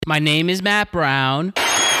My name is Matt Brown.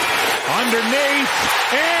 Underneath,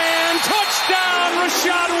 and touchdown,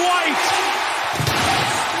 Rachaad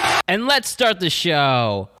White. And let's start the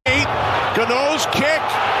show. Gano's kick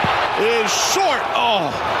is short. Oh.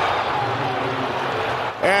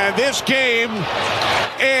 And this game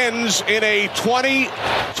ends in a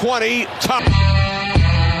 20-20 tie.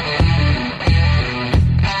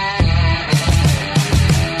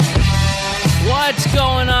 What's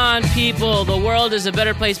going on, people? The world is a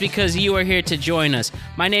better place because you are here to join us.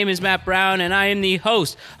 My name is Matt Brown, and I am the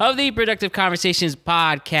host of the Productive Conversations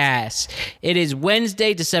podcast. It is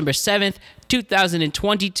Wednesday, December 7th,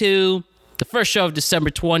 2022. The first show of December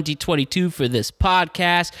 2022 for this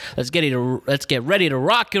podcast. Let's get ready to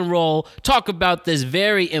rock and roll, talk about this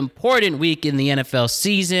very important week in the NFL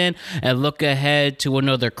season, and look ahead to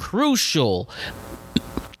another crucial,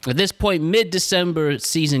 at this point, mid-December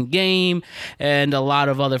season game, and a lot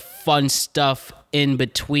of other fun stuff in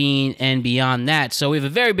between and beyond that. So we have a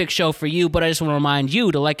very big show for you, but I just want to remind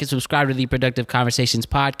you to like and subscribe to the Productive Conversations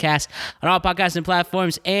podcast on all podcasting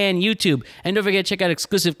platforms and YouTube. And don't forget to check out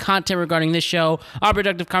exclusive content regarding this show on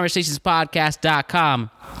productiveconversationspodcast.com.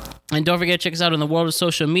 And don't forget to check us out on the world of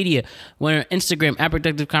social media. We're on Instagram at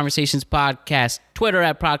Productive Conversations Podcast, Twitter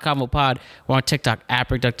at ProdConvoPod, or on TikTok at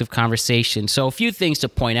Productive Conversations. So a few things to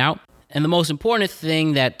point out. And the most important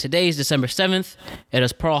thing that today is December 7th. It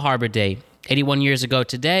is Pearl Harbor Day. 81 years ago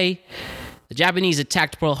today, the Japanese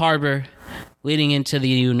attacked Pearl Harbor, leading into the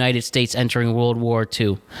United States entering World War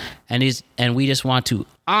II. And we just want to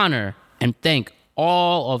honor and thank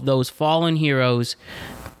all of those fallen heroes,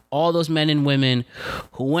 all those men and women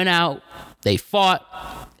who went out, they fought,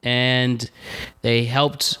 and they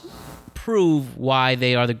helped prove why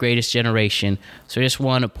they are the greatest generation. So I just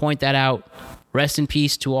want to point that out. Rest in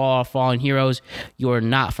peace to all our fallen heroes. You are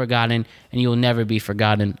not forgotten, and you will never be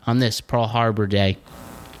forgotten on this Pearl Harbor Day.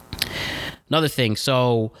 Another thing,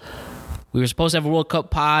 so we were supposed to have a World Cup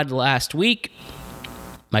pod last week.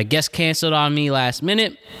 My guest canceled on me last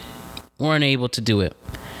minute. Weren't able to do it.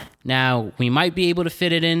 Now, we might be able to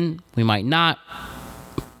fit it in. We might not.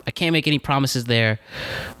 I can't make any promises there.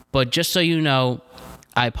 But just so you know,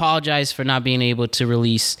 I apologize for not being able to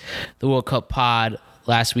release the World Cup pod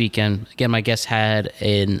last weekend. Again, my guest had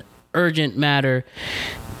an urgent matter,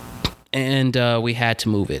 and we had to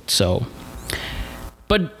move it.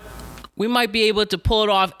 But we might be able to pull it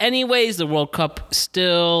off anyways. The World Cup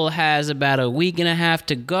still has about a week and a half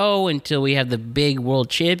to go until we have the big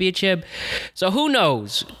World Championship. So who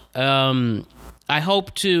knows? I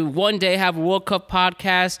hope to one day have a World Cup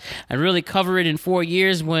podcast and really cover it in 4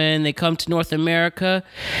 years when they come to North America.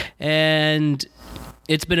 And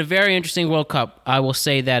it's been a very interesting World Cup. I will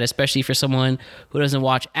say that, especially for someone who doesn't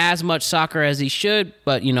watch as much soccer as he should.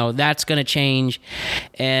 But, you know, that's going to change.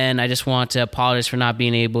 And I just want to apologize for not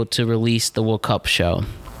being able to release the World Cup show.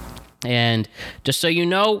 And just so you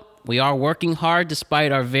know, we are working hard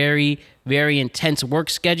despite our very, very intense work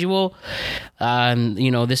schedule.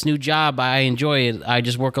 This new job, I enjoy it. I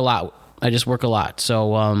just work a lot.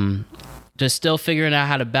 So, just still figuring out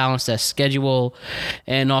how to balance that schedule,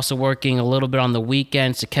 and also working a little bit on the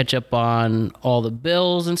weekends to catch up on all the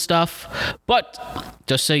bills and stuff. But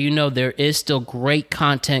just so you know, there is still great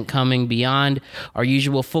content coming beyond our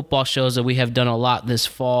usual football shows that we have done a lot this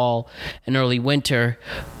fall and early winter.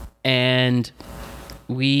 And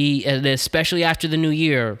especially after the new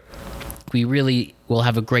year, we really will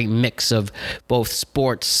have a great mix of both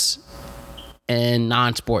sports and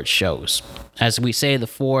non-sports shows. As we say, the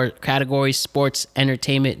 4 categories: sports,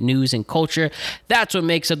 entertainment, news, and culture. That's what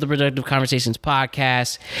makes up the Productive Conversations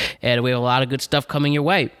podcast. And we have a lot of good stuff coming your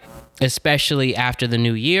way, especially after the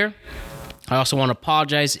new year. I also want to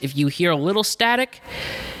apologize if you hear a little static.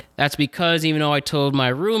 That's because even though I told my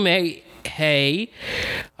roommate, hey,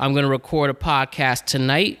 I'm going to record a podcast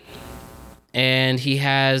tonight, and he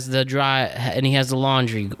has the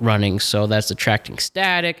laundry running, so that's attracting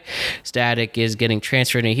static. Static is getting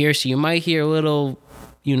transferred in here, so you might hear a little,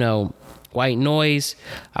 white noise.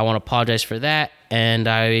 I want to apologize for that, and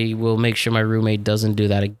I will make sure my roommate doesn't do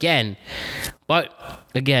that again. But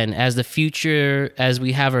again, as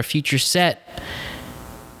we have our future set,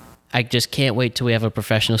 I just can't wait till we have a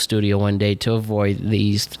professional studio one day to avoid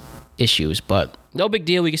these issues. But no big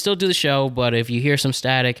deal. We can still do the show, but if you hear some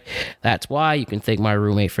static, that's why. You can thank my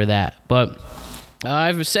roommate for that. But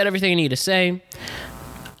I've said everything I need to say.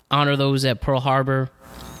 Honor those at Pearl Harbor.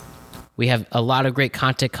 We have a lot of great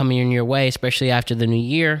content coming in your way, especially after the new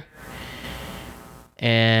year.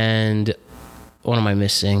 And what am I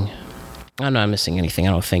missing? I'm not missing anything,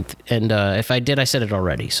 I don't think. And if I did, I said it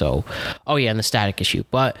already. So, oh yeah, and the static issue.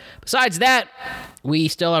 But besides that, we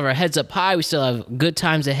still have our heads up high. We still have good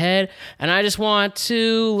times ahead. And I just want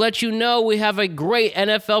to let you know we have a great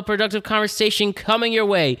NFL productive conversation coming your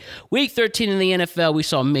way. Week 13 in the NFL, we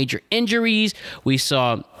saw major injuries. We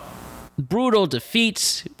saw brutal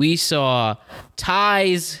defeats. We saw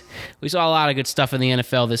ties. We saw a lot of good stuff in the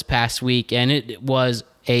NFL this past week, and it was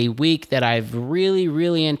a week that I've really,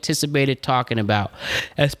 really anticipated talking about,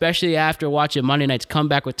 especially after watching Monday night's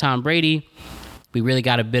comeback with Tom Brady. We really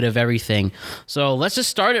got a bit of everything. So let's just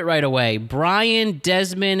start it right away. Brian,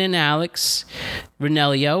 Desmond, and Alex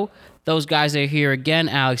Ranelio, those guys are here again.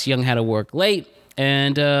 Alex Young had to work late.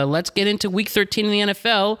 And let's get into Week 13 in the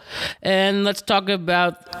NFL, and let's talk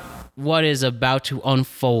about what is about to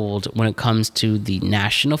unfold when it comes to the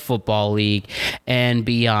National Football League and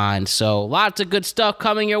beyond. So lots of good stuff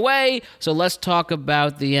coming your way. So let's talk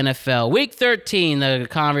about the NFL. Week 13, the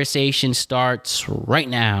conversation starts right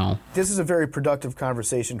now. This is a very productive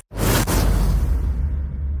conversation.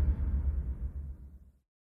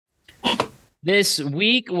 This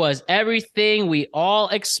week was everything we all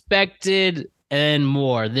expected and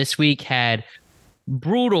more. This week had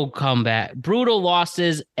brutal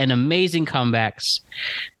losses and amazing comebacks,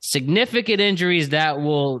 significant injuries that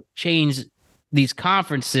will change these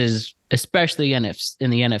conferences, especially in the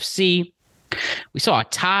NFC. We saw a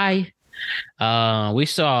tie. We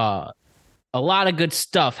saw a lot of good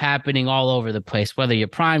stuff happening all over the place, whether your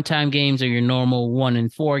primetime games or your normal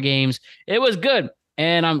 1-4 games. It was good.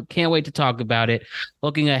 And I can't wait to talk about it.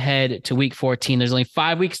 Looking ahead to Week 14, there's only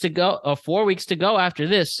 4 weeks to go after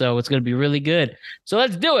this, so it's going to be really good. So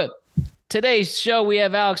let's do it. Today's show, we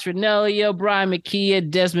have Alex Ranelio, Brian McKee,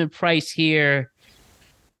 Desmond Price here.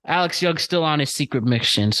 Alex Young's still on his secret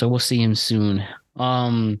mission, so we'll see him soon.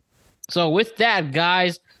 So with that,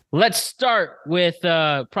 guys, let's start with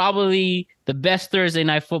probably the best Thursday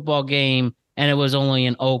night football game, and it was only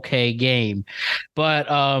an okay game. But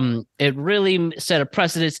it really set a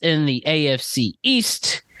precedence in the AFC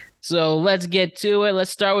East. So let's get to it.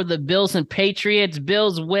 Let's start with the Bills and Patriots.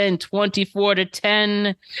 Bills win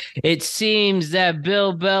 24-10. It seems that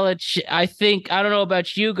Bill Belichick, I don't know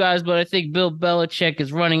about you guys, but I think Bill Belichick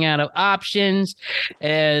is running out of options.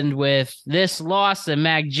 And with this loss and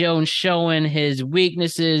Mac Jones showing his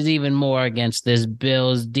weaknesses even more against this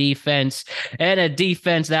Bills defense, and a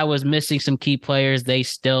defense that was missing some key players, they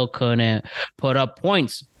still couldn't put up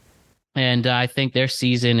points. And I think their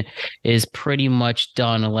season is pretty much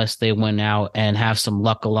done unless they win out and have some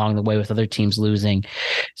luck along the way with other teams losing.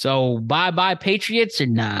 So bye-bye Patriots or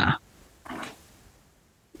nah?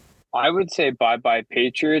 I would say bye-bye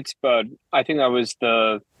Patriots, but I think that was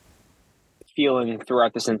the feeling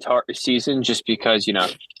throughout this entire season just because, you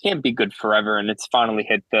can't be good forever, and it's finally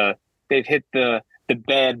they've hit the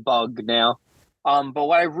bad bug now. But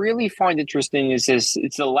what I really find interesting is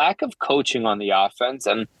it's the lack of coaching on the offense,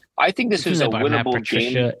 and I think this was a winnable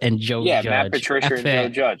game. And Joe Judge. Matt Patricia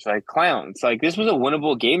and Joe Judge, like clowns. Like this was a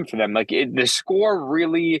winnable game for them. Like the score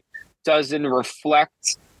really doesn't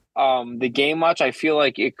reflect the game much. I feel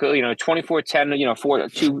like it could,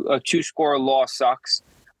 24-10, a two-score loss sucks.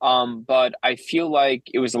 But I feel like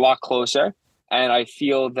it was a lot closer, and I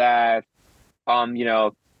feel that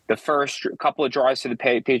the first couple of drives for the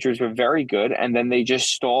Patriots were very good, and then they just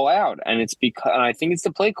stall out. And I think it's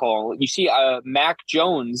the play call. You see Mac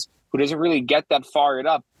Jones, who doesn't really get that fired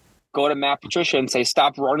up, go to Matt Patricia and say,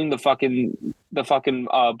 stop running the fucking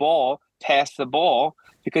ball, pass the ball,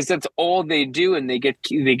 because that's all they do. And they get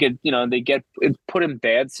put in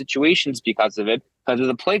bad situations because of it, because of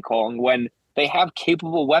the play calling, when they have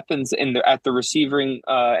capable weapons at the receiving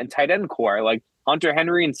and tight end core, like Hunter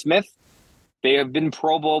Henry and Smith. They have been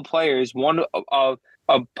Pro Bowl players, one a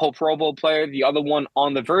Pro Bowl player, the other one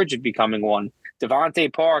on the verge of becoming one.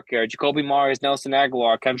 Devontae Parker, Jacoby Myers, Nelson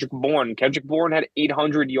Aguilar, Kendrick Bourne. Kendrick Bourne had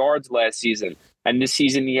 800 yards last season, and this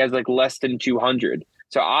season he has like less than 200.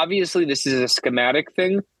 So obviously this is a schematic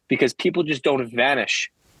thing because people just don't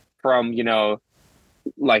vanish from,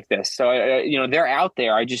 like this. So, they're out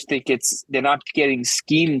there. I just think they're not getting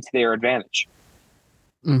schemed to their advantage.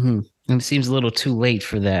 Mm-hmm. And it seems a little too late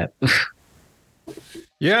for that.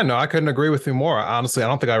 Yeah, no, I couldn't agree with you more. Honestly, I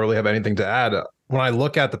don't think I really have anything to add. When I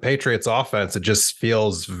look at the Patriots offense, it just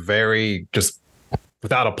feels very just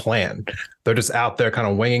without a plan. They're just out there kind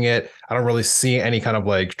of winging it. I don't really see any kind of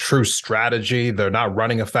like true strategy. They're not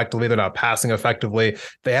running effectively. They're not passing effectively.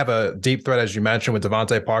 They have a deep threat, as you mentioned, with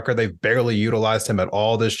Devontae Parker. They've barely utilized him at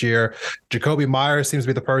all this year. Jacoby Myers seems to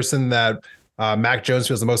be the person that Mac Jones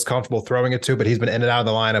feels the most comfortable throwing it to, but he's been in and out of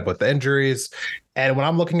the lineup with the injuries. And when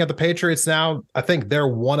I'm looking at the Patriots now, I think they're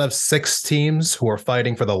one of 6 teams who are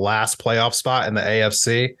fighting for the last playoff spot in the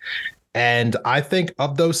AFC. And I think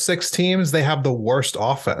of those 6 teams, they have the worst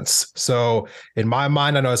offense. So in my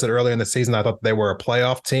mind, I know I said earlier in the season, I thought they were a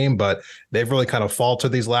playoff team, but they've really kind of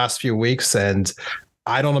faltered these last few weeks. And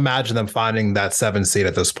I don't imagine them finding that 7 seed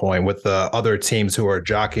at this point with the other teams who are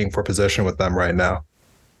jockeying for position with them right now.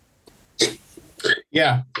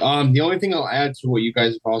 Yeah. The only thing I'll add to what you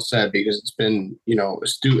guys have all said, because it's been,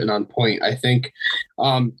 astute and on point, I think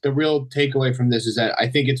the real takeaway from this is that I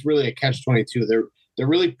think it's really a catch-22. They're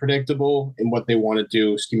really predictable in what they want to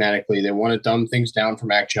do schematically. They want to dumb things down for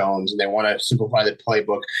Mac Jones, and they want to simplify the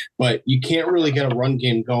playbook. But you can't really get a run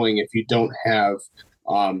game going if you don't have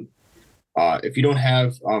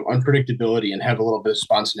unpredictability and have a little bit of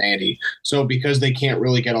spontaneity. So because they can't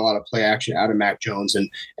really get a lot of play action out of Mac Jones and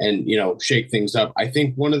shake things up, I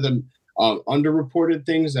think one of the underreported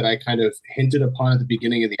things that I kind of hinted upon at the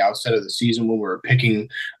beginning of the outset of the season when we were picking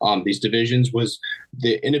these divisions was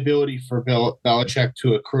the inability for Belichick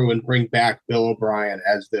to accrue and bring back Bill O'Brien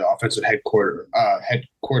as the offensive head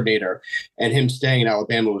coordinator, and him staying in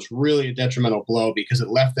Alabama was really a detrimental blow because it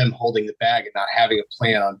left them holding the bag and not having a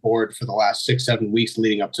plan on board for the last 6-7 weeks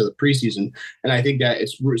leading up to the preseason. And I think that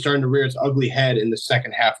it's starting to rear its ugly head in the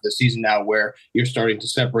second half of the season now, where you're starting to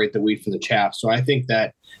separate the wheat from the chaff. So I think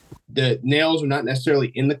that the nails are not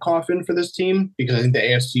necessarily in the coffin for this team, because I think the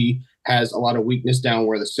AFC has a lot of weakness down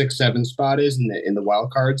where the 6-7 spot is in the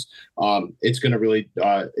wild cards. It's really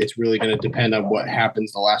going to depend on what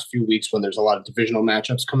happens the last few weeks when there's a lot of divisional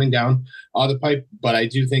matchups coming down the pipe. But I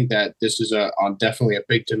do think that this is definitely a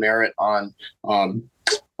big demerit on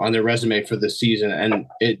their resume for this season, and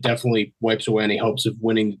it definitely wipes away any hopes of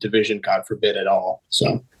winning the division, God forbid, at all.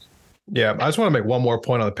 So. Yeah, I just want to make one more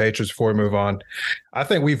point on the Patriots before we move on. I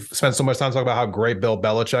think we've spent so much time talking about how great Bill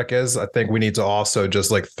Belichick is. I think we need to also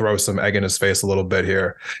just throw some egg in his face a little bit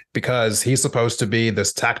here, because he's supposed to be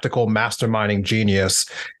this tactical masterminding genius,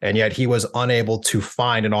 and yet he was unable to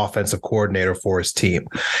find an offensive coordinator for his team.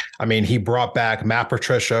 I mean, he brought back Matt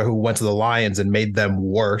Patricia, who went to the Lions and made them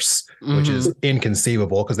worse, which is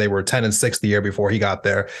inconceivable because they were 10-6 the year before he got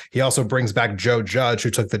there. He also brings back Joe Judge, who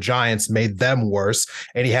took the Giants, made them worse,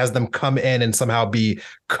 and he has them come in and somehow be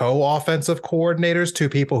co-offensive coordinators, 2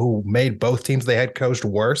 people who made both teams they had coached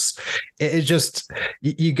worse. It just,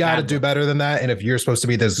 you got to do better than that. And if you're supposed to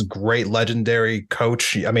be this great legendary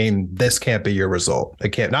coach, I mean, this can't be your result. It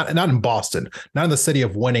can't, not in Boston, not in the city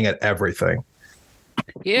of winning at everything.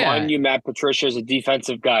 Yeah. Mind you, Matt Patricia is a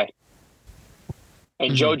defensive guy.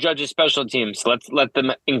 And Joe Judge's special teams. Let's let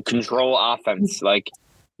them in control offense.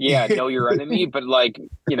 Yeah, know your enemy, but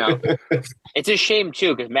it's a shame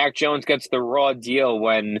too, because Mac Jones gets the raw deal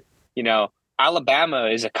when Alabama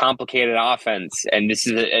is a complicated offense, and this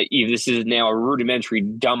is now a rudimentary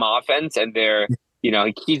dumb offense, and they're he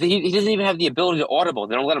doesn't even have the ability to audible.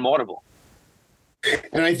 They don't let him audible.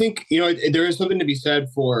 And I think there is something to be said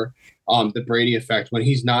for the Brady effect. When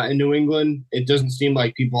he's not in New England, it doesn't seem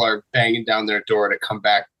like people are banging down their door to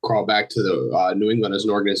crawl back to the New England as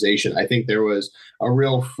an organization. I think there was a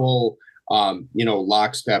real full,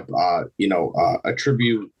 lockstep, a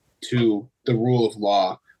tribute to the rule of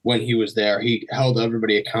law when he was there. He held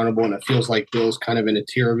everybody accountable, and it feels like Bill's kind of in a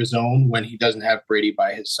tier of his own when he doesn't have Brady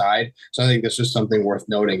by his side. So I think that's just something worth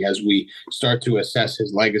noting as we start to assess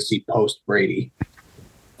his legacy post Brady.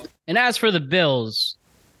 And as for the Bills,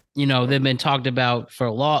 they've been talked about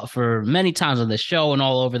for many times on the show and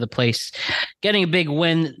all over the place. Getting a big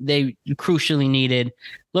win they crucially needed.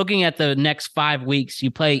 Looking at the next 5 weeks, you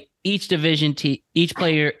play each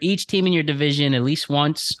team in your division at least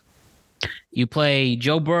once. You play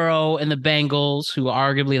Joe Burrow and the Bengals, who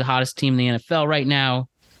are arguably the hottest team in the NFL right now.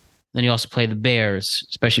 Then you also play the Bears,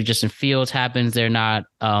 especially if Justin Fields happens. They're not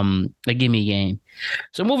a gimme game.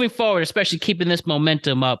 So moving forward, especially keeping this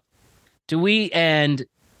momentum up, and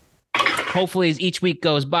hopefully as each week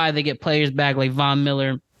goes by, they get players back like Von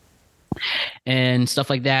Miller and stuff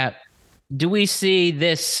like that. Do we see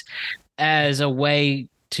this as a way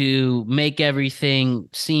to make everything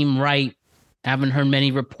seem right? I haven't heard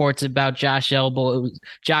many reports about Josh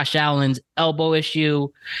Allen's elbow issue.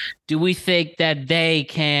 Do we think that they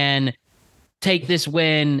can take this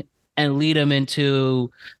win and lead them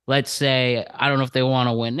into, let's say, I don't know if they want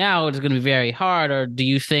to win now, it's going to be very hard, or do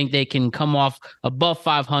you think they can come off above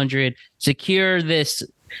 500, secure this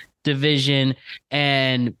division,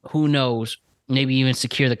 and who knows, maybe even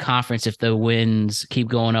secure the conference if the wins keep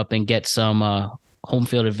going up and get some home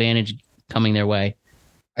field advantage coming their way?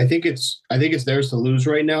 I think it's theirs to lose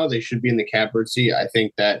right now. They should be in the catbird seat. I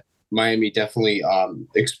think that Miami definitely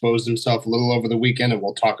exposed himself a little over the weekend, and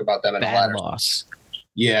we'll talk about that in a Bad later. loss.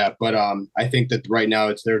 Yeah, but I think that right now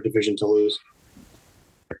it's their division to lose.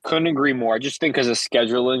 Couldn't agree more. I just think because of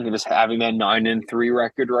scheduling and just having that 9-3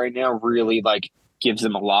 record right now really like gives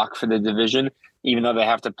them a lock for the division. Even though they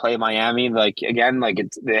have to play Miami, like again, like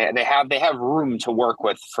they have room to work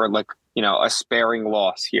with for like a sparing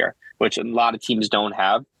loss here, which a lot of teams don't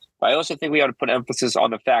have. But I also think we have to put emphasis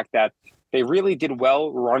on the fact that they really did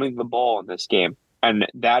well running the ball in this game, and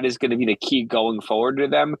that is going to be the key going forward to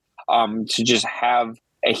them. To just have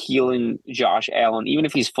a healing Josh Allen, even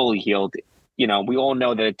if he's fully healed. We all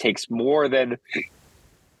know that it takes more than,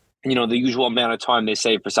 the usual amount of time they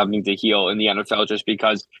say for something to heal in the NFL, just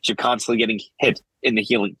because you're constantly getting hit in the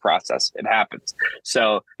healing process. It happens.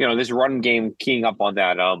 So, this run game keying up on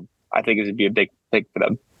that, I think it would be a big thing for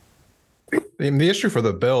them. The issue for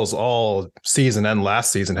the Bills all season and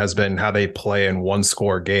last season has been how they play in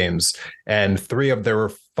one-score games, and 3 of their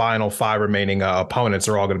final 5 remaining opponents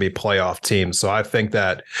are all going to be playoff teams. So I think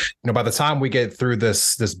that by the time we get through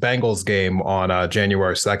this Bengals game on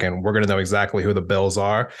January 2nd, we're going to know exactly who the Bills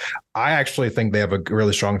are. I actually think they have a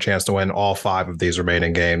really strong chance to win all 5 of these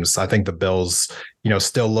remaining games. I think the Bills,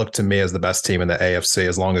 still look to me as the best team in the AFC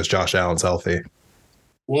as long as Josh Allen's healthy.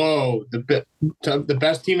 Whoa, the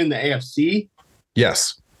best team in the AFC?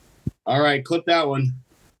 Yes. All right, clip that one.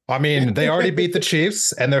 I mean, they already beat the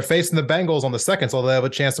Chiefs, and they're facing the Bengals on the 2nd, so they'll have a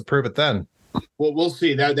chance to prove it then. Well, we'll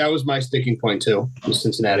see. That was my sticking point, too, with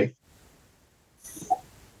Cincinnati.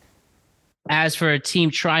 As for a team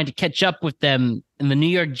trying to catch up with them, and the New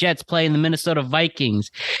York Jets playing the Minnesota Vikings,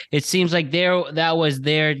 it seems like that was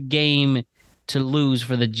their game to lose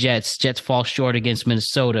for the Jets. Jets fall short against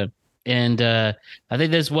Minnesota. And I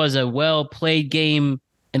think this was a well-played game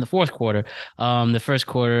in the fourth quarter.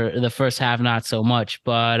 The first half, not so much.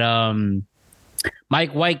 But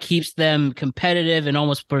Mike White keeps them competitive and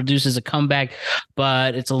almost produces a comeback,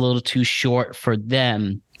 but it's a little too short for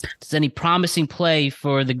them. Does any promising play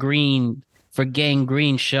for Gang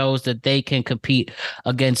Green shows that they can compete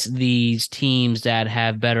against these teams that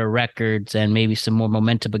have better records and maybe some more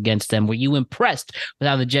momentum against them? Were you impressed with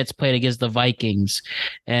how the Jets played against the Vikings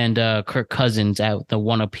and Kirk Cousins at the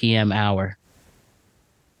 1 p.m. hour?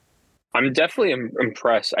 I'm definitely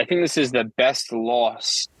impressed. I think this is the best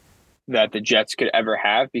loss that the Jets could ever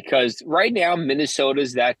have, because right now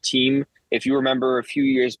Minnesota's that team. If you remember a few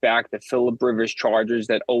years back, the Phillip Rivers Chargers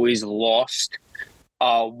that always lost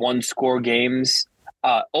one-score games,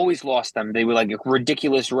 always lost them. They were like a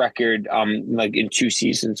ridiculous record, like in 2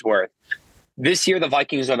 seasons worth. This year, the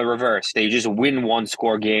Vikings are the reverse. They just win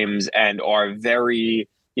one-score games and are very,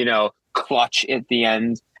 clutch at the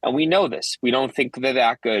end. And we know this. We don't think they're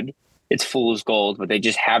that good. It's fool's gold, but they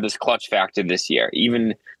just have this clutch factor this year,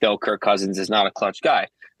 even though Kirk Cousins is not a clutch guy.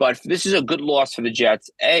 But this is a good loss for the Jets.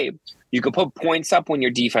 You can put points up when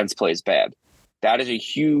your defense plays bad. That is a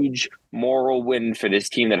huge moral win for this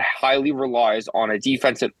team that highly relies on a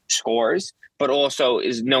defense that scores, but also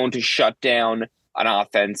is known to shut down an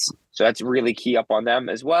offense. So that's really key up on them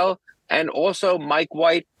as well. And also Mike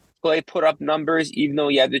White put up numbers, even though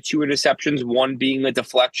he had the 2 interceptions, one being a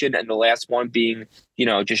deflection and the last one being,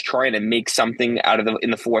 just trying to make something out of in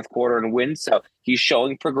the fourth quarter and win. So he's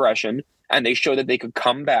showing progression, and they show that they could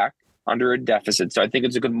come back under a deficit. So I think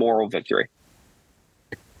it's a good moral victory.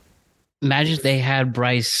 Imagine if they had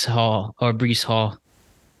Breece Hall.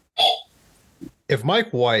 If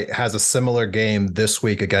Mike White has a similar game this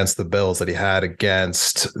week against the Bills that he had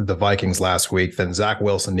against the Vikings last week, then Zach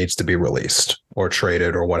Wilson needs to be released or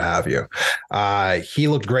traded or what have you. He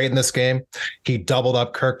looked great in this game. He doubled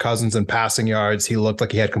up Kirk Cousins in passing yards. He looked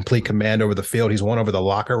like he had complete command over the field. He's won over the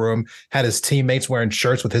locker room, had his teammates wearing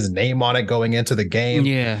shirts with his name on it going into the game.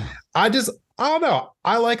 Yeah. I don't know.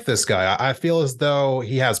 I like this guy. I feel as though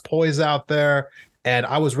he has poise out there. And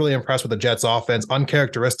I was really impressed with the Jets offense.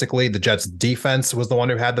 Uncharacteristically, the Jets defense was the one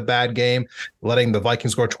who had the bad game, letting the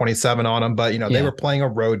Vikings score 27 on them. But, they were playing a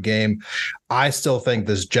road game. I still think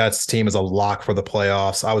this Jets team is a lock for the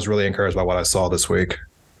playoffs. I was really encouraged by what I saw this week.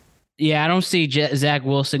 Yeah, I don't see Zach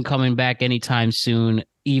Wilson coming back anytime soon,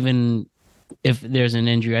 even if there's an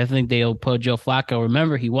injury. I think they'll put Joe Flacco.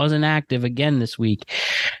 Remember, he wasn't active again this week.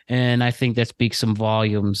 And I think that speaks some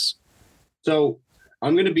volumes. So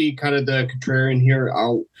I'm going to be kind of the contrarian here.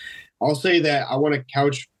 I'll say that I want to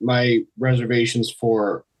couch my reservations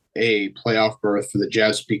for a playoff berth for the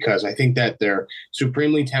Jets because I think that they're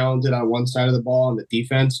supremely talented on one side of the ball on the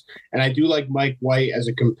defense. And I do like Mike White as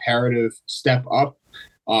a comparative step up,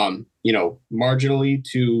 marginally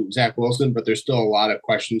to Zach Wilson, but there's still a lot of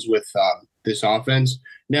questions with this offense.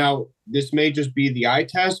 Now, this may just be the eye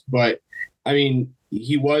test, but I mean,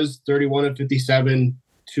 he was 31 of 57,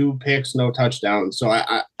 2 picks, no touchdowns. So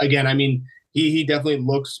I mean, he definitely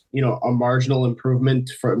looks, a marginal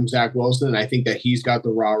improvement from Zach Wilson. And I think that he's got the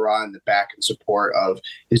rah-rah in the back and support of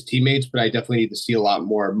his teammates, but I definitely need to see a lot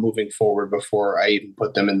more moving forward before I even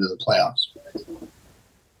put them into the playoffs.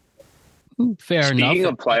 Fair enough. Speaking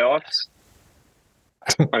of playoffs,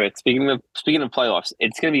 all right. Speaking of playoffs,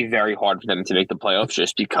 it's going to be very hard for them to make the playoffs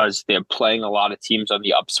just because they're playing a lot of teams on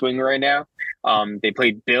the upswing right now. They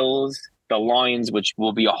played Bills, the Lions, which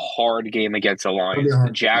will be a hard game against the Lions, the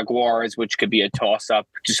Jaguars, which could be a toss-up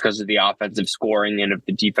just because of the offensive scoring and if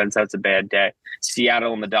the defense has a bad day.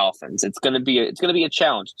 Seattle and the Dolphins. It's going to be a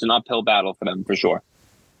challenge. It's an uphill battle for them for sure.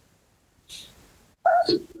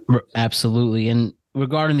 Absolutely. And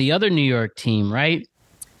regarding the other New York team, right?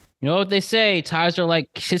 You know what they say? Ties are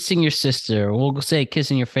like kissing your sister. We'll say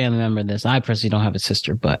kissing your family member. This I personally don't have a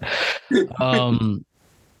sister, but well,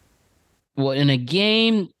 in a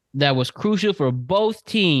game that was crucial for both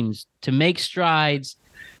teams to make strides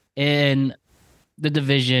in the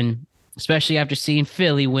division, especially after seeing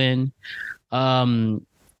Philly win, and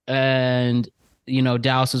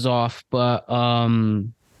Dallas is off, but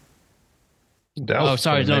Dallas,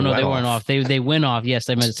 they weren't off. They went off. Yes,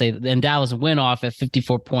 I meant to say. And Dallas went off at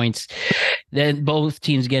 54 points. Then both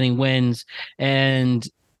teams getting wins, and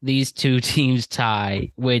these two teams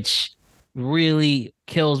tie, which really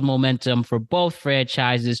kills momentum for both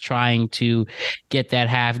franchises trying to get that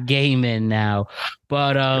half game in now.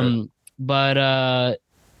 But at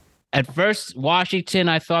first, Washington,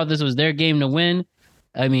 I thought this was their game to win.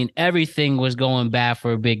 I mean, everything was going bad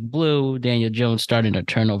for Big Blue. Daniel Jones starting to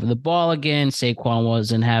turn over the ball again. Saquon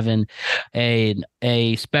wasn't having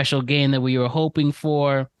a special game that we were hoping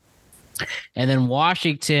for. And then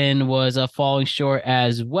Washington was falling short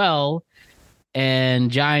as well.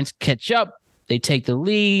 And Giants catch up. They take the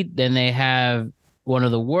lead. Then they have one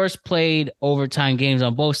of the worst played overtime games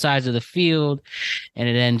on both sides of the field. And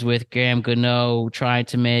it ends with Graham Gano trying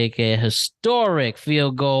to make a historic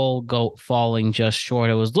field goal, falling just short.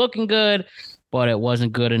 It was looking good, but it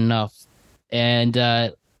wasn't good enough. And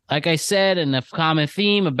like I said, in a common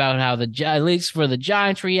theme about how at least for the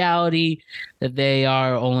Giants reality, that they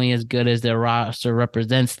are only as good as their roster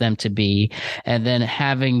represents them to be. And then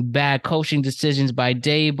having bad coaching decisions by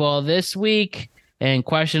Daboll this week and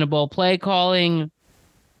questionable play calling,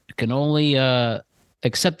 you can only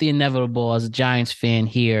accept the inevitable as a Giants fan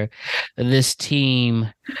here. This team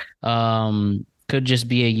could just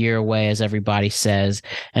be a year away, as everybody says,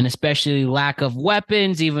 and especially lack of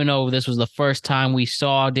weapons, even though this was the first time we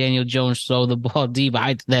saw Daniel Jones throw the ball deep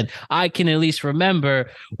that I can at least remember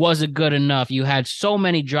wasn't good enough. You had so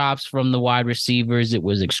many drops from the wide receivers. It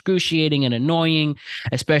was excruciating and annoying,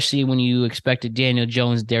 especially when you expected Daniel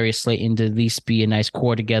Jones, Darius Slayton to at least be a nice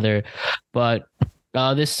core together. But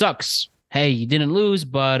this sucks. Hey, you didn't lose,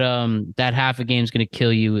 but that half a game is going to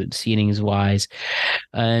kill you seedings-wise.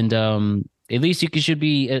 And at least you should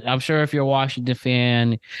be, I'm sure if you're a Washington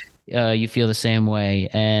fan, you feel the same way.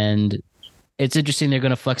 And it's interesting they're going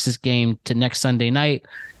to flex this game to next Sunday night.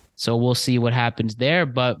 So we'll see what happens there.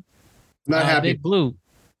 But not happy. Big Blue.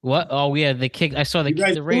 What? Oh, yeah, they kicked. I saw they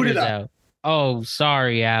kicked the Raiders out. Oh,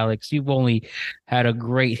 sorry, Alex. You've only had a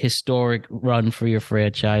great historic run for your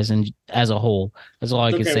franchise and as a whole. That's all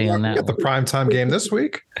I can say on that. Got the primetime game this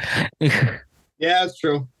week. Yeah, that's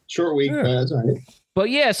true. Short week. Yeah. That's all right. But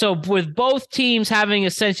yeah, so with both teams having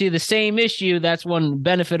essentially the same issue, that's one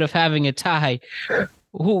benefit of having a tie.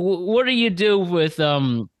 What do you do with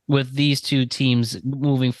these two teams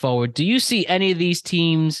moving forward? Do you see any of these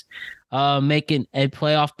teams making a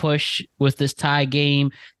playoff push with this tie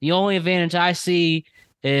game? The only advantage I see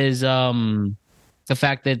is the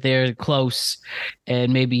fact that they're close,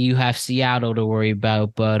 and maybe you have Seattle to worry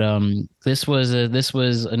about. But this was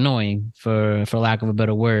annoying for lack of a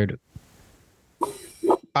better word.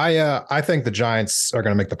 I think the Giants are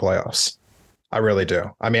going to make the playoffs. I really do.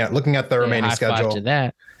 I mean, looking at the remaining schedule to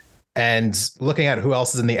that. And looking at who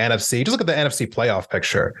else is in the NFC, just look at the NFC playoff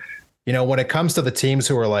picture. You know, when it comes to the teams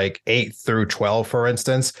who are like 8 through 12, for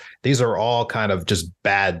instance, these are all kind of just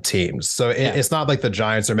bad teams. So it's not like the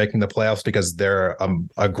Giants are making the playoffs because they're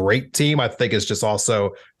a great team. I think it's just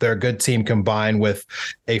also they're a good team combined with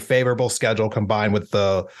a favorable schedule, combined with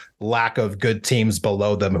the lack of good teams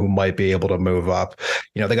below them who might be able to move up.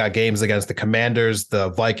 You know, they got games against the Commanders, the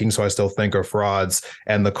Vikings, who I still think are frauds,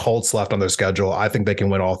 and the Colts left on their schedule. I think they can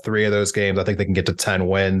win all 3 of those games. I think they can get to 10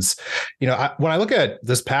 wins. You know, when I look at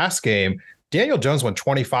this past game, Daniel Jones went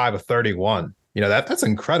 25 of 31. that's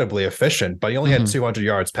incredibly efficient, but he only had 200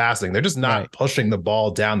 yards passing. They're just not pushing the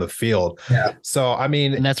ball down the field. Yeah. So, I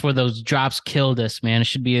mean, and that's where those drops killed us, man. It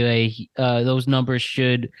should be those numbers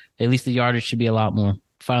should, at least the yardage should be a lot more.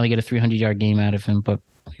 Finally get a 300-yard game out of him, but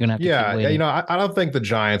you're going to have to keep waiting. I don't think the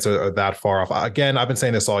Giants are that far off. Again, I've been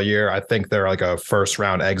saying this all year. I think they're like a first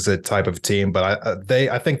round exit type of team, but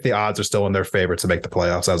I think the odds are still in their favor to make the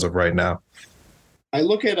playoffs as of right now. I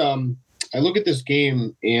look at this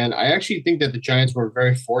game, and I actually think that the Giants were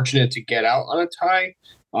very fortunate to get out on a tie.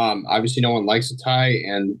 Obviously, no one likes a tie,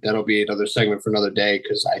 and that'll be another segment for another day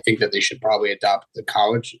because I think that they should probably adopt the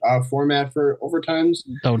college format for overtimes.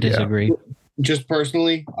 Don't disagree. Just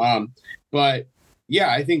personally. But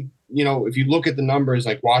yeah, I think, if you look at the numbers,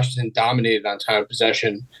 like Washington dominated on time of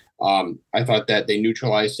possession. I thought that they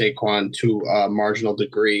neutralized Saquon to a marginal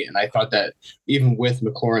degree. And I thought that even with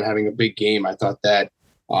McLaurin having a big game, I thought that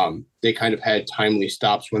they kind of had timely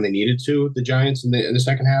stops when they needed to, the Giants in the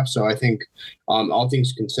second half. So I think all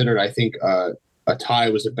things considered, I think a tie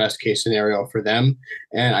was the best case scenario for them.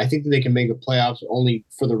 And I think that they can make the playoffs only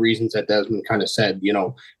for the reasons that Desmond kind of said,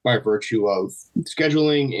 by virtue of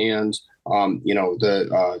scheduling and,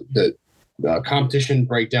 the competition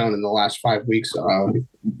breakdown in the last 5 weeks, and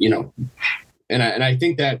I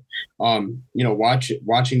think that,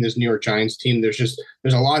 watching this New York Giants team, there's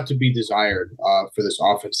a lot to be desired for this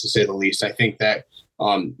offense, to say the least. I think that,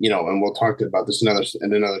 and we'll talk about this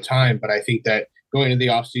another time, but I think that going into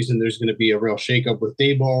the offseason, there's going to be a real shakeup with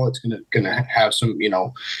Daboll. It's going to have some,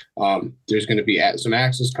 there's going to be some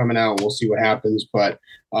axes coming out. We'll see what happens. But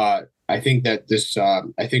I think that this,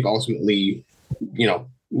 ultimately,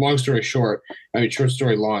 long story short, short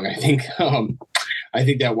story long, I think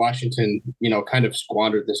that Washington, kind of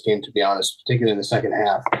squandered this game, to be honest, particularly in the second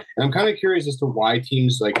half. And I'm kind of curious as to why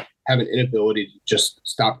teams have an inability to just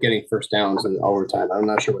stop getting first downs in overtime. I'm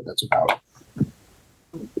not sure what that's about.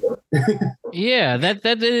 Yeah,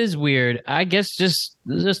 that is weird. I guess just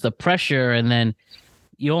the pressure, and then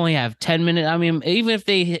you only have 10 minutes. I mean, even if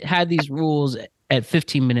they had these rules at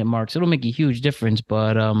 15-minute marks, it'll make a huge difference.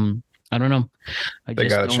 But I don't know. They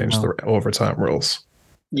got to change the overtime rules.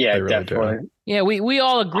 Yeah, really definitely. Do. Yeah, we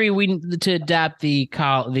all agree we need to adapt the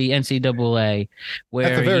NCAA. Where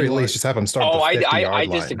at the very least, just have them start. I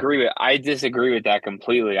disagree with that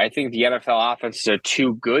completely. I think the NFL offenses are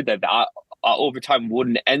too good that the overtime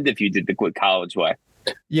wouldn't end if you did the quick college way.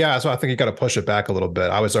 Yeah, so I think you got to push it back a little bit.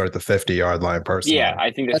 I would start at the 50-yard line personally. Yeah, I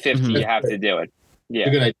think the 50 you have to do it.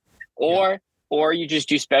 Yeah, or you just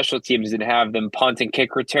do special teams and have them punt and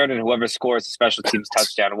kick return, and whoever scores the special teams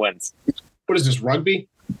touchdown wins. What is this, rugby?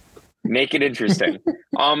 Make it interesting.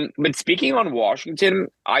 But speaking on Washington,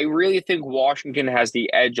 I really think Washington has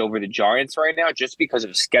the edge over the Giants right now just because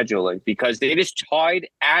of scheduling, because they just tied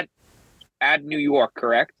at New York,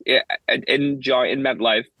 correct? In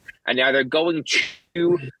MetLife. And now they're going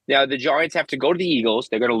to the Giants have to go to the Eagles.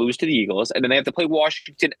 They're going to lose to the Eagles, and then they have to play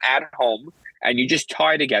Washington at home, and you just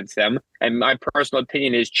tied against them. And my personal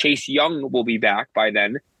opinion is Chase Young will be back by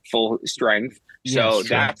then, full strength. So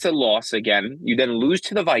that's a loss again. You then lose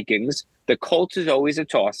to the Vikings. The Colts is always a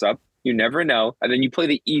toss-up. You never know. And then you play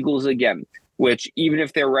the Eagles again, which even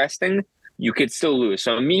if they're resting, you could still lose.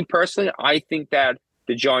 So me personally, I think that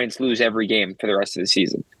the Giants lose every game for the rest of the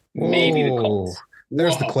season. Maybe the Colts.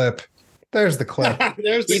 There's the clip. Keep that clip.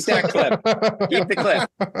 Keep the clip.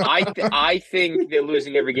 I think they're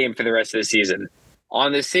losing every game for the rest of the season.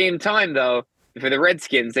 On the same time, though, for the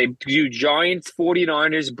Redskins, they do Giants,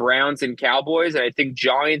 49ers, Browns, and Cowboys. And I think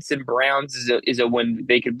Giants and Browns is a win.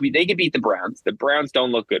 They could beat the Browns. The Browns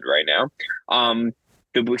don't look good right now.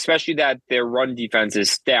 Especially that their run defense is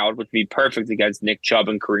stout, which would be perfect against Nick Chubb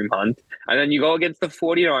and Kareem Hunt. And then you go against the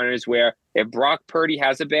 49ers, where if Brock Purdy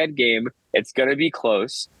has a bad game, it's going to be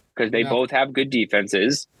close because they both have good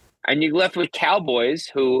defenses. And you're left with Cowboys,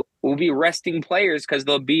 who will be resting players because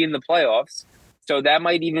they'll be in the playoffs. So that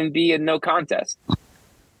might even be a no contest.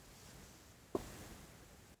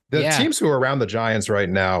 The teams who are around the Giants right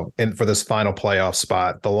now for this final playoff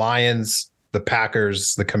spot, the Lions, the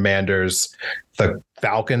Packers, the Commanders, the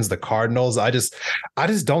Falcons, the Cardinals, I just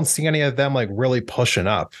don't see any of them really pushing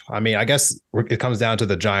up. I mean, I guess it comes down to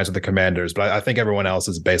the Giants or the Commanders, but I think everyone else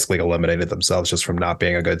has basically eliminated themselves just from not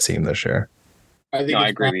being a good team this year. I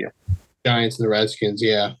agree with you. Giants and the Redskins,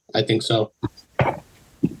 yeah, I think so.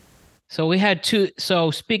 So we had two.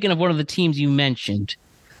 So speaking of one of the teams you mentioned,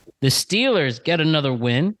 the Steelers get another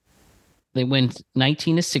win. They win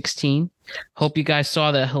 19-16. Hope you guys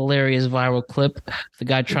saw that hilarious viral clip. The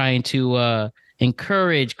guy trying to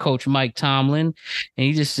encourage Coach Mike Tomlin, and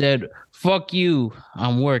he just said, "Fuck you,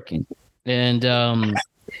 I'm working." And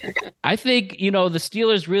I think, the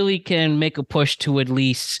Steelers really can make a push to at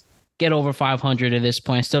least get over 500 at this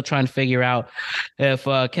point. Still trying to figure out if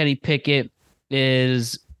Kenny Pickett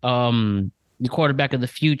is the quarterback of the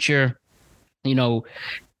future.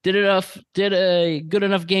 Did a good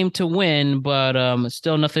enough game to win, but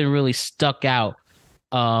still nothing really stuck out.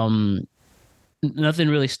 Nothing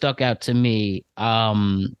really stuck out to me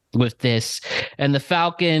with this. And the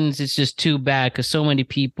Falcons, it's just too bad because so many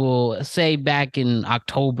people say back in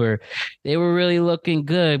October they were really looking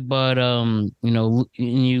good, but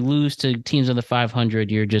you lose to teams under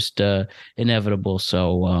 500, you're just inevitable.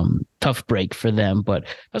 So tough break for them, but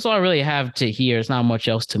that's all I really have to hear. It's not much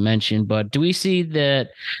else to mention. But do we see that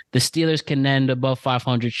the Steelers can end above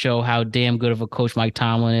 500, show how damn good of a coach Mike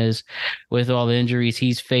Tomlin is with all the injuries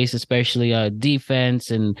he's faced, especially defense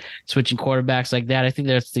and switching quarterbacks like that? I think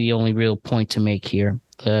that's the only real point to make here,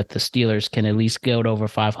 that the Steelers can at least go over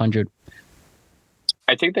 500.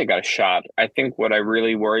 I think they got a shot. I think what I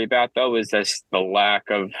really worry about, though, is this the lack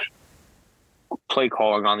of play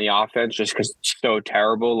calling on the offense, just because it's so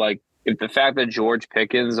terrible. Like, if the fact that George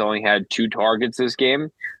Pickens only had 2 targets this game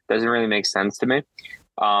doesn't really make sense to me.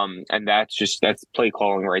 And that's play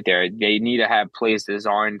calling right there. They need to have plays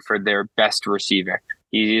designed for their best receiver.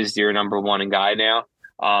 He is your number one guy now.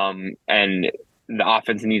 And the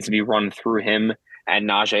offense needs to be run through him and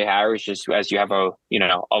Najee Harris, just as you have a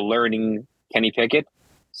learning Kenny Pickett.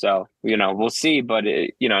 So, we'll see, but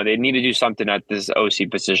they need to do something at this OC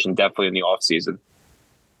position, definitely in the offseason.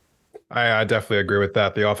 I definitely agree with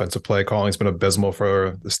that. The offensive play calling has been abysmal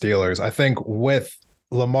for the Steelers. I think with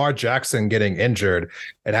Lamar Jackson getting injured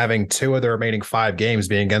and having 2 of the remaining 5 games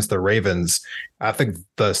being against the Ravens, I think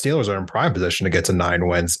the Steelers are in prime position to get to 9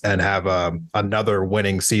 wins and have another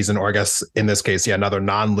winning season, or I guess in this case, another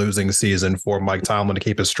non-losing season for Mike Tomlin to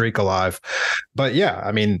keep his streak alive. But yeah,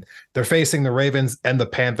 I mean, they're facing the Ravens and the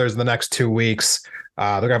Panthers in the next 2 weeks.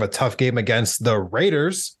 They're going to have a tough game against the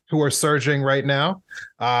Raiders, who are surging right now.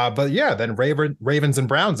 But yeah, then Ravens and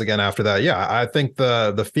Browns again after that. Yeah, I think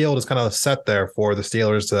the field is kind of set there for the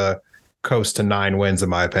Steelers to coast to 9 wins, in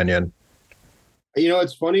my opinion.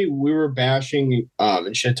 It's funny. We were bashing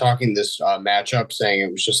and shit talking this matchup, saying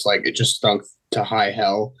it was just like it just stunk to high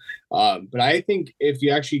hell. But I think if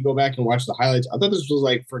you actually go back and watch the highlights, I thought this was,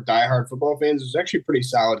 like, for diehard football fans, it was actually a pretty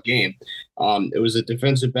solid game. It was a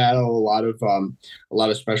defensive battle, a lot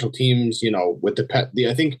of special teams. With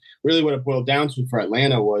I think really what it boiled down to for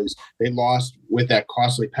Atlanta was they lost with that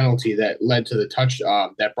costly penalty that led to the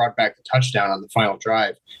that brought back the touchdown on the final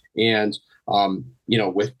drive, and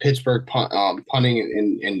with Pittsburgh punting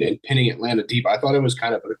and pinning Atlanta deep, I thought it was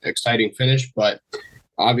kind of an exciting finish. But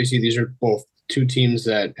obviously, these are both 2 teams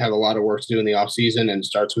that have a lot of work to do in the offseason, and it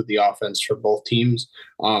starts with the offense for both teams.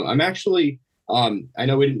 I'm actually, I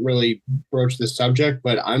know we didn't really broach this subject,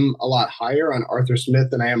 but I'm a lot higher on Arthur Smith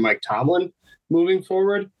than I am Mike Tomlin moving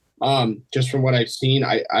forward. Just from what I've seen,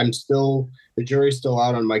 the jury's still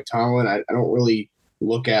out on Mike Tomlin. I don't really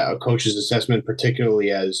look at a coach's assessment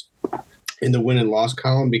particularly as in the win and loss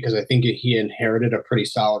column, because I think he inherited a pretty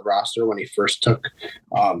solid roster when he first took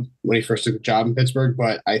a job in Pittsburgh.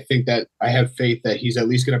 But I think that I have faith that he's at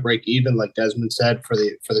least going to break even, like Desmond said, for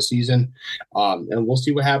the season. And we'll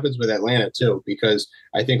see what happens with Atlanta too, because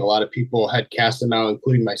I think a lot of people had cast them out,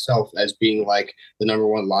 including myself, as being like the number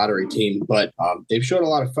 1 lottery team. But they've shown a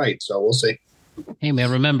lot of fight, so we'll see. Hey, man,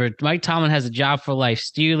 remember, Mike Tomlin has a job for life.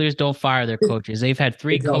 Steelers don't fire their coaches. They've had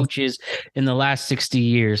 3 coaches in the last 60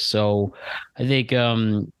 years. So I think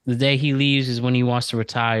the day he leaves is when he wants to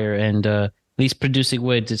retire, and at least producing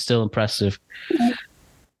wins is still impressive.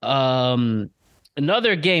 Another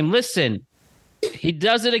game. Listen, he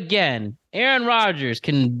does it again. Aaron Rodgers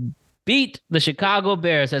can beat the Chicago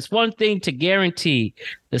Bears. That's one thing to guarantee.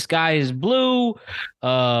 The sky is blue.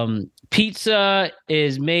 Pizza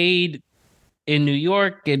is made in New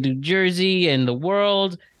York and New Jersey and the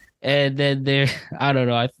world, and then I don't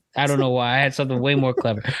know. I don't know why I had something way more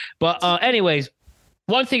clever. But anyways,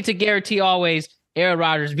 one thing to guarantee always: Aaron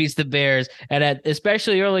Rodgers beats the Bears, and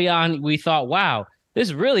especially early on, we thought, wow,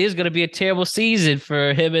 this really is going to be a terrible season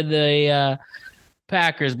for him and the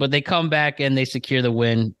Packers. But they come back and they secure the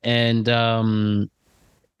win, and in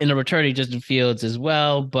the returning Justin Fields as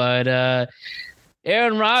well. But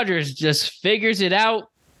Aaron Rodgers just figures it out.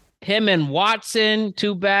 Him and Watson,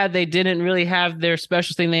 too bad they didn't really have their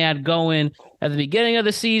special thing they had going at the beginning of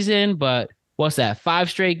the season. But what's that?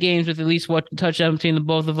 5 straight games with at least 1 touchdown between the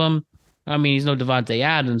both of them. I mean, he's no Devontae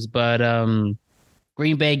Adams, but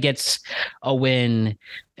Green Bay gets a win,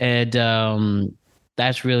 and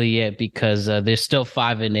that's really it, because they're still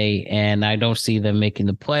 5-8, and I don't see them making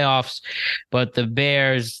the playoffs. But the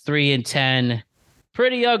Bears 3-10.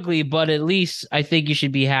 pretty ugly, but at least I think you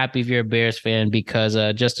should be happy if you're a Bears fan because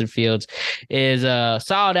Justin Fields is a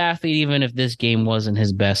solid athlete, even if this game wasn't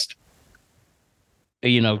his best.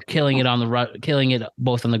 Killing it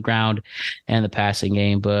both on the ground and the passing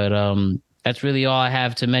game. But that's really all I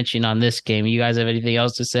have to mention on this game. You guys have anything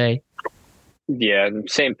else to say? Yeah,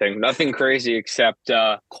 same thing. Nothing crazy except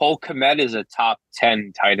Cole Kmet is a top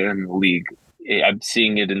 10 tight end in the league. I'm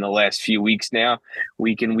seeing it in the last few weeks now,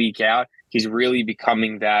 week in, week out. He's really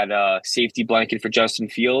becoming that safety blanket for Justin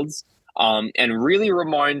Fields, and really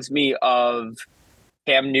reminds me of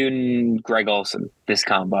Cam Newton, Greg Olsen, this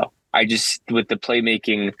combo. With the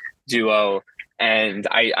playmaking duo, and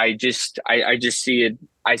I just see it.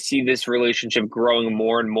 I see this relationship growing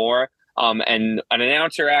more and more. And an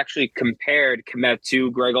announcer actually compared Kmet to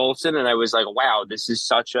Greg Olsen, and I was like, wow, this is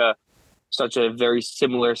such a very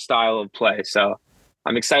similar style of play. So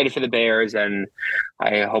I'm excited for the Bears, and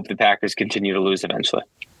I hope the Packers continue to lose eventually.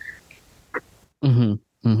 Mm-hmm.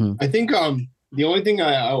 Mm-hmm. I think the only thing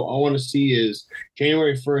I want to see is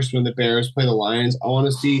January 1st when the Bears play the Lions. I want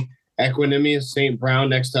to see Equanimeous St. Brown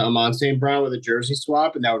next to Amon St. Brown with a jersey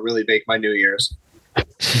swap, and that would really make my New Year's.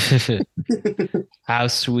 How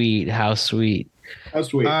sweet.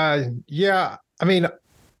 Yeah, I mean,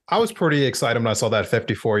 I was pretty excited when I saw that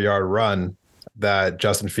 54-yard run that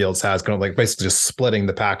Justin Fields has, going like basically just splitting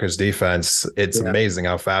the Packers defense. It's amazing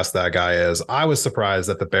how fast that guy is. I was surprised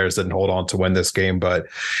that the Bears didn't hold on to win this game, but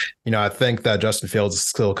I think that Justin Fields is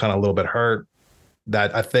still kind of a little bit hurt.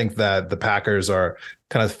 That I think that the Packers are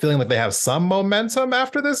kind of feeling like they have some momentum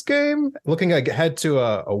after this game, looking ahead to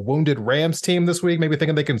a wounded Rams team this week, maybe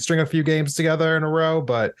thinking they can string a few games together in a row.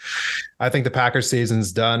 But I think the Packers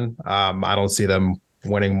season's done. I don't see them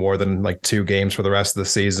winning more than like 2 games for the rest of the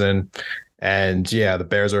season. And yeah, the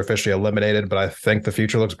Bears are officially eliminated, but I think the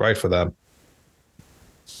future looks bright for them.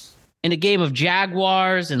 In a game of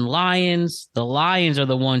Jaguars and Lions, the Lions are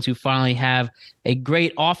the ones who finally have a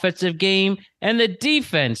great offensive game, and the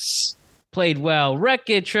defense played well.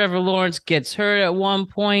 Wreck-It, Trevor Lawrence gets hurt at one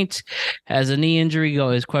point, has a knee injury,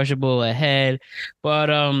 is questionable ahead. But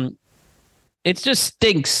it just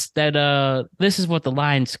stinks that this is what the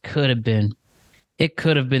Lions could have been. It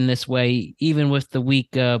could have been this way, even with the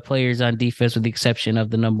weak players on defense, with the exception of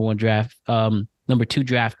the number 2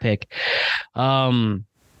 draft pick.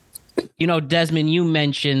 Desmond, you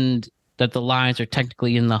mentioned that the Lions are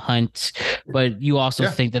technically in the hunt, but you also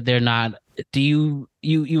think that they're not. Do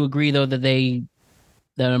you agree though that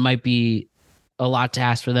it might be a lot to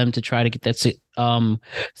ask for them to try to get that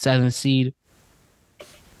 7th seed?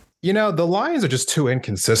 The Lions are just too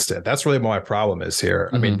inconsistent. That's really what my problem is here.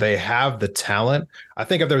 Mm-hmm. I mean, they have the talent. I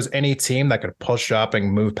think if there was any team that could push up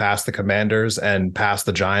and move past the Commanders and past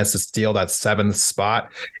the Giants to steal that 7th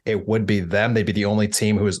spot, it would be them. They'd be the only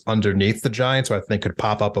team who is underneath the Giants, who I think could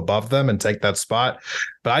pop up above them and take that spot.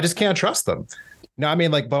 But I just can't trust them.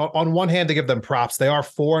 But on one hand, to give them props, they are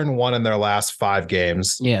 4-1 in their last 5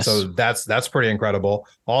 games. Yes. So that's pretty incredible.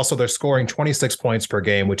 Also, they're scoring 26 points per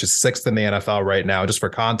game, which is 6th in the NFL right now. Just for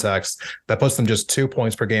context, that puts them just 2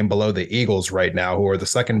 points per game below the Eagles right now, who are the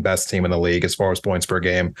 2nd best team in the league as far as points per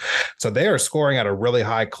game. So they are scoring at a really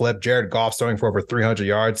high clip. Jared Goff's throwing for over 300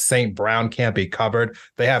 yards. St. Brown can't be covered.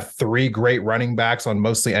 They have 3 great running backs on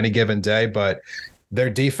mostly any given day, but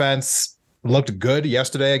their defense looked good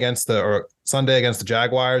yesterday Sunday against the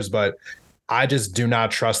Jaguars, but I just do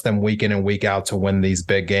not trust them week in and week out to win these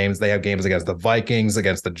big games. They have games against the Vikings,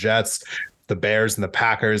 against the Jets, the Bears, and the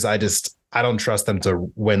Packers. I don't trust them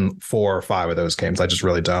to win 4 or 5 of those games. I just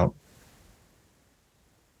really don't.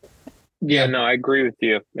 Yeah, no, I agree with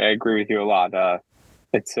you. I agree with you a lot.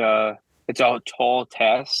 It's a tall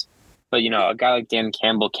task, but a guy like Dan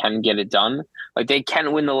Campbell can get it done. Like they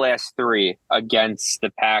can win the last 3 against the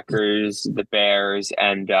Packers, the Bears,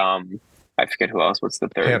 and I forget who else. What's the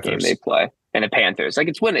third Panthers. game they play? And the Panthers. Like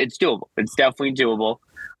it's doable. It's definitely doable.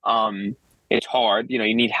 It's hard. You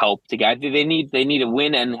need help to get. They need to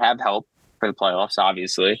win and have help for the playoffs,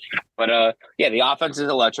 obviously. But the offense is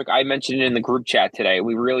electric. I mentioned it in the group chat today.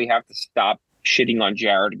 We really have to stop shitting on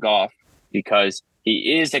Jared Goff because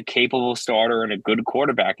he is a capable starter and a good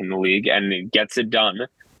quarterback in the league, and it gets it done.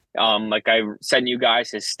 Like I sent you guys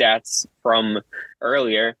his stats from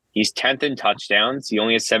earlier. He's 10th in touchdowns. He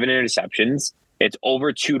only has 7 interceptions. It's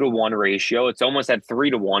over 2-to-1 ratio. It's almost at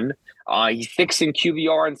 3-to-1. He's 6th in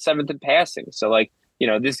QBR and 7th in passing. So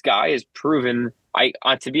this guy is proven.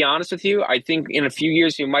 To be honest with you, I think in a few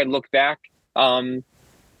years you might look back to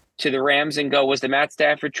the Rams and go, was the Matt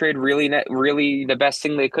Stafford trade really the best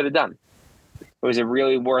thing they could have done? Was it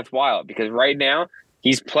really worthwhile? Because right now,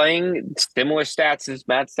 he's playing similar stats as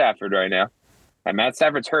Matt Stafford right now. And Matt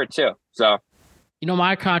Stafford's hurt too. So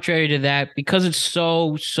My contrary to that, because it's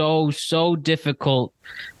so difficult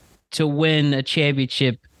to win a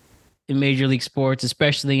championship in Major League Sports,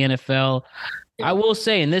 especially NFL. Yeah. I will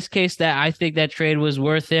say in this case that I think that trade was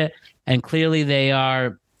worth it, and clearly they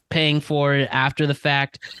are paying for it after the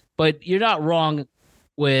fact. But you're not wrong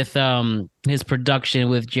with his production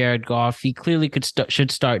with Jared Goff. He clearly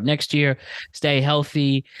should start next year, stay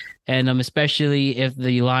healthy, and especially if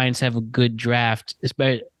the Lions have a good draft,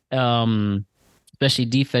 especially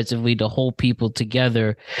defensively, to hold people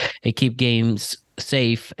together and keep games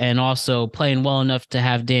safe, and also playing well enough to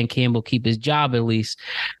have Dan Campbell keep his job at least.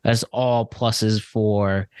 That's all pluses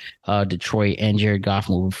for Detroit and Jared Goff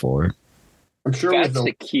moving forward. I'm sure that's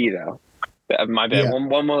the key, though. My bad. Yeah.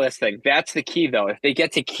 One more last thing. That's the key, though. If they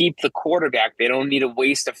get to keep the quarterback, they don't need to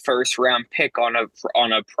waste a first-round pick on a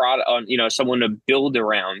product, on someone to build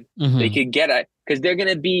around. Mm-hmm. They could get it because they're going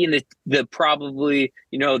to be in the probably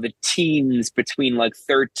the teens between like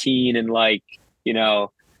 13 and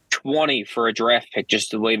 20 for a draft pick.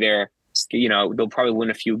 Just the way they're they'll probably win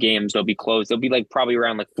a few games. They'll be close. They'll be like probably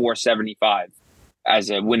around like 475 as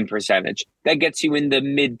a win percentage. That gets you in the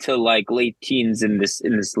mid to like late teens in this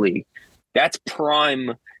league. That's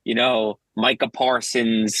prime, Micah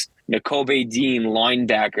Parsons, Nakobe Dean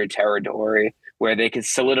linebacker territory where they can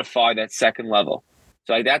solidify that second level.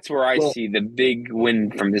 So that's where I see the big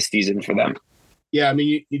win from this season for them. Yeah, I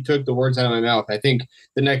mean, you took the words out of my mouth. I think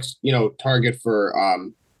the next, target for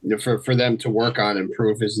them to work on and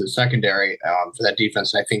improve is the secondary for that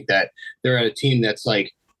defense. And I think that they're at a team that's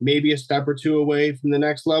like maybe a step or two away from the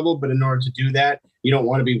next level. But in order to do that, you don't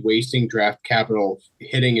want to be wasting draft capital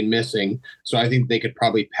hitting and missing. So I think they could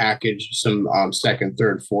probably package some second,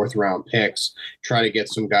 third, fourth round picks, try to get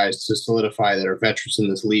some guys to solidify that are veterans in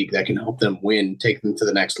this league that can help them win, take them to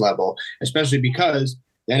the next level, especially because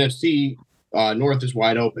the NFC North is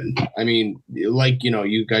wide open. I mean, like,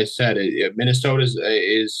 you guys said, Minnesota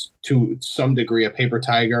is to some degree a paper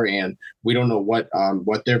tiger, and we don't know what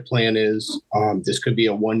their plan is. This could be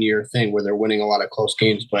a 1-year thing where they're winning a lot of close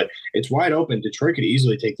games, but it's wide open. Detroit could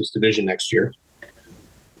easily take this division next year.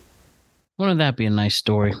 Wouldn't that be a nice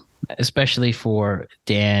story, especially for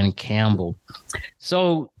Dan Campbell?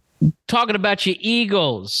 So, talking about your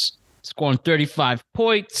Eagles, scoring 35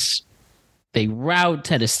 points, they rout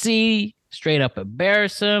Tennessee. Straight up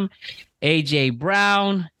embarrass him. AJ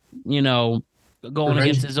Brown, going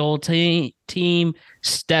against his old team,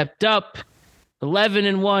 stepped up.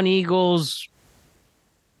 11-1 Eagles.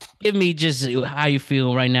 Give me just how you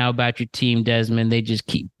feel right now about your team, Desmond. They just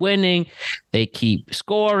keep winning. They keep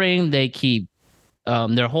scoring. They keep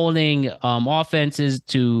they're holding offenses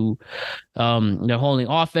down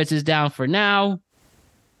for now.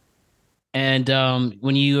 And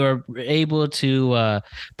when you are able to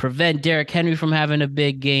prevent Derrick Henry from having a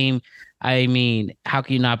big game, I mean, how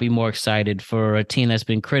can you not be more excited for a team that's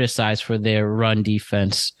been criticized for their run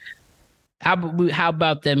defense? How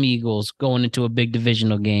about them Eagles going into a big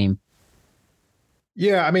divisional game?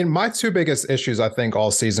 Yeah, I mean, my two biggest issues, I think,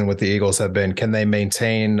 all season with the Eagles have been, can they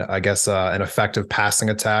maintain, I guess, an effective passing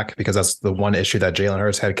attack? Because that's the one issue that Jalen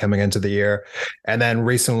Hurts had coming into the year. And then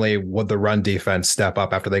recently, would the run defense step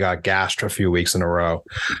up after they got gashed a few weeks in a row?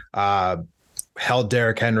 Held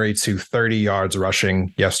Derrick Henry to 30 yards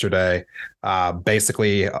rushing yesterday.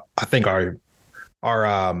 Basically, I think our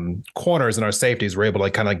corners and our safeties were able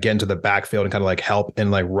to kind of get into the backfield and kind of help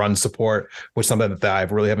in run support, which is something that I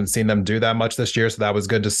really haven't seen them do that much this year. So that was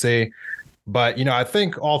good to see. But, I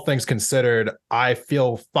think all things considered, I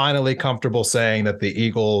feel finally comfortable saying that the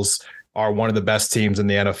Eagles are one of the best teams in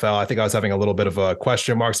the NFL. I think I was having a little bit of a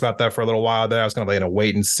question marks about that for a little while there. I was kind of in a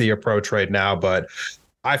wait and see approach right now, but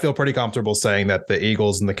I feel pretty comfortable saying that the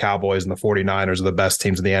Eagles and the Cowboys and the 49ers are the best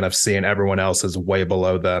teams in the NFC, and everyone else is way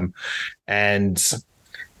below them. And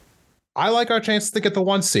I like our chances to get the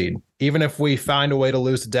 1 seed. Even if we find a way to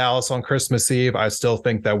lose to Dallas on Christmas Eve, I still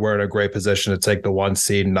think that we're in a great position to take the 1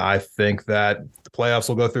 seed. And I think that the playoffs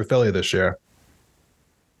will go through Philly this year.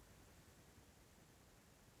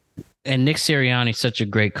 And Nick Sirianni's such a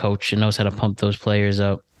great coach and knows how to pump those players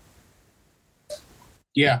up.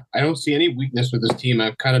 Yeah, I don't see any weakness with this team.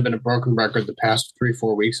 I've kind of been a broken record the past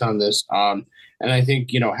 3-4 weeks on this. And I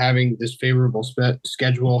think, having this favorable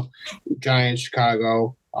schedule, Giants,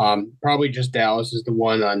 Chicago, probably just Dallas is the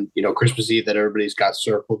one on, Christmas Eve that everybody's got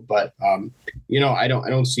circled. But, I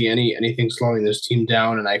don't see anything slowing this team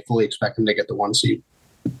down, and I fully expect them to get the 1 seed.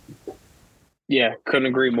 Yeah, couldn't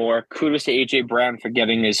agree more. Kudos to AJ Brown for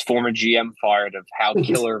getting his former GM fired of how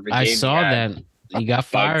killer of a game I saw that. He got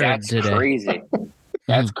fired that's today. Crazy.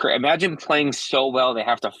 That's crazy. Imagine playing so well they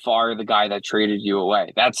have to fire the guy that traded you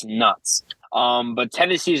away. That's nuts. But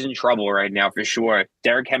Tennessee's in trouble right now for sure.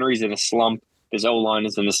 Derrick Henry's in a slump. His O-line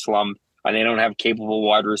is in a slump. And they don't have capable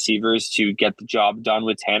wide receivers to get the job done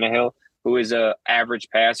with Tannehill, who is a average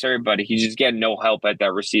passer, but he's just getting no help at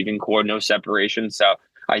that receiving core, no separation. So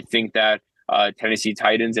I think that Tennessee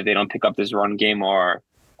Titans, if they don't pick up this run game, are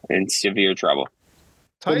in severe trouble.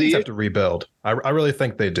 Titans have to rebuild. I really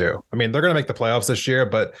think they do. I mean, they're going to make the playoffs this year,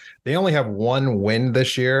 but they only have one win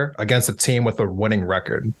this year against a team with a winning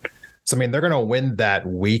record. So, I mean, they're going to win that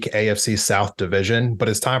weak AFC South division, but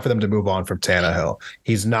it's time for them to move on from Tannehill.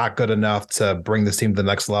 He's not good enough to bring this team to the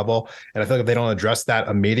next level. And I feel like if they don't address that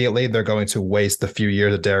immediately, they're going to waste the few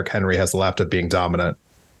years that Derrick Henry has left of being dominant.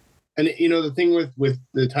 And, the thing with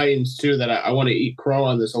the Titans, too, that I want to eat crow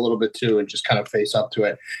on this a little bit, too, and just kind of face up to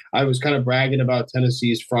it. I was kind of bragging about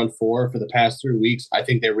Tennessee's front four for the past 3 weeks. I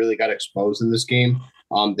think they really got exposed in this game.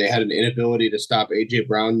 They had an inability to stop A.J.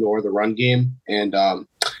 Brown nor the run game. And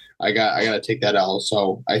I got to take that L.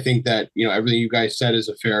 So I think that, everything you guys said is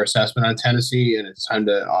a fair assessment on Tennessee, and it's time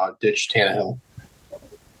to ditch Tannehill.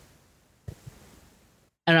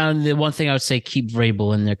 And the one thing I would say, keep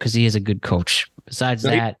Vrabel in there because he is a good coach. Besides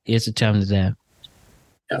that, it's a time to that.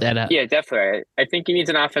 Yeah, definitely. I think he needs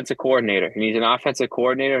an offensive coordinator. He needs an offensive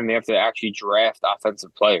coordinator, and they have to actually draft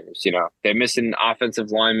offensive players. They're missing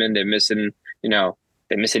offensive linemen. They're missing, they're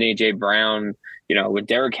missing A.J. Brown. When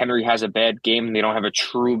Derrick Henry has a bad game, they don't have a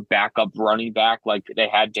true backup running back like they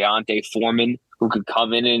had Deontay Foreman, who could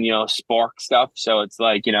come in and, spark stuff. So it's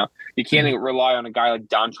like, you can't rely on a guy like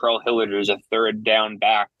Dontrell Hilliard, who's a third down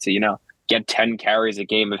back, to, get 10 carries a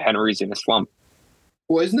game if Henry's in a slump.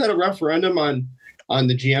 Well, isn't that a referendum on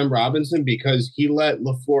the GM Robinson? Because he let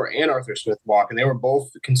LaFleur and Arthur Smith walk, and they were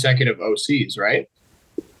both consecutive OCs, right?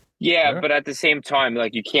 Yeah, but at the same time,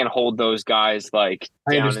 like, you can't hold those guys down.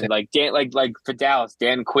 And like for Dallas,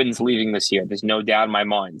 Dan Quinn's leaving this year. There's no doubt in my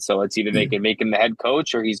mind. So it's either they can make him the head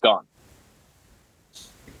coach or he's gone.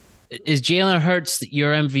 Is Jalen Hurts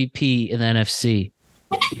your MVP in the NFC?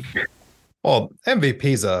 Well,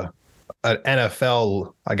 MVP's an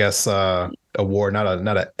NFL, I guess, award, not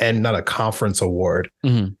a conference award.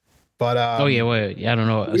 Mm-hmm. But I don't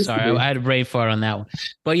know. Sorry, I had a brain fart on that one.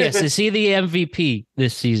 But yes, is he the MVP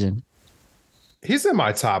this season? He's in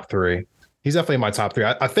my top three. He's definitely in my top three.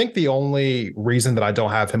 I think the only reason that I don't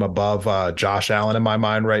have him above Josh Allen in my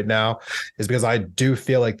mind right now is because I do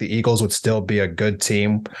feel like the Eagles would still be a good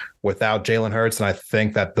team without Jalen Hurts, and I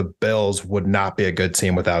think that the Bills would not be a good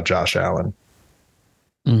team without Josh Allen.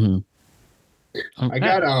 Mm-hmm. Okay. I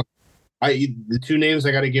got the two names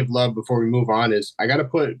I got to give love before we move on is I got to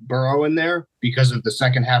put Burrow in there because of the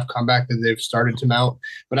second half comeback that they've started to mount.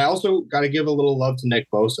 But I also got to give a little love to Nick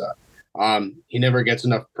Bosa. He never gets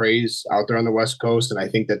enough praise out there on the West Coast, and I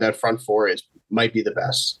think that front four might be the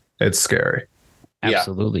best. It's scary.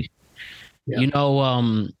 Absolutely. Yeah.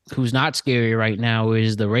 Who's not scary right now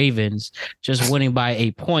is the Ravens, just winning by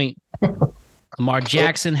a point. Lamar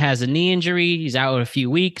Jackson has a knee injury. He's out in a few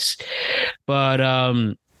weeks. But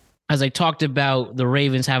as I talked about, the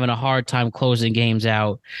Ravens having a hard time closing games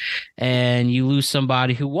out, and you lose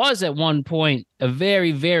somebody who was at one point a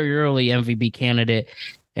very, very early MVP candidate.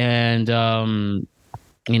 And,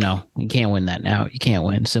 you can't win that now. You can't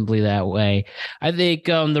win simply that way. I think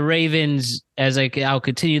the Ravens, I'll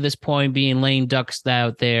continue this point, being lame ducks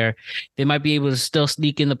out there, they might be able to still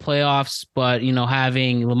sneak in the playoffs, but,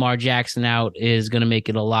 having Lamar Jackson out is going to make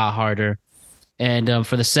it a lot harder. And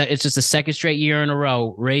it's just the second straight year in a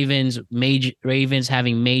row, Ravens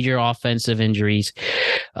having major offensive injuries,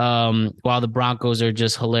 while the Broncos are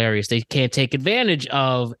just hilarious. They can't take advantage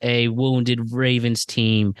of a wounded Ravens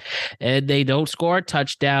team, and they don't score a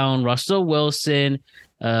touchdown. Russell Wilson,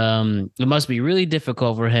 it must be really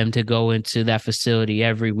difficult for him to go into that facility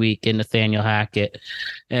every week in Nathaniel Hackett.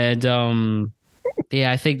 And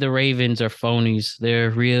I think the Ravens are phonies. They're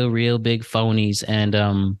real big phonies,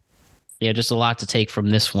 and just a lot to take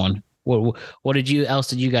from this one. What did you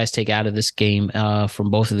guys take out of this game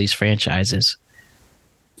from both of these franchises?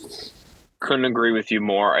 Couldn't agree with you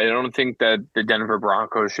more. I don't think that the Denver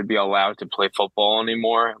Broncos should be allowed to play football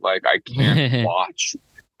anymore. Like, I can't watch.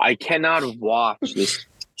 I cannot watch this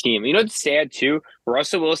team. It's sad too.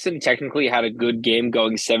 Russell Wilson technically had a good game,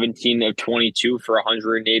 going 17 of 22 for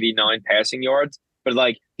 189 passing yards,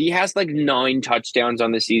 but he has 9 touchdowns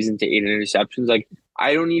on the season to 8 interceptions.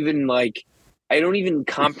 I don't even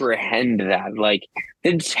comprehend that.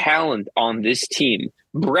 The talent on this team,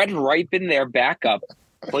 Brett Rypien, their backup,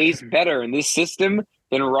 plays better in this system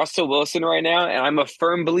than Russell Wilson right now. And I'm a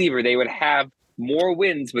firm believer they would have more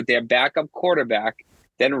wins with their backup quarterback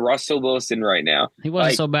than Russell Wilson right now. He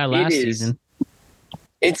wasn't so bad last season.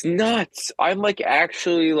 It's nuts. I'm like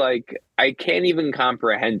actually like I can't even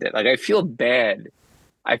comprehend it. Like I feel bad.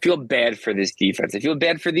 I feel bad for this defense. I feel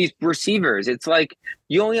bad for these receivers. It's like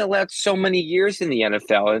you only allowed so many years in the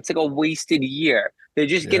NFL. It's like a wasted year. They're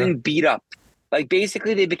just getting beat up. Like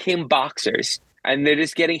basically they became boxers and they're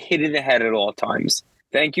just getting hit in the head at all times.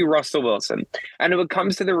 Thank you, Russell Wilson. And when it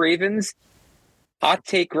comes to the Ravens, hot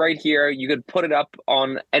take right here. You could put it up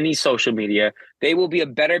on any social media. They will be a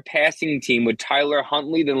better passing team with Tyler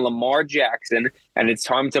Huntley than Lamar Jackson. And it's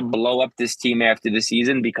time to blow up this team after the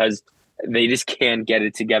season because they just can't get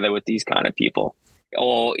it together with these kind of people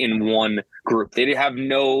all in one group. They have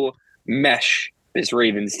no mesh, this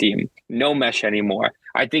Ravens team. No mesh anymore.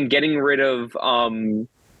 I think getting rid of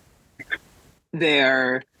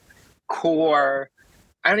their core,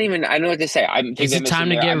 I don't know what to say. Is it time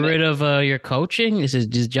to get rid of your coaching? Is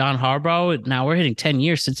John Harbaugh? Now we're hitting 10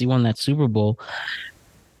 years since he won that Super Bowl.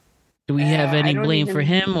 Do we have any blame for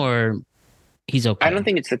him, or he's okay? I don't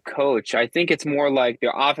think it's the coach. I think it's more like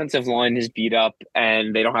their offensive line is beat up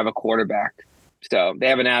and they don't have a quarterback. So they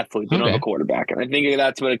have an athlete. They don't have a quarterback. And I think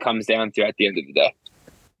that's what it comes down to at the end of the day.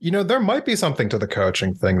 You know, there might be something to the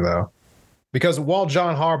coaching thing, though. Because while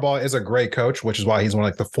John Harbaugh is a great coach, which is why he's one of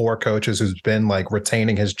like the 4 coaches who's been like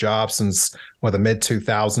retaining his job since the mid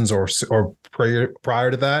 2000s or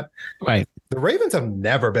prior to that, right? The Ravens have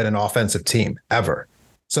never been an offensive team ever.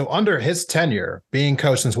 So under his tenure, being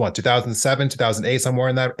coached since 2007, 2008, somewhere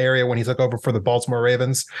in that area when he took over for the Baltimore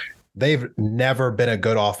Ravens, they've never been a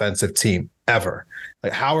good offensive team ever.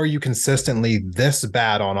 Like, how are you consistently this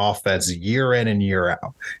bad on offense year in and year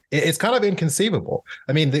out? It's kind of inconceivable.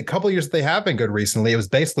 I mean, the couple of years they have been good recently, it was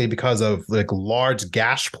basically because of like large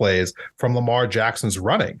gash plays from Lamar Jackson's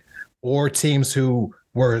running, or teams who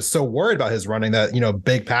were so worried about his running that, you know,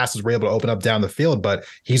 big passes were able to open up down the field, but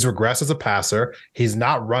he's regressed as a passer. He's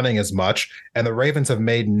not running as much. And the Ravens have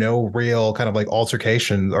made no real kind of like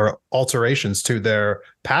altercation or alterations to their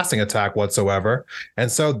passing attack whatsoever.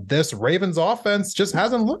 And so this Ravens offense just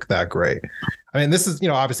hasn't looked that great. I mean, this is, you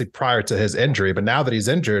know, obviously prior to his injury, but now that he's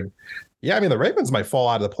injured, yeah, I mean, the Ravens might fall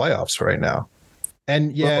out of the playoffs right now.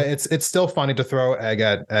 And yeah, it's still funny to throw egg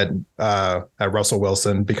at Russell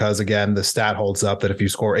Wilson because, again, the stat holds up that if you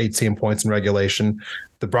score 18 points in regulation,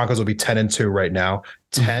 the Broncos will be 10-2 right now.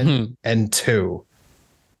 10-2.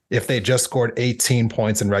 If they just scored 18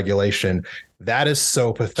 points in regulation, that is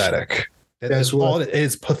so pathetic. That's all it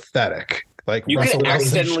is, pathetic. Like, you Russell could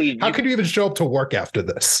Wilson, accidentally, how could you even show up to work after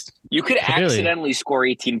this? You could accidentally score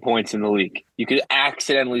 18 points in the league. You could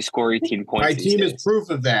accidentally score 18 points. My team is proof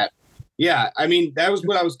of that. Yeah, I mean, that was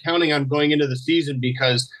what I was counting on going into the season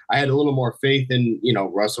because I had a little more faith in, you know,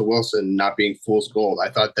 Russell Wilson not being fool's gold.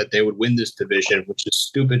 I thought that they would win this division, which is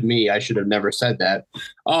stupid me. I should have never said that.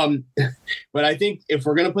 But I think if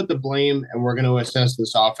we're going to put the blame and we're going to assess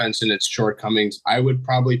this offense and its shortcomings, I would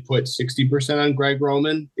probably put 60% on Greg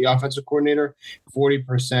Roman, the offensive coordinator,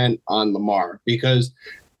 40% on Lamar, because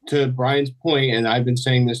to Brian's point, and I've been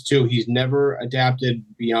saying this too, he's never adapted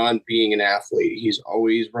beyond being an athlete. He's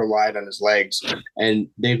always relied on his legs, and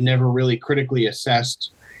they've never really critically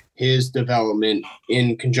assessed his development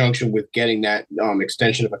in conjunction with getting that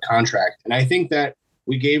extension of a contract. And I think that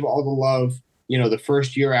we gave all the love, you know, the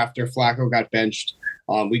first year after Flacco got benched.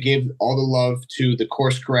 We gave all the love to the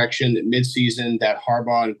course correction midseason that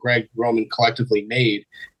Harbaugh and Greg Roman collectively made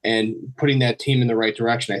and putting that team in the right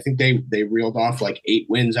direction. I think they reeled off like 8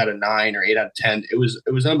 wins out of 9 or 8 out of 10. It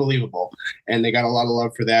was unbelievable. And they got a lot of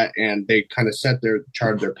love for that. And they kind of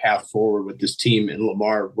charted their path forward with this team and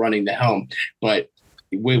Lamar running the helm. But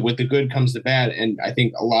with the good comes the bad. And I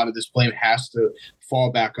think a lot of this blame has to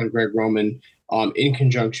fall back on Greg Roman in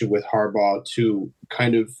conjunction with Harbaugh to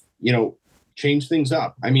kind of, you know, change things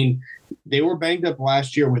up. I mean, they were banged up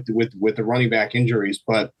last year with the running back injuries,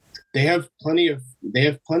 but they have plenty of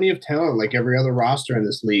talent like every other roster in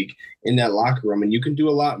this league in that locker room, and you can do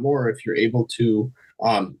a lot more if you're able to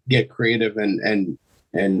get creative and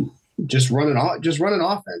just run an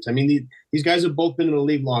offense. I mean, these guys have both been in the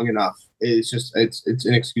league long enough. It's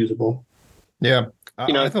inexcusable. Yeah,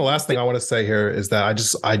 you know, I think the last thing I want to say here is that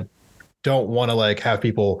I don't want to like have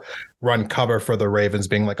people run cover for the Ravens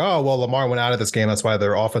being like, oh, well, Lamar went out of this game. That's why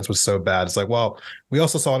their offense was so bad. It's like, well, we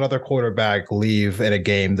also saw another quarterback leave in a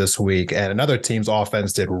game this week and another team's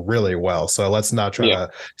offense did really well. So let's not try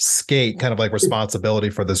to skate kind of like responsibility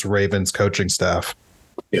for this Ravens coaching staff.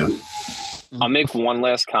 Yeah. I'll make one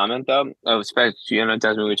last comment though. Especially, you know,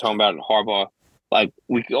 Desmond, we were talking about Harbaugh. Like,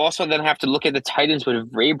 we also then have to look at the Titans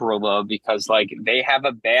with Vrabel because, like, they have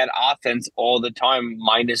a bad offense all the time,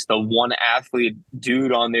 minus the one athlete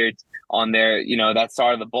dude on their, you know, that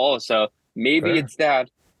side of the ball. So maybe it's that.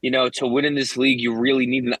 to win in this league, you really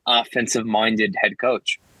need an offensive-minded head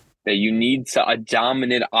coach. That you need a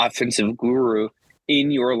dominant offensive guru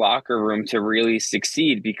in your locker room to really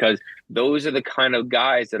succeed, because those are the kind of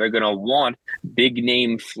guys that are going to want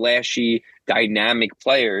big-name, flashy, dynamic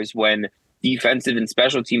players, when defensive and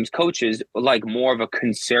special teams coaches like more of a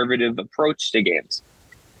conservative approach to games.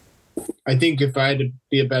 I think if I had to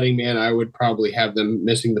be a betting man, I would probably have them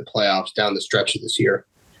missing the playoffs down the stretch of this year.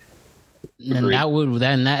 And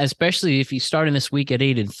that especially if you start in this week at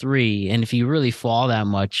 8-3, and if you really fall that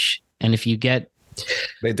much, and if you get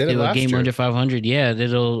they did it a last game year. under 500,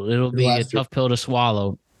 it'll be a tough pill to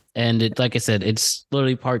swallow. And it, like I said, it's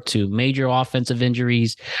literally part two. Major offensive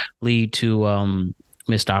injuries lead to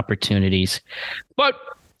missed opportunities, but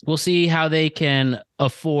we'll see how they can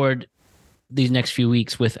afford these next few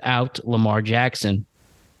weeks without Lamar Jackson.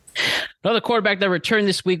 Another quarterback that returned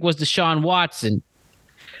this week was Deshaun Watson.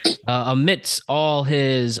 Amidst all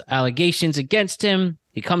his allegations against him,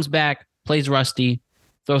 he comes back, plays rusty,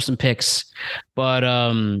 throws some picks, but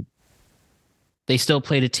they still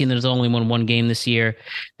played a team that has only won one game this year,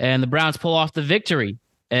 and the Browns pull off the victory.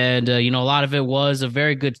 And a lot of it was a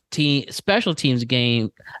very good special teams game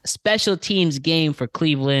for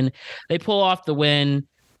Cleveland. They pull off the win,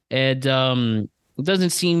 and it doesn't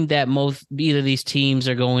seem that either of these teams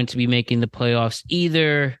are going to be making the playoffs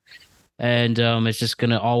either. And it's just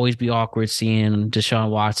going to always be awkward seeing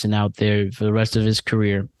Deshaun Watson out there for the rest of his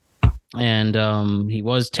career. And he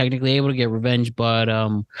was technically able to get revenge, but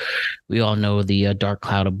we all know the dark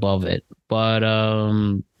cloud above it. But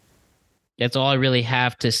that's all I really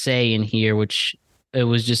have to say in here, which it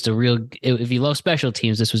was just if you love special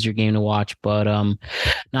teams, this was your game to watch, but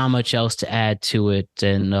not much else to add to it.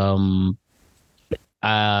 And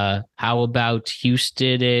how about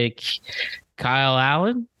Houston? Kyle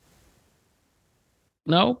Allen?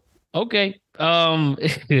 No? Okay. No,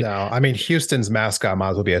 I mean, Houston's mascot might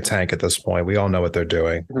as well be a tank at this point. We all know what they're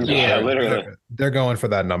doing. Yeah, literally. They're going for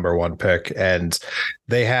that number one pick, and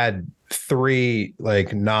they had 3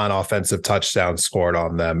 non-offensive touchdowns scored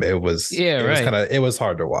on them. It was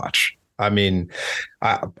hard to watch. I mean,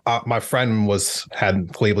 my friend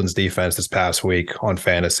had Cleveland's defense this past week on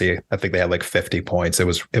fantasy. I think they had 50 points. It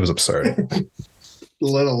was absurd.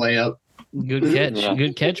 Little layup. Good catch. Yeah.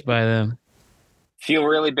 Good catch by them. Feel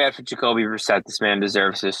really bad for Jacoby Brissett. This man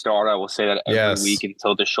deserves his start. I will say that every week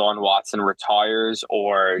until Deshaun Watson retires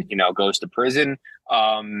or, goes to prison.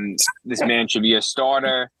 This man should be a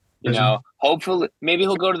starter. Hopefully, maybe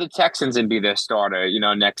he'll go to the Texans and be their starter,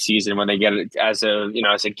 next season when they get it as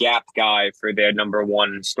a gap guy for their number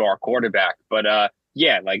one star quarterback. But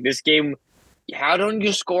this game, how don't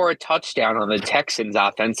you score a touchdown on the Texans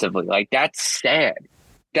offensively? That's sad.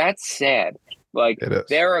 That's sad.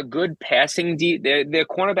 They're a good passing their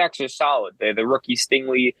cornerbacks are solid. They're the rookie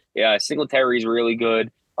Stingley. Yeah, Singletary is really good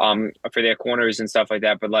for their corners and stuff like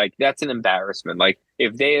that. But that's an embarrassment. I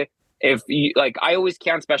always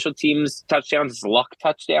count special teams touchdowns as luck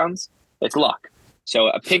touchdowns. It's luck. So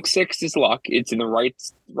a pick six is luck. It's in the right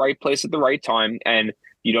place at the right time, and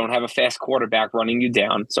you don't have a fast quarterback running you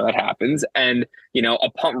down, so that happens. And a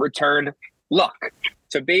punt return, luck.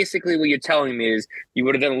 So basically what you're telling me is you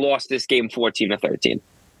would have then lost this game 14-13.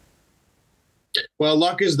 Well,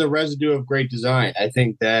 luck is the residue of great design. I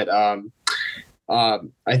think that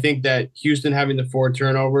Houston having the 4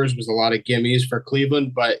 turnovers was a lot of gimmies for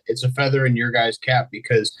Cleveland, but it's a feather in your guys' cap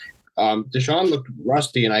because Deshaun looked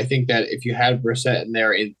rusty, and I think that if you had Brissett in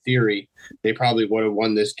there, in theory, they probably would have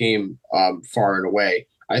won this game far and away.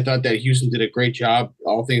 I thought that Houston did a great job,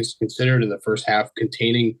 all things considered, in the first half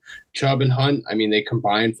containing Chubb and Hunt. I mean, they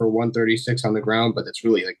combined for 136 on the ground, but that's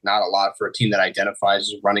really not a lot for a team that identifies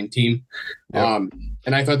as a running team. Yep.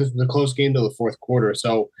 And I thought this was a close game to the fourth quarter.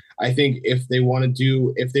 So I think if they want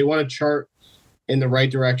to chart in the right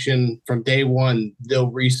direction from day one,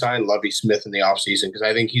 they'll re-sign Lovie Smith in the offseason, because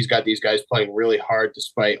I think he's got these guys playing really hard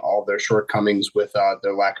despite all their shortcomings with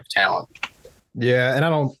their lack of talent. Yeah, and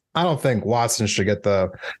I don't think Watson should get the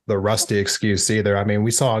rusty excuse either. I mean, we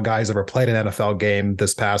saw guys that ever played an NFL game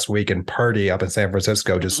this past week, and Purdy up in San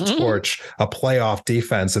Francisco just torch a playoff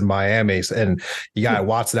defense in Miami. And you got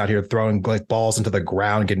Watson out here throwing balls into the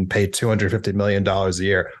ground, getting paid $250 million a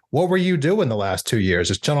year. What were you doing the last 2 years?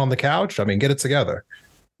 Just chilling on the couch? I mean, get it together.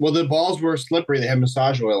 Well, the balls were slippery. They had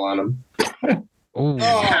massage oil on them.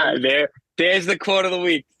 There's the quote of the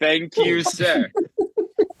week. Thank you, sir.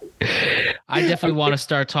 I definitely want to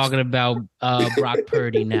start talking about Brock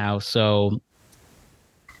Purdy now. So,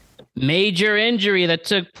 major injury that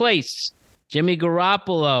took place. Jimmy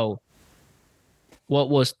Garoppolo.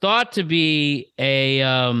 What was thought to be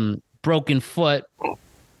a broken foot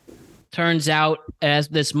turns out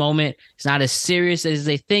at this moment, it's not as serious as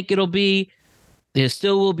they think it'll be. They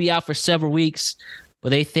still will be out for several weeks, but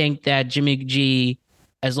they think that Jimmy G,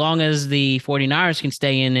 as long as the 49ers can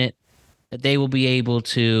stay in it, that they will be able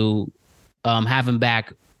to have him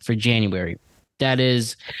back for January. That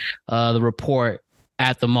is the report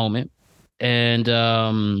at the moment. And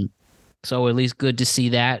so at least good to see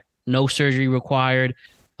that. No surgery required.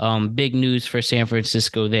 Big news for San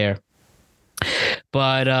Francisco there.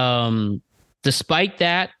 But despite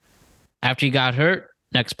that, after he got hurt,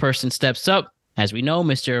 next person steps up. As we know,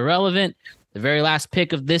 Mr. Irrelevant, the very last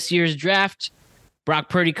pick of this year's draft, Brock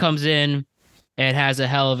Purdy comes in and has a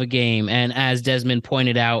hell of a game. And as Desmond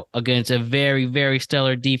pointed out, against a very, very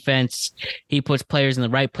stellar defense, he puts players in the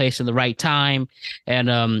right place at the right time. And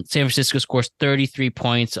San Francisco scores 33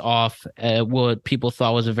 points off what people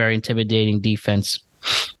thought was a very intimidating defense.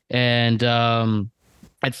 And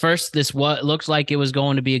at first, this looks like it was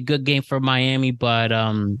going to be a good game for Miami, but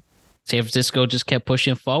San Francisco just kept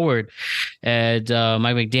pushing forward. And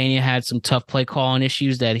Mike McDaniel had some tough play calling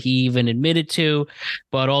issues that he even admitted to,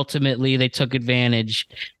 but ultimately they took advantage,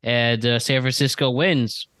 and San Francisco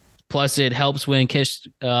wins. Plus, it helps when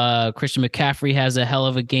Christian McCaffrey has a hell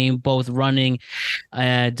of a game, both running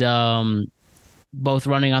and both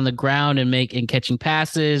running on the ground and catching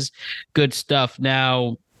passes. Good stuff.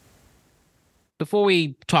 Now, before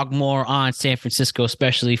we talk more on San Francisco,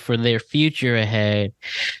 especially for their future ahead,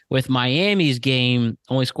 with Miami's game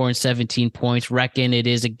only scoring 17 points, reckon it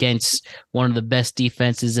is against one of the best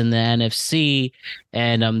defenses in the NFC,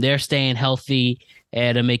 and they're staying healthy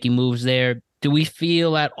and making moves there. Do we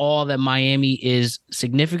feel at all that Miami is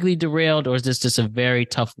significantly derailed, or is this just a very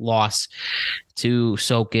tough loss to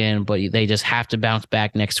soak in, but they just have to bounce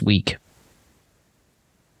back next week?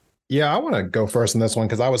 Yeah, I want to go first in this one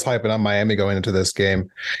because I was hyping on Miami going into this game.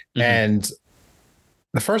 Mm-hmm. And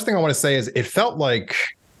the first thing I want to say is it felt like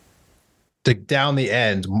down the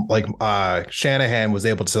end, like Shanahan was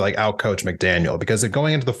able to like outcoach McDaniel, because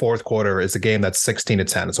going into the fourth quarter is a game that's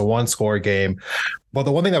 16-10. It's a one-score game. But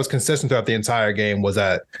the one thing that was consistent throughout the entire game was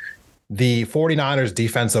that the 49ers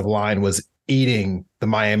defensive line was eating the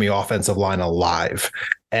Miami offensive line alive.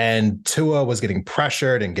 And Tua was getting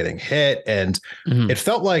pressured and getting hit. And it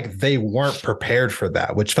felt like they weren't prepared for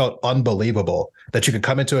that, which felt unbelievable, that you could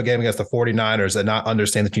come into a game against the 49ers and not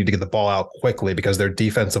understand that you need to get the ball out quickly because their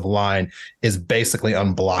defensive line is basically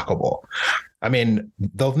unblockable. I mean,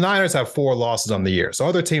 the Niners have 4 losses on the year, so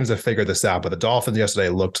other teams have figured this out, but the Dolphins yesterday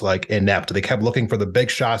looked like inept. They kept looking for the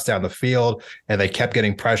big shots down the field, and they kept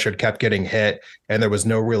getting pressured, kept getting hit, and there was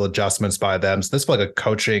no real adjustments by them. So this was like a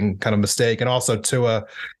coaching kind of mistake. And also Tua,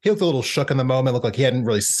 he looked a little shook in the moment, looked like he hadn't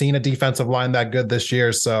really seen a defensive line that good this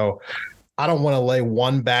year. So I don't want to lay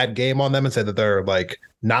one bad game on them and say that they're like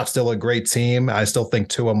not still a great team. I still think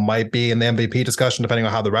Tua might be in the MVP discussion, depending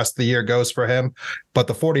on how the rest of the year goes for him. But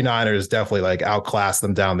the 49ers definitely like outclassed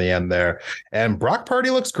them down the end there. And Brock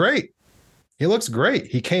Purdy looks great. He looks great.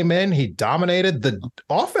 He came in, he dominated. The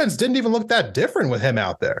offense didn't even look that different with him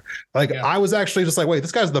out there. Like, I was actually just like, wait,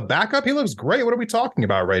 this guy's the backup? He looks great. What are we talking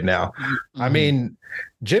about right now? I mean,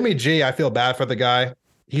 Jimmy G, I feel bad for the guy.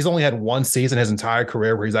 He's only had one season his entire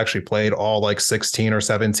career where he's actually played all like 16 or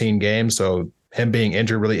 17 games. So him being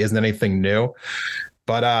injured really isn't anything new.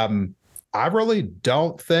 But I really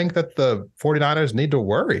don't think that the 49ers need to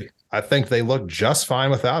worry. I think they look just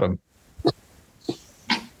fine without him.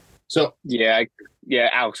 So yeah,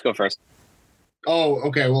 Alex, go first. Oh,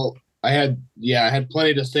 okay. Well, I had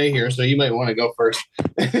plenty to say here, so you might want to go first.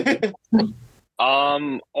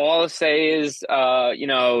 All I'll say is,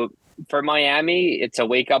 for Miami, it's a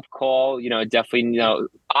wake-up call. Definitely,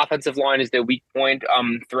 offensive line is their weak point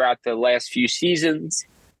throughout the last few seasons.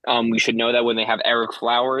 We should know that when they have Eric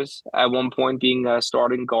Flowers at one point being a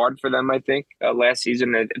starting guard for them, I think, last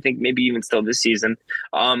season. I think maybe even still this season.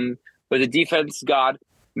 But the defense got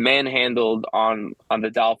manhandled on the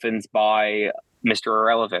Dolphins by Mr.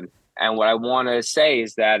 Irrelevant. And what I want to say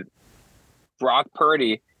is that Brock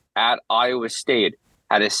Purdy at Iowa State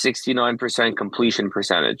had a 69% completion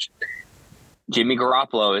percentage. Jimmy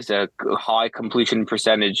Garoppolo is a high completion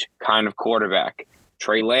percentage kind of quarterback.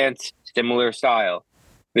 Trey Lance, similar style.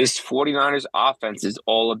 This 49ers offense is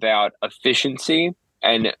all about efficiency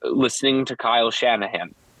and listening to Kyle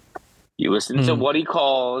Shanahan. You listen to what he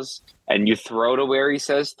calls, and you throw to where he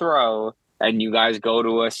says throw, and you guys go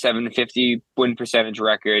to a 750 win percentage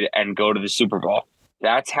record and go to the Super Bowl.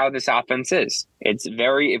 That's how this offense is. It's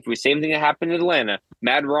same thing that happened in Atlanta.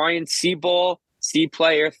 Matt Ryan, see ball, see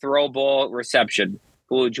player, throw ball, reception.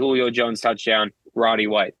 Julio Jones touchdown, Roddy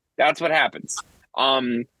White. That's what happens.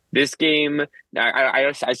 This game,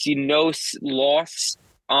 I see no loss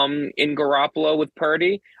in Garoppolo with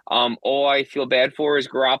Purdy. All I feel bad for is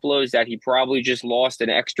Garoppolo is that he probably just lost an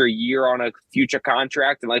extra year on a future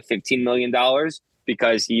contract and like $15 million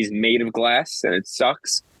because he's made of glass and it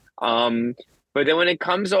sucks. But then when it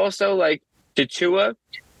comes also like to Tua,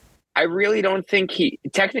 I really don't think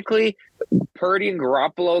technically Purdy and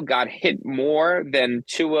Garoppolo got hit more than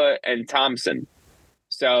Tua and Thompson.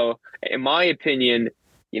 So in my opinion,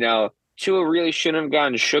 Tua really shouldn't have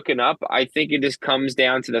gotten shooken up. I think it just comes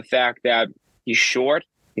down to the fact that he's short.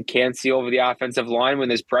 He can't see over the offensive line when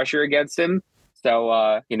there's pressure against him.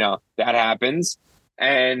 So, that happens.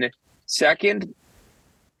 And second,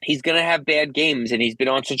 he's going to have bad games, and he's been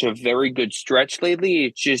on such a very good stretch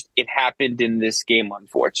lately. It happened in this game,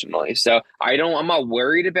 unfortunately. So I'm not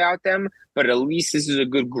worried about them, but at least this is a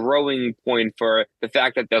good growing point for the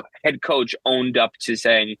fact that the head coach owned up to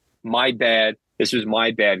saying, my bad. This was my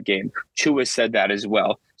bad game. Tua said that as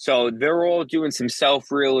well. So they're all doing some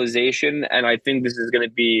self-realization, and I think this is going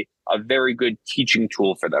to be a very good teaching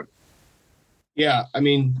tool for them. Yeah, I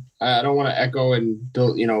mean, I don't want to echo and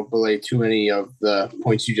belay too many of the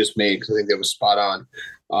points you just made because I think that was spot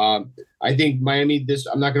on. I think Miami,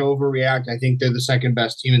 I'm not going to overreact. I think they're the second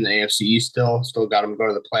best team in the AFC East still got them go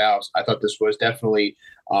to the playoffs. I thought this was definitely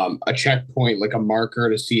a checkpoint, like a marker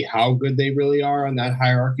to see how good they really are on that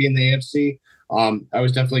hierarchy in the AFC. I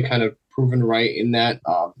was definitely kind of proven right in that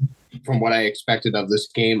from what I expected of this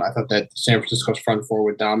game. I thought that San Francisco's front four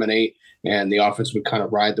would dominate and the offense would kind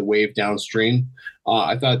of ride the wave downstream.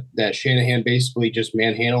 I thought that Shanahan basically just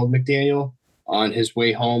manhandled McDaniel on his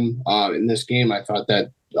way home in this game. I thought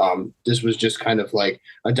that this was just kind of like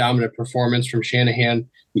a dominant performance from Shanahan.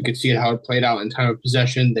 You could see it how it played out in time of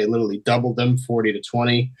possession. They literally doubled them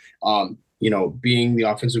 40-20. Being the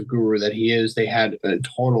offensive guru that he is, they had a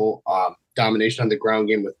total domination on the ground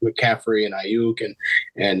game with McCaffrey and Ayuk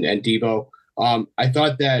and Debo. I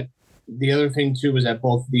thought that the other thing too was that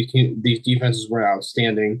both these defenses were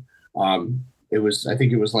outstanding. I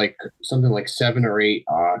think it was like something like 7 or 8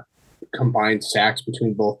 combined sacks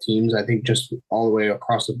between both teams. I think just all the way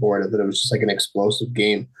across the board. I thought it was just like an explosive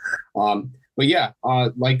game. But yeah,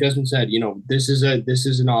 like Desmond said, this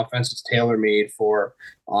is an offense that's tailor-made for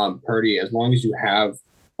Purdy. As long as you have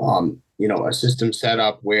a system set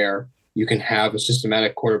up where you can have a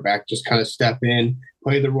systematic quarterback just kind of step in,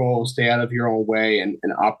 play the role, stay out of your own way, and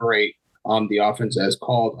operate the offense as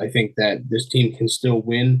called. I think that this team can still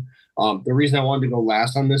win. The reason I wanted to go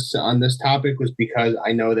last on this topic was because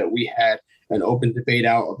I know that we had an open debate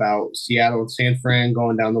out about Seattle and San Fran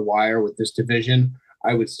going down the wire with this division.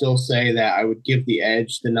 I would still say that I would give the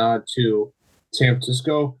nod to San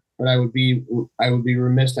Francisco, but I would be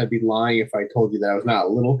remiss. I'd be lying if I told you that I was not a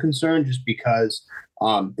little concerned, just because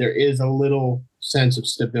there is a little sense of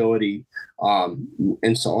stability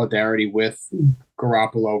and solidarity with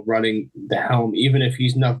Garoppolo running the helm, even if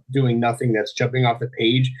he's not doing nothing that's jumping off the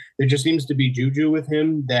page. There just seems to be juju with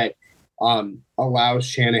him that allows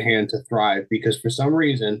Shanahan to thrive, because for some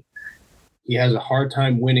reason he has a hard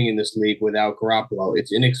time winning in this league without Garoppolo.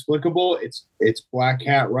 It's inexplicable. It's Black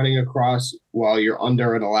Cat running across while you're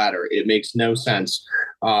under in a ladder. It makes no sense.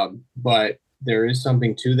 But there is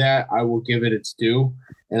something to that. I will give it its due.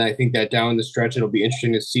 And I think that down the stretch, it'll be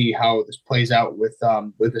interesting to see how this plays out with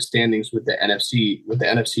the standings with the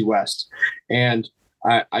NFC West. And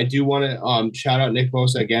I do want to shout out Nick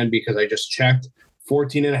Bosa again, because I just checked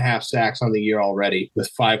 14.5 sacks on the year already with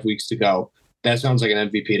 5 weeks to go. That sounds like an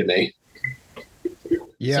MVP to me.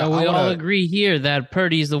 Yeah, so we all agree here that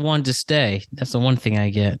Purdy's the one to stay. That's the one thing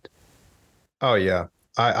I get. Oh, yeah.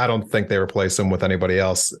 I don't think they replace him with anybody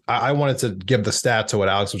else. I wanted to give the stat to what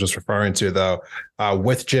Alex was just referring to, though.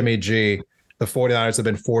 With Jimmy G, the 49ers have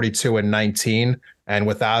been 42-19, and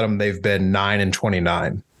without him, they've been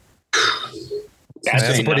 9-29.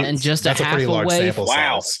 That's a pretty, and just that's a pretty large sample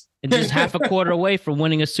size. And just half a quarter away from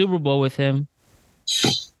winning a Super Bowl with him.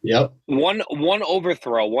 Yep. One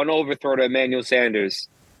overthrow to Emmanuel Sanders.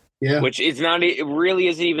 Yeah. Which is not, it really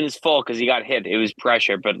isn't even his fault because he got hit. It was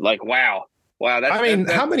pressure, but like, wow.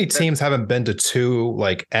 That's, how many teams haven't been to 2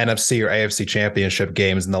 like NFC or AFC championship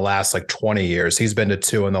games in the last like 20 years? He's been to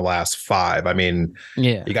 2 in the last 5. I mean,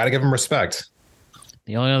 yeah, you got to give him respect.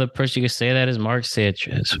 The only other person you could say that is Mark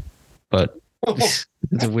Sanchez, but it's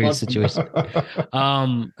a weird situation.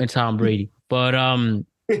 And Tom Brady, but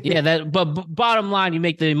yeah, but bottom line, you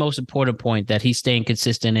make the most important point that he's staying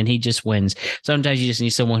consistent and he just wins. Sometimes you just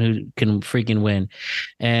need someone who can freaking win,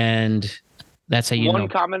 and that's how you know.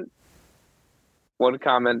 One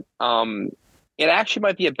comment. It actually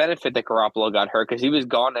might be a benefit that Garoppolo got hurt because he was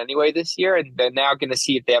gone anyway this year, and they're now going to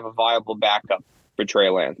see if they have a viable backup for Trey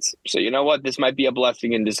Lance. So you know what? This might be a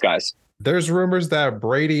blessing in disguise. There's rumors that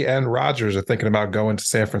Brady and Rodgers are thinking about going to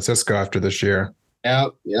San Francisco after this year.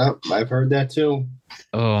 Yep, I've heard that too.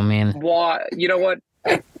 Oh man. Why? You know what?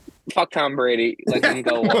 Fuck Tom Brady. Let him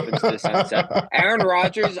go off into the sunset. Aaron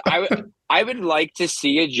Rodgers, I would like to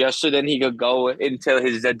see it just so then he could go into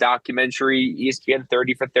his documentary ESPN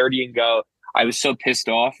 30 for 30 and go, I was so pissed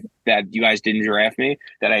off that you guys didn't draft me,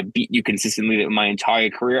 that I beat you consistently my entire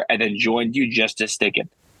career and then joined you just to stick it.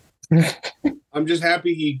 I'm just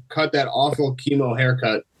happy he cut that awful chemo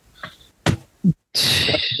haircut.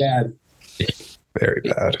 That's bad. Very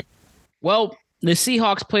bad. Well, the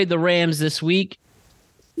Seahawks played the Rams this week.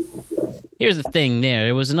 Here's the thing there.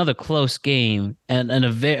 It was another close game and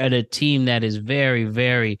a team that is very,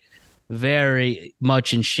 very, very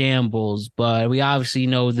much in shambles. But we obviously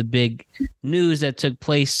know the big news that took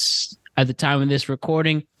place at the time of this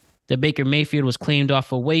recording, that Baker Mayfield was claimed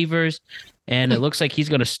off of waivers, and it looks like he's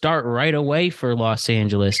going to start right away for Los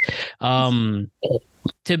Angeles. To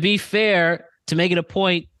be fair, to make it a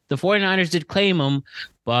point, the 49ers did claim him,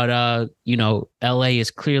 but, LA is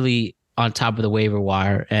clearly on top of the waiver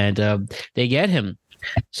wire, and they get him.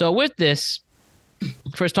 So with this,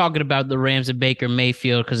 first talking about the Rams and Baker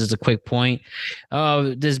Mayfield, because it's a quick point.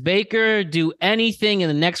 Does Baker do anything in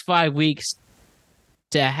the next 5 weeks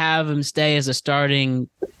to have him stay as a starting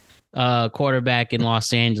quarterback in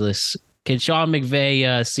Los Angeles? Can Sean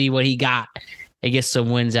McVay see what he got and get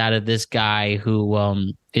some wins out of this guy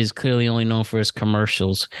who is clearly only known for his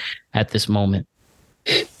commercials at this moment?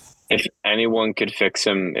 If anyone could fix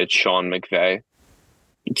him, it's Sean McVay.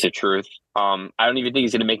 It's the truth. I don't even think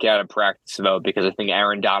he's going to make it out of practice though, because I think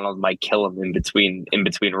Aaron Donald might kill him in between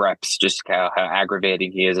reps, just how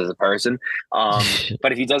aggravating he is as a person.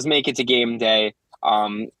 But if he does make it to game day,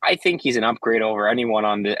 I think he's an upgrade over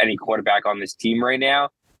anyone any quarterback on this team right now.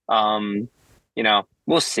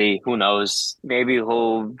 We'll see. Who knows? Maybe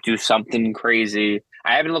he'll do something crazy.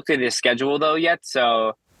 I haven't looked at his schedule though yet,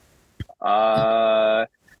 so.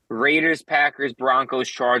 Raiders, Packers, Broncos,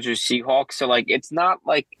 Chargers, Seahawks. So, it's not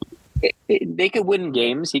like they could win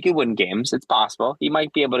games. He could win games. It's possible. He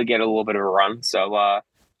might be able to get a little bit of a run. So,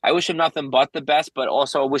 I wish him nothing but the best, but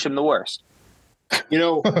also I wish him the worst.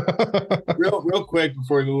 Real quick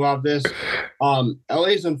before we move off this, LA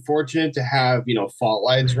is unfortunate to have, fault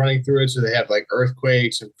lines running through it. So they have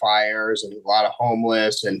earthquakes and fires and a lot of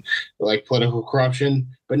homeless and political corruption.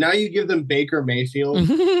 But now you give them Baker Mayfield.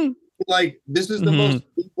 This is the most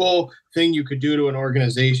equal thing you could do to an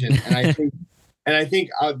organization. And I think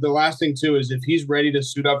the last thing too is if he's ready to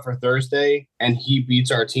suit up for Thursday and he beats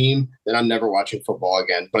our team, then I'm never watching football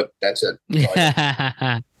again. But that's it.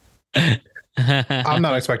 I'm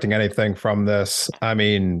not expecting anything from this. I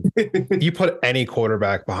mean, you put any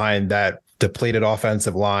quarterback behind that depleted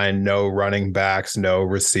offensive line, no running backs, no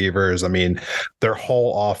receivers. I mean, their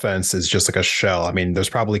whole offense is just like a shell. I mean, there's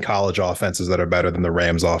probably college offenses that are better than the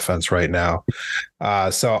Rams offense right now.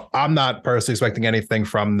 So I'm not personally expecting anything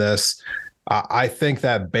from this. I think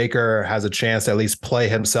that Baker has a chance to at least play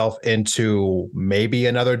himself into maybe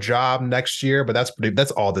another job next year, but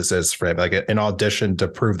that's all this is for him, an audition to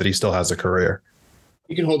prove that he still has a career.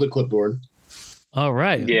 You can hold a clipboard. All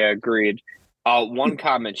right. Yeah, agreed. One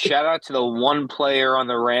comment. Shout out to the one player on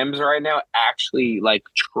the Rams right now actually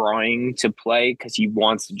trying to play because he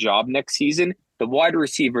wants a job next season. The wide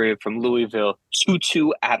receiver from Louisville,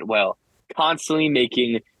 Tutu Atwell, constantly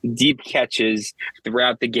making deep catches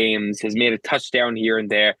throughout the games, has made a touchdown here and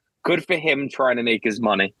there. Good for him trying to make his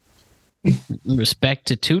money. Respect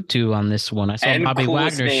to Tutu on this one. I saw And Bobby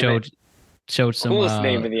Wagner showed some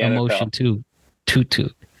emotion too. Tutu.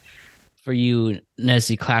 For you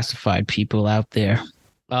Nessie classified people out there.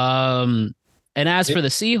 And as for the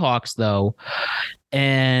Seahawks, though,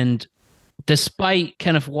 and despite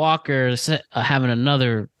Kenneth Walker having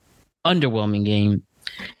another underwhelming game,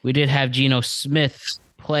 we did have Geno Smith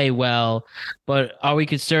play well, but are we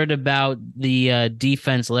concerned about the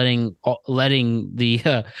defense letting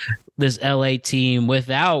the this LA team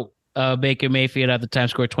without Baker Mayfield at the time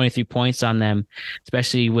score 23 points on them,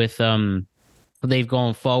 especially with they've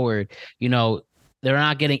gone forward? They're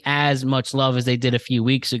not getting as much love as they did a few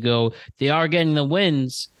weeks ago. They are getting the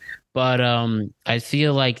wins, but I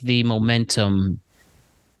feel like the momentum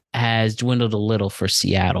has dwindled a little for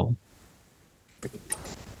Seattle.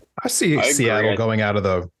 I see Seattle going out of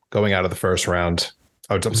the first round.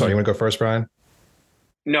 Oh, I'm sorry. You want to go first, Brian?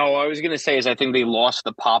 No, I was going to say is I think they lost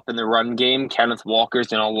the pop in the run game. Kenneth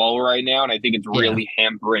Walker's in a low right now, and I think it's really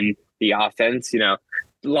hampering the offense.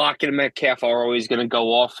 Lockett and Metcalf are always going to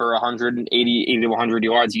go off for 80 to 100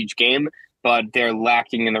 yards each game, but they're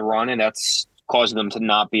lacking in the run, and that's causing them to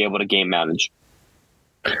not be able to game manage.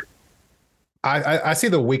 I see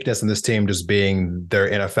the weakness in this team just being their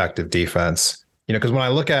ineffective defense. Because when I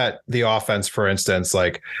look at the offense, for instance,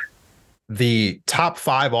 like the top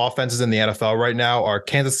 5 offenses in the NFL right now are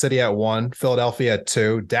Kansas City at 1, Philadelphia at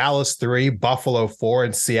 2, Dallas 3, Buffalo 4,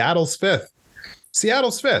 and Seattle's 5th.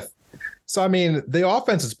 So, I mean, the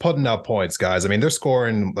offense is putting up points, guys. I mean, they're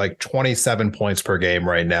scoring like 27 points per game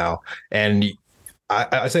right now. And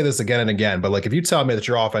I say this again and again, but like if you tell me that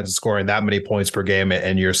your offense is scoring that many points per game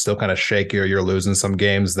and you're still kind of shaky or you're losing some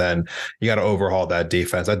games, then you got to overhaul that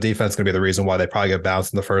defense. That defense is going to be the reason why they probably get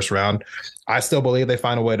bounced in the first round. I still believe they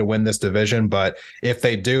find a way to win this division, but if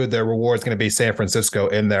they do, their reward is going to be San Francisco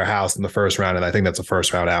in their house in the first round, and I think that's a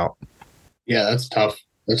first round out. Yeah, that's tough.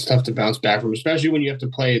 That's tough to bounce back from, especially when you have to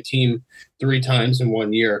play a team 3 times in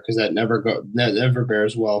 1 year, because that never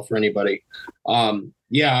bears well for anybody.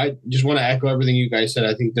 Yeah, I just want to echo everything you guys said.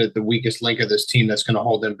 I think that the weakest link of this team that's going to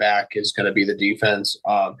hold them back is going to be the defense.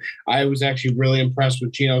 I was actually really impressed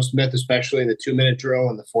with Geno Smith, especially in the 2-minute drill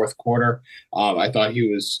in the fourth quarter. I thought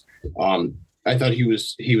he was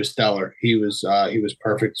stellar. He was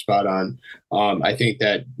perfect, spot on. I think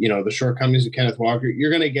that, the shortcomings of Kenneth Walker,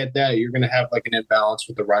 you're going to get that. You're going to have like an imbalance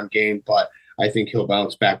with the run game, but I think he'll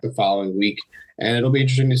bounce back the following week. And it'll be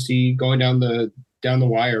interesting to see going down the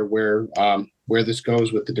wire where this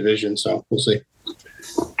goes with the division. So we'll see.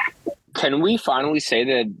 Can we finally say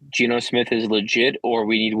that Geno Smith is legit, or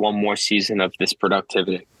we need one more season of this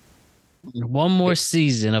productivity? One more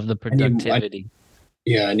season of the productivity.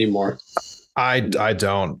 I need more. I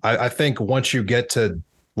don't. I think once you get to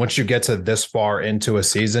this far into a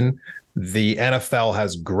season, the NFL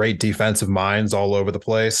has great defensive minds all over the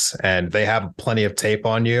place, and they have plenty of tape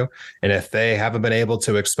on you. And if they haven't been able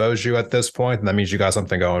to expose you at this point, then that means you got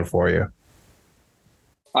something going for you.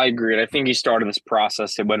 I agree. I think he started this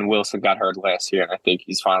process when Wilson got hurt last year, and I think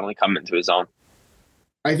he's finally coming to his own.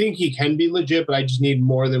 I think he can be legit, but I just need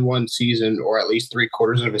more than one season, or at least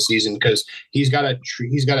 3/4 of a season, because he's got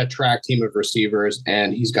a track team of receivers,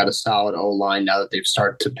 and he's got a solid O-line now that they've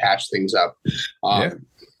started to patch things up.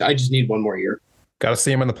 I just need one more year. Got to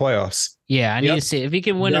see him in the playoffs. Yeah, I need to see if he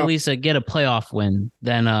can win at least get a playoff win.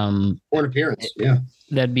 Then or an appearance. Yeah,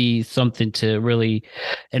 that'd be something to really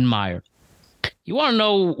admire. You want to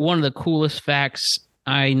know one of the coolest facts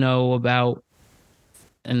I know about,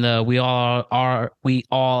 and we all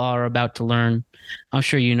are about to learn? I'm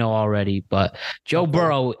sure you know already, but Joe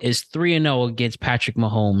Burrow is 3-0 against Patrick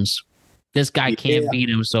Mahomes. This guy can't beat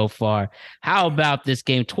him so far. How about this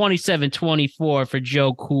game? 27-24 for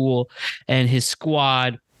Joe Cool and his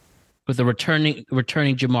squad with the returning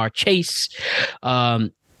Jamar Chase.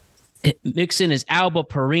 Mixon is Alba.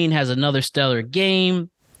 Perrine has another stellar game.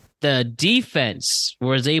 The defense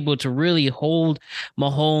was able to really hold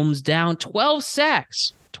Mahomes down. 12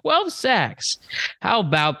 sacks. How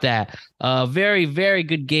about that? Very, very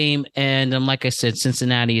good game. And like I said,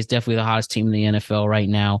 Cincinnati is definitely the hottest team in the NFL right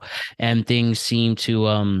now. And things seem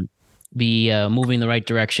to be moving in the right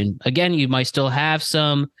direction. Again, you might still have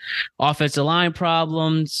some offensive line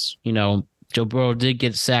problems. Joe Burrow did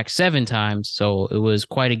get sacked 7 times, so it was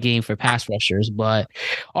quite a game for pass rushers. But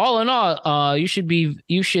all in all, you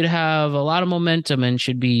should have a lot of momentum and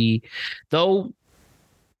should be, though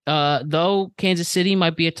Kansas City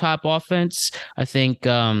might be a top offense, I think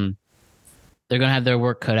they're going to have their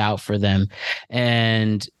work cut out for them,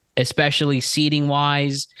 and especially seeding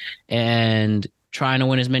wise and trying to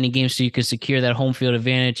win as many games so you can secure that home field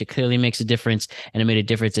advantage. It clearly makes a difference, and it made a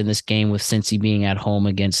difference in this game with Cincy being at home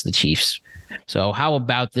against the Chiefs. So how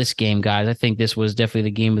about this game, guys? I think this was definitely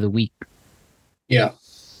the game of the week. Yeah.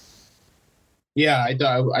 I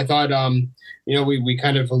thought we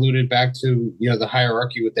kind of alluded back to the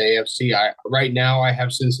hierarchy with the AFC. Right now I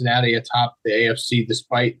have Cincinnati atop the AFC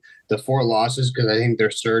despite the 4 losses, because I think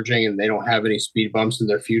they're surging and they don't have any speed bumps in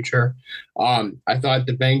their future. I thought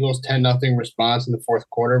the Bengals 10-0 response in the fourth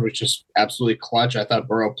quarter was just absolutely clutch. I thought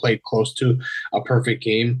Burrow played close to a perfect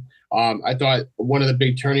game. I thought one of the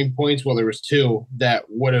big turning points, well, there was 2 that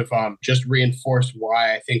would have just reinforced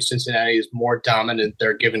why I think Cincinnati is more dominant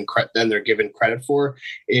than they're given credit for,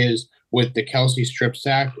 is with the Kelsey strip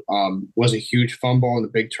sack, was a huge fumble and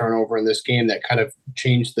the big turnover in this game that kind of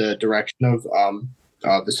changed the direction of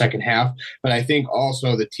the second half. But I think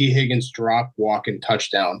also the T. Higgins drop, walk, and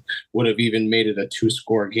touchdown would have even made it a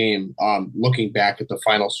 2-score game. Looking back at the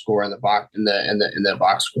final score in the box in the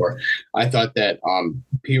box score, I thought that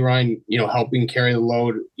Perrine, helping carry the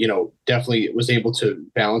load, definitely was able to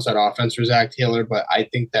balance that offense for Zach Taylor. But I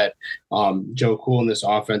think that Joe Cool in this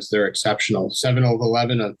offense, they're exceptional. 7 of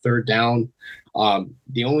 11 on third down.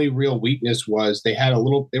 The only real weakness was they were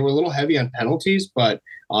a little heavy on penalties, but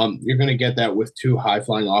you're going to get that with two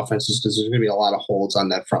high-flying offenses because there's going to be a lot of holds on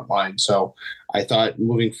that front line. So I thought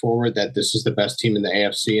moving forward that this is the best team in the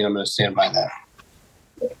AFC, and I'm going to stand by that.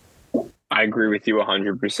 I agree with you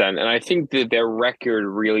 100%. And I think that their record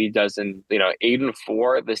really doesn't,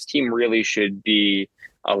 8-4, this team really should be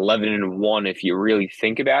 11-1 if you really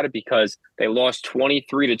think about it, because they lost 23-20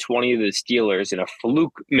 to the Steelers in a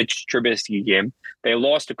fluke Mitch Trubisky game. They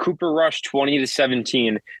lost to Cooper Rush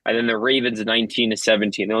 20-17, and then the Ravens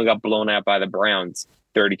 19-17. They only got blown out by the Browns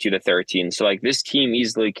 32-13. So this team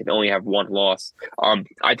easily can only have one loss.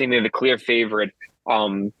 I think they're the clear favorite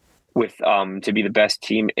with to be the best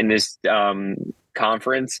team in this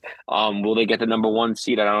conference. Will they get the number one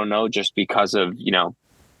seed? I don't know, just because of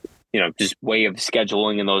just way of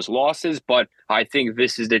scheduling and those losses. But I think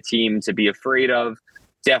this is the team to be afraid of.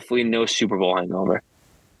 Definitely no Super Bowl hangover.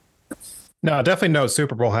 No, definitely no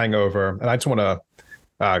Super Bowl hangover. And I just want to,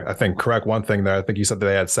 I think, correct one thing there. I think you said that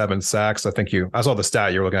they had 7 sacks. I saw the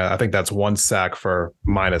stat you're looking at. I think that's 1 sack for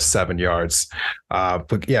 -7 yards.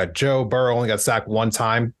 But yeah, Joe Burrow only got sacked 1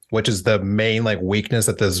 time, which is the main weakness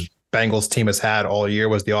that this Bengals team has had all year,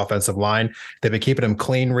 was the offensive line. They've been keeping him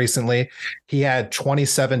clean recently. He had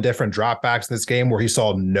 27 different dropbacks in this game where he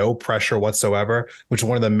saw no pressure whatsoever, which is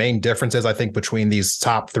one of the main differences, I think, between these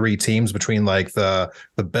top 3 teams, between the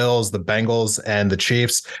Bills, the Bengals, and the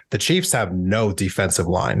Chiefs. The Chiefs have no defensive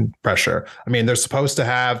line pressure. I mean, they're supposed to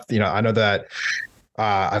have, I know that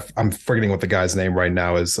I'm forgetting what the guy's name right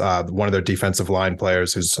now is, one of their defensive line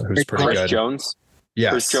players who's pretty good. Chris Jones.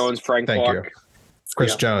 Yes. Chris Jones, Frank Thank Clark. you.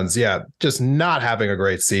 Chris Jones, just not having a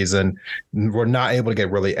great season. We're not able to get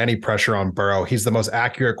really any pressure on Burrow. He's the most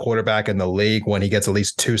accurate quarterback in the league when he gets at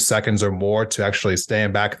least 2 seconds or more to actually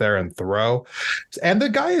stand back there and throw. And the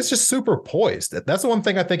guy is just super poised. That's the one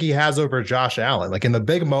thing I think he has over Josh Allen. In the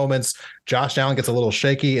big moments, Josh Allen gets a little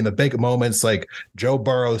shaky. In the big moments, Joe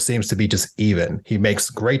Burrow seems to be just even. He makes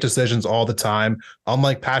great decisions all the time.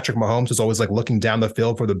 Unlike Patrick Mahomes, who's always looking down the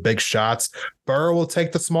field for the big shots, Burrow will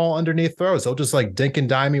take the small underneath throws. He'll just dink and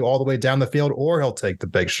dime you all the way down the field, or he'll take the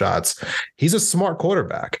big shots. He's a smart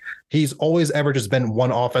quarterback. He's always ever just been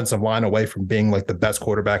one offensive line away from being the best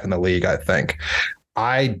quarterback in the league, I think.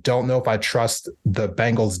 I don't know if I trust the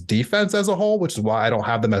Bengals defense as a whole, which is why I don't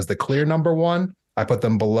have them as the clear number one. I put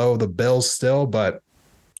them below the Bills still, but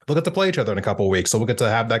they'll get to play each other in a couple of weeks. So we'll get to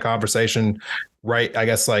have that conversation right, I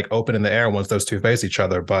guess, open in the air once those two face each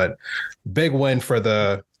other. But big win for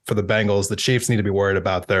the Bengals. The Chiefs need to be worried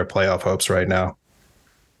about their playoff hopes right now.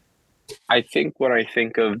 I think when I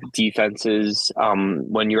think of defenses,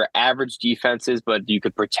 when you're average defenses, but you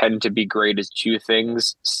could pretend to be great, is 2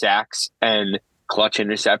 things: sacks and clutch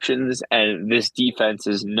interceptions. And this defense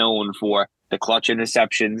is known for the clutch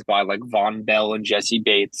interceptions by Von Bell and Jesse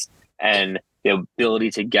Bates, and the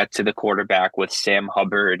ability to get to the quarterback with Sam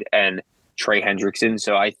Hubbard and Trey Hendrickson.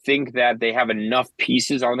 So I think that they have enough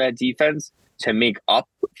pieces on that defense to make up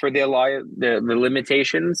for the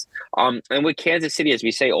limitations. And with Kansas City, as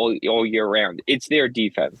we say all year round, it's their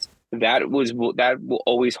defense. That will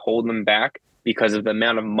always hold them back because of the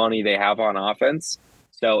amount of money they have on offense.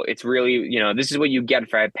 So it's really, this is what you get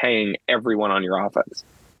for paying everyone on your offense.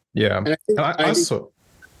 Yeah. Go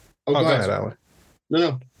ahead, Alan.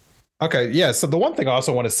 No. Okay, yeah. So the one thing I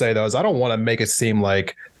also want to say, though, is I don't want to make it seem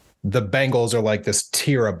like the Bengals are this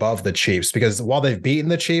tier above the Chiefs, because while they've beaten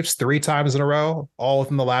the Chiefs 3 times in a row, all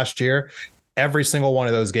within the last year, every single one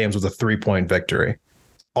of those games was a 3-point victory.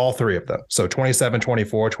 All 3 of them. So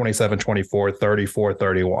 27-24, 27-24,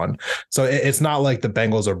 34-31. So it's not like the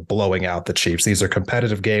Bengals are blowing out the Chiefs. These are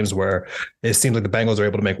competitive games where it seems like the Bengals are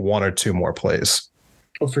able to make 1 or 2 more plays.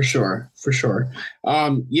 Oh, for sure.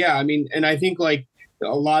 Yeah, I mean, and I think a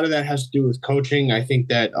lot of that has to do with coaching. I think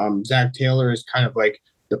that Zach Taylor is kind of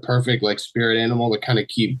the perfect spirit animal to kind of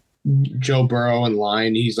keep Joe Burrow in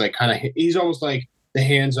line. He's he's almost like the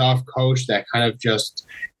hands-off coach that kind of just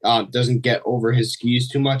doesn't get over his skis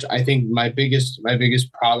too much. I think my biggest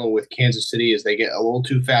problem with Kansas City is they get a little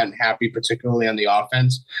too fat and happy, particularly on the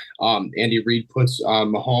offense. Andy Reid puts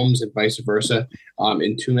Mahomes and vice versa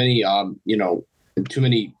in too many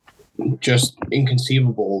just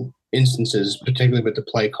inconceivable instances, particularly with the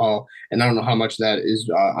play call. And I don't know how much that is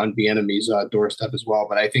on Bieniemy's doorstep as well.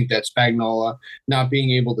 But I think that Spagnuolo not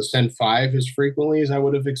being able to send 5 as frequently as I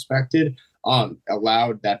would have expected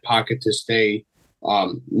allowed that pocket to stay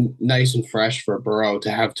nice and fresh for Burrow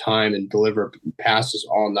to have time and deliver passes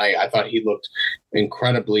all night. I thought he looked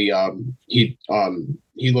incredibly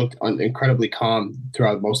incredibly calm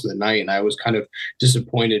throughout most of the night, and I was kind of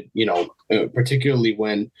disappointed, particularly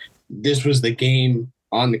when this was the game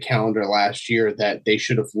on the calendar last year that they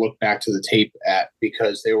should have looked back to the tape at,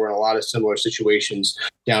 because they were in a lot of similar situations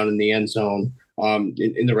down in the end zone,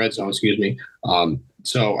 in the red zone, excuse me.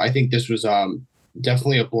 So I think this was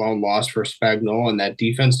definitely a blown loss for Spagnuolo and that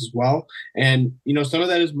defense as well. And, some of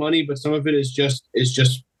that is money, but some of it is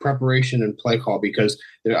just preparation and play call, because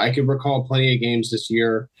I can recall plenty of games this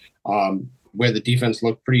year where the defense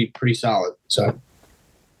looked pretty solid. So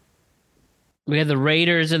we had the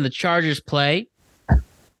Raiders and the Chargers play.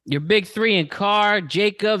 Your big three in Carr,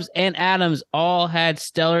 Jacobs, and Adams all had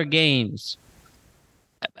stellar games.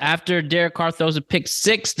 After Derek Carr throws a pick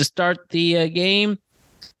 6 to start the game,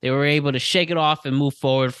 they were able to shake it off and move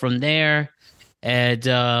forward from there,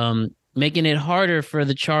 and making it harder for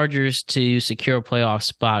the Chargers to secure a playoff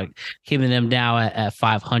spot, keeping them down at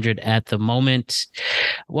 500 at the moment.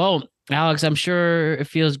 Well, Alex, I'm sure it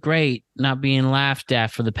feels great not being laughed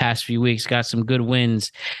at for the past few weeks. Got some good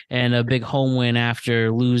wins and a big home win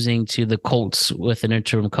after losing to the Colts with an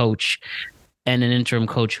interim coach and an interim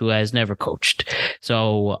coach who has never coached.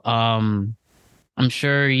 So I'm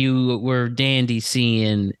sure you were dandy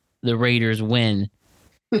seeing the Raiders win.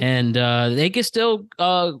 And they could still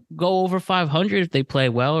go over 500 if they play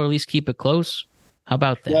well, or at least keep it close. How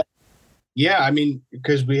about that? Yeah, I mean,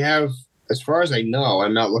 because we have, as far as I know,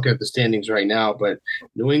 I'm not looking at the standings right now, but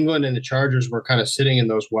New England and the Chargers were kind of sitting in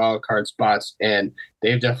those wild card spots, and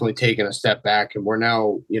they've definitely taken a step back, and we're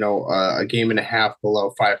now, a game and a half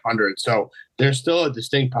below 500. So there's still a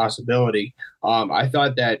distinct possibility. I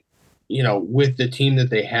thought that, with the team that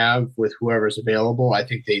they have, with whoever's available, I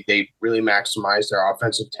think they really maximize their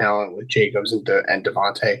offensive talent with Jacobs and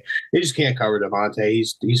Devontae. They just can't cover Devontae.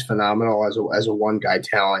 He's phenomenal as a one guy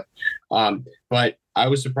talent. But I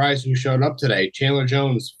was surprised who showed up today. Chandler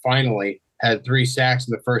Jones finally had 3 sacks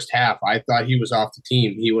in the first half. I thought he was off the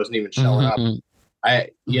team. He wasn't even showing up. I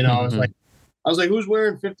was like, who's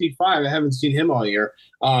wearing 55? I haven't seen him all year.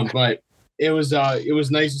 But it was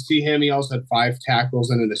nice to see him. He also had 5 tackles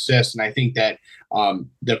and an assist, and I think that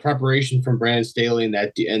the preparation from Brandon Staley and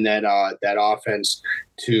that offense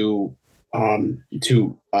to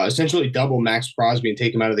essentially double Max Crosby and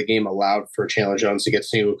take him out of the game allowed for Chandler Jones to get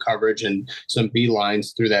single coverage and some B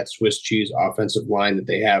lines through that Swiss cheese offensive line that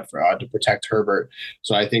they have to protect Herbert.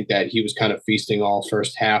 So I think that he was kind of feasting all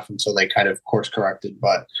first half, and so they kind of course corrected.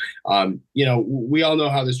 But we all know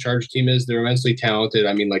how this Chargers team is. They're immensely talented.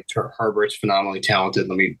 I mean, like Herbert's phenomenally talented.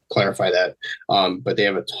 Let me clarify that. But they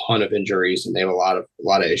have a ton of injuries, and they have a lot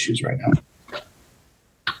of issues right now.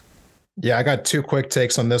 Yeah, I got 2 quick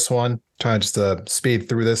takes on this one, trying just to speed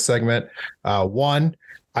through this segment. One,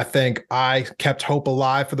 I think I kept hope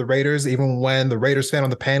alive for the Raiders, even when the Raiders fan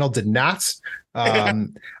on the panel did not.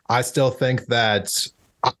 I still think that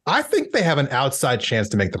I think they have an outside chance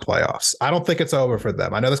to make the playoffs. I don't think it's over for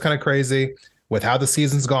them. I know that's kind of crazy with how the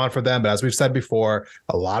season's gone for them, but as we've said before,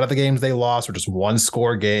 a lot of the games they lost were just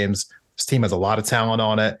 1-score games. This team has a lot of talent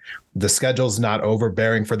on it. The schedule's not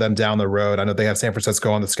overbearing for them down the road. I know they have San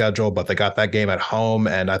Francisco on the schedule, but they got that game at home,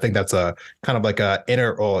 and I think that's a kind of like a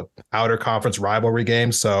inner or outer conference rivalry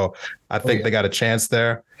game. So I think they got a chance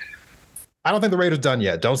there. I don't think the Raiders done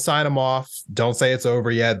yet. Don't sign them off. Don't say it's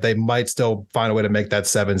over yet. They might still find a way to make that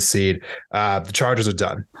 7 seed. The Chargers are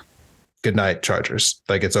done. Good night, Chargers.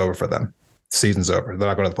 Like, it's over for them. Season's over. They're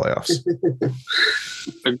not going to the playoffs.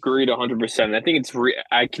 Agreed 100%. I think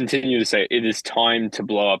I continue to say it is time to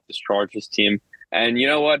blow up this Chargers team. And you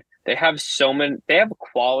know what? They have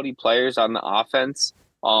quality players on the offense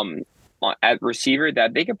at receiver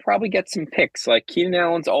that they could probably get some picks. Like Keenan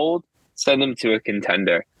Allen's old, send him to a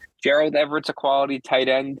contender. Gerald Everett's a quality tight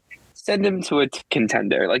end, send him to a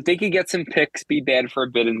contender. Like, they could get some picks, be bad for a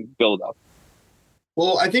bit, and build up.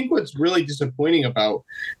 Well, I think what's really disappointing about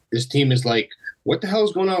this team is, like, what the hell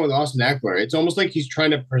is going on with Austin Eckler? It's almost like he's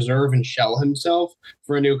trying to preserve and shell himself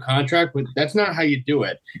for a new contract, but that's not how you do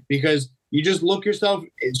it, because you just look yourself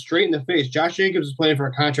straight in the face. Josh Jacobs is playing for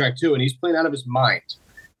a contract too, and he's playing out of his mind.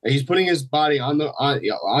 He's putting his body on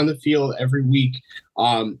the field every week,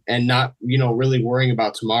 and not really worrying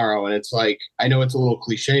about tomorrow. And it's like, I know it's a little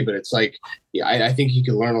cliche, but it's like, yeah, I think he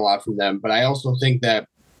can learn a lot from them. But I also think that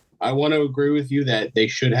I want to agree with you that they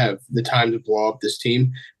should have the time to blow up this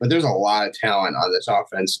team, but there's a lot of talent on this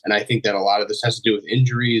offense. And I think that a lot of this has to do with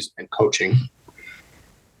injuries and coaching.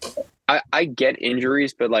 I get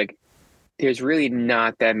injuries, but like, there's really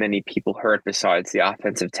not that many people hurt besides the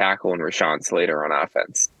offensive tackle and Rashawn Slater on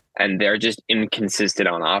offense. And they're just inconsistent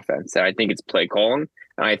on offense. And I think it's play calling.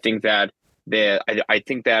 And I think that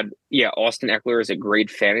Austin Eckler is a great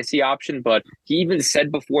fantasy option, but he even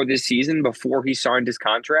said before this season, before he signed his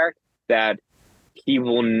contract, that he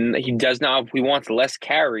wants less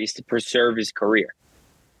carries to preserve his career.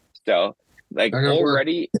 So, like,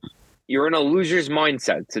 already you're in a loser's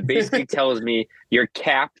mindset. So, it basically tells me you're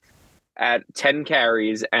capped at 10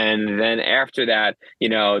 carries, and then after that,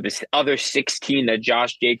 this other 16 that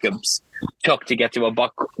Josh Jacobs took to get to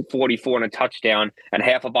 $144 and a touchdown and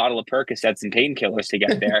half a bottle of Percocets and painkillers to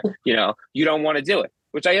get there. You don't want to do it,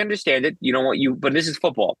 which I understand it. You don't want but this is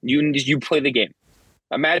football. You play the game.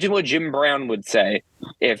 Imagine what Jim Brown would say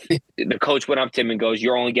if the coach went up to him and goes,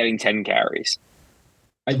 "You're only getting 10 carries."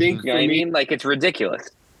 I think you know what I mean? Like, it's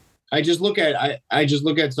ridiculous. I just look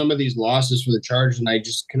at some of these losses for the Chargers, and I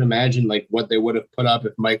just can imagine like what they would have put up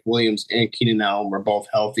if Mike Williams and Keenan Allen were both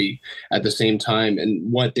healthy at the same time,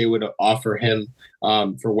 and what they would offer him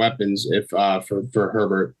for weapons if for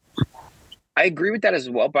Herbert. I agree with that as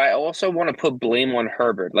well, but I also want to put blame on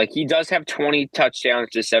Herbert. Like, he does have 20 touchdowns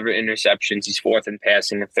to 7 interceptions. He's 4th in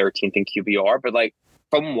passing and 13th in QBR. But, like,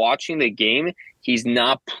 from watching the game, he's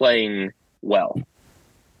not playing well.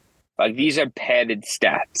 Like, these are padded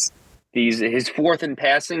stats. His 4th in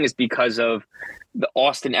passing is because of the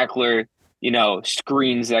Austin Eckler,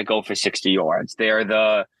 screens that go for 60 yards.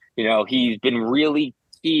 They're he's been really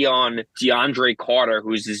key on DeAndre Carter,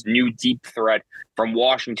 who's this new deep threat from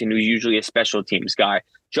Washington, who's usually a special teams guy.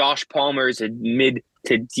 Josh Palmer is a mid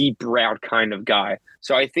to deep route kind of guy.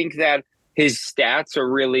 So I think that his stats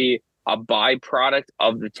are really a byproduct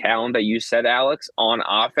of the talent that you said, Alex, on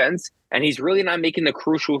offense. And he's really not making the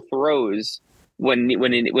crucial throws when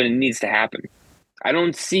it needs to happen. I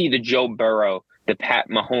don't see the Joe Burrow, the Pat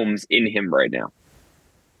Mahomes in him right now.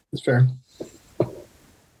 That's fair.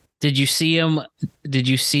 Did you see him? Did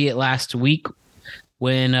you see it last week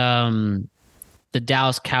when the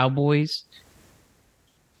Dallas Cowboys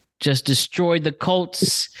just destroyed the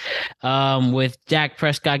Colts with Dak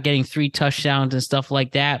Prescott getting 3 touchdowns and stuff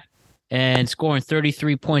like that, and scoring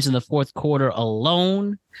 33 points in the fourth quarter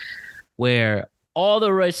alone, where all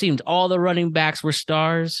the running backs were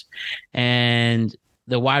stars and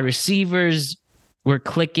the wide receivers were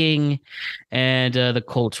clicking, and the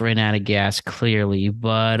Colts ran out of gas clearly.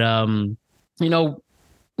 But,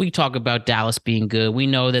 we talk about Dallas being good. We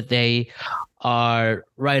know that they are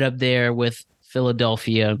right up there with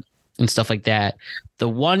Philadelphia and stuff like that. The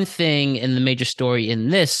one thing in the major story in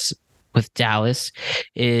this with Dallas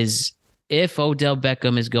is if Odell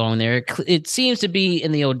Beckham is going there, it seems to be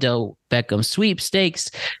in the Odell Beckham sweepstakes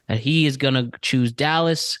that he is going to choose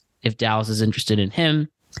Dallas if Dallas is interested in him.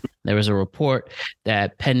 There was a report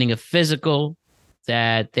that pending a physical,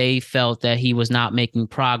 that they felt that he was not making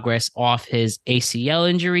progress off his ACL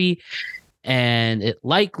injury, and it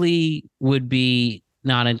likely would be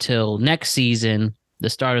not until next season, the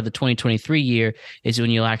start of the 2023 year, is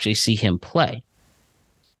when you'll actually see him play.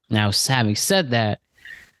 Now, having said that,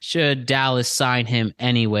 should Dallas sign him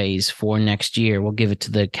anyways for next year? We'll give it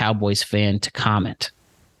to the Cowboys fan to comment.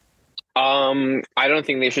 I don't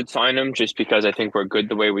think they should sign him just because I think we're good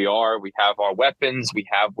the way we are. We have our weapons. We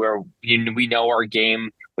have we know our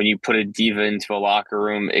game. When you put a diva into a locker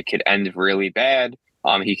room, it could end really bad.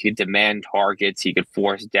 He could demand targets. He could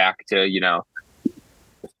force Dak to,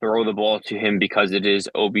 throw the ball to him because it is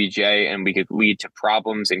OBJ, and we could lead to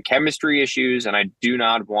problems and chemistry issues. And I do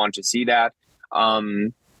not want to see that.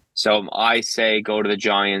 So I say go to the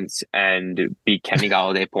Giants and be Kenny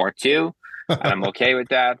Golladay Part 2. And I'm okay with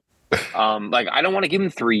that. I don't want to give him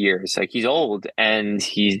 3 years. Like, he's old and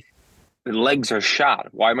the legs are shot.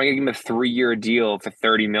 Why am I going to give him a 3-year deal for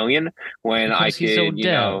 $30 million when because I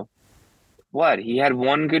could, what? He had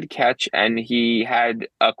one good catch and he had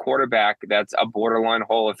a quarterback that's a borderline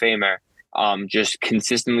Hall of Famer. Just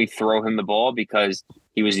consistently throw him the ball because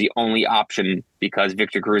he was the only option because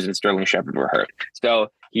Victor Cruz and Sterling Shepard were hurt. So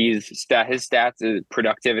his stats is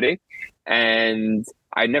productivity, and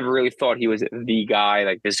I never really thought he was the guy,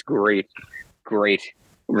 like this great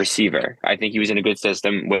receiver. I think he was in a good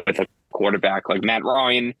system with a quarterback like Matt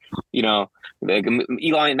Ryan. Like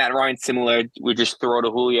Eli and Matt Ryan similar. We just throw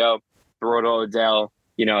to Julio, throw to Odell.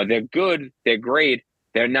 They're good. They're great.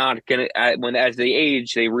 They're not going to, as they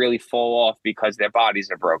age, they really fall off because their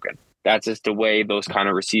bodies are broken. That's just the way those kind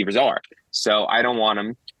of receivers are. So I don't want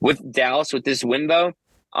them. With Dallas, with this win, though,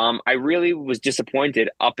 I really was disappointed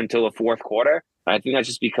up until the fourth quarter. I think that's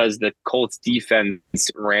just because the Colts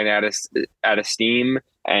defense ran out of steam,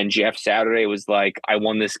 and Jeff Saturday was like, I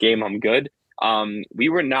won this game, I'm good. We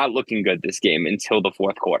were not looking good this game until the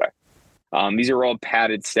fourth quarter. These are all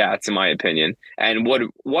padded stats, in my opinion. And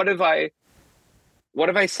what have I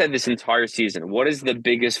said this entire season? What is the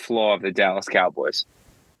biggest flaw of the Dallas Cowboys?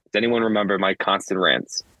 Does anyone remember my constant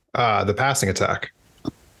rants? The passing attack.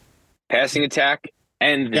 Passing attack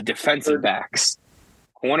and the defensive backs.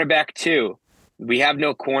 Cornerback 2. We have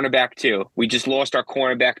no cornerback 2. We just lost our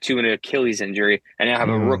cornerback 2 in an Achilles injury, and now have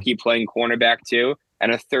a rookie playing cornerback 2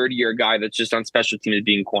 and a third-year guy that's just on special teams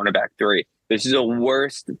being cornerback 3. This is the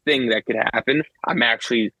worst thing that could happen. I'm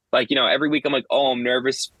actually every week I'm like, oh, I'm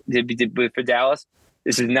nervous for Dallas.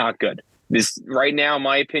 This is not good. This right now, in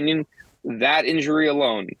my opinion, that injury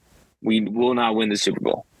alone, we will not win the Super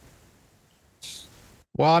Bowl.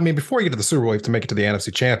 Well, I mean, before you get to the Super Bowl, you have to make it to the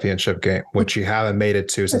NFC Championship game, which you haven't made it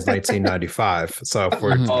to since 1995. So if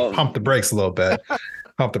we're pump the brakes a little bit.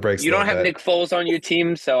 Pump the brakes. You don't have Nick Foles on your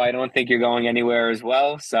team, so I don't think you're going anywhere as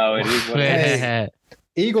well. So it is what it is.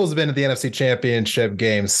 Eagles have been at the NFC Championship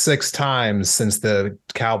game 6 times since the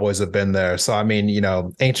Cowboys have been there. So I mean,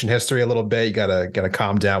 ancient history a little bit. You gotta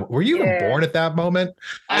calm down. Were you even born at that moment?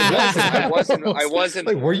 I wasn't.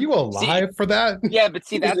 Like, were you alive for that? Yeah, but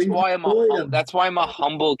see, that's why I'm a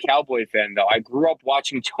humble Cowboy fan, though. I grew up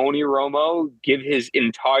watching Tony Romo give his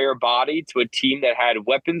entire body to a team that had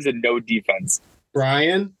weapons and no defense.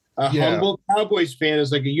 Brian, humble Cowboys fan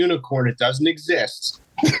is like a unicorn. It doesn't exist.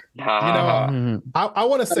 I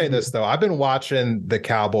want to say this, though. I've been watching the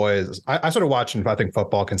Cowboys. I started watching, I think,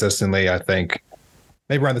 football consistently, I think,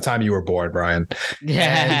 maybe around the time you were born, Brian.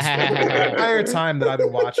 Yeah. The entire time that I've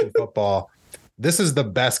been watching football, this is the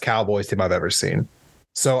best Cowboys team I've ever seen.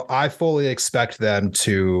 So I fully expect them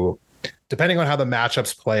to, depending on how the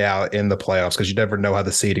matchups play out in the playoffs, because you never know how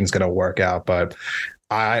the seeding's going to work out, but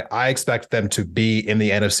I expect them to be in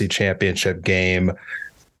the NFC Championship game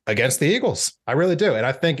against the Eagles. I really do. And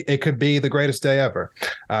I think it could be the greatest day ever,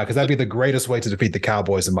 because that'd be the greatest way to defeat the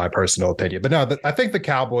Cowboys, in my personal opinion. But no, I think the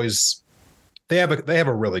Cowboys, they have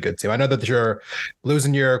a really good team. I know that you're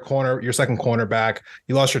losing your second cornerback.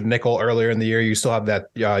 You lost your nickel earlier in the year. You still have that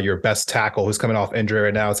your best tackle who's coming off injury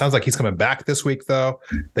right now. It sounds like he's coming back this week, though,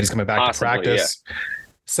 that he's coming back to practice. Yeah.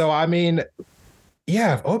 So, I mean,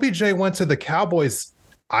 yeah, if OBJ went to the Cowboys,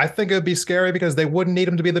 I think it would be scary because they wouldn't need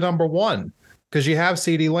him to be the number 1. Because you have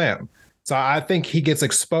CeeDee Lamb. So I think he gets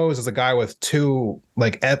exposed as a guy with two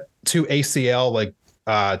ACL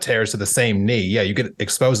tears to the same knee. Yeah, you get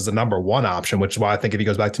exposed as a number 1 option, which is why I think if he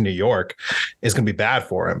goes back to New York, is going to be bad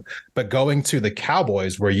for him. But going to the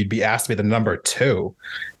Cowboys, where you'd be asked to be the number 2,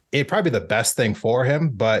 it'd probably be the best thing for him.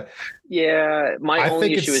 But yeah, my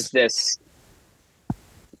only issue is this.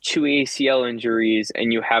 2 ACL injuries,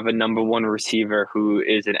 and you have a number 1 receiver who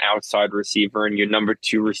is an outside receiver, and your number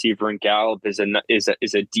 2 receiver in Gallup is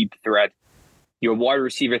a deep threat. Your wide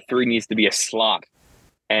receiver 3 needs to be a slot,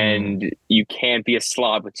 and you can't be a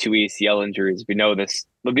slot with 2 ACL injuries. We know this.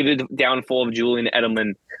 Look at the downfall of Julian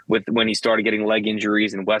Edelman when he started getting leg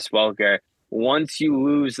injuries, and Wes Welker. Once you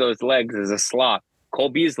lose those legs as a slot, Cole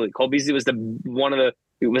Beasley was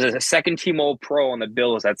a second team All-Pro on the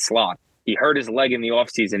Bills at slot. He hurt his leg in the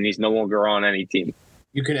offseason. He's no longer on any team.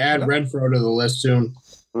 You can add Renfro to the list soon.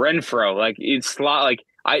 Renfro, it's slot.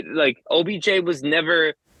 OBJ was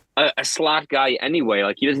never a slot guy anyway.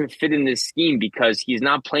 He doesn't fit in this scheme because he's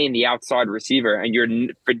not playing the outside receiver, and you're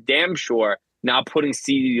for damn sure not putting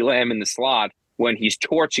CeeDee Lamb in the slot when he's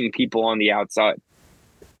torching people on the outside.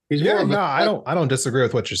 I don't disagree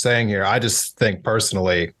with what you're saying here. I just think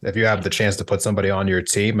personally, if you have the chance to put somebody on your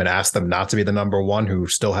team and ask them not to be the number 1 who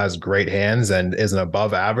still has great hands and is an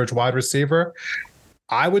above average wide receiver,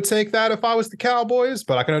 I would take that if I was the Cowboys.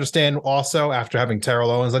 But I can understand also, after having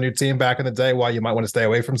Terrell Owens on your team back in the day, why you might want to stay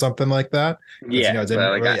away from something like that. Yeah, it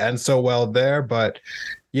didn't really end so well there. But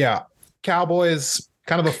yeah, Cowboys,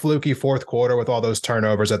 kind of a fluky fourth quarter with all those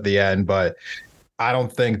turnovers at the end, but I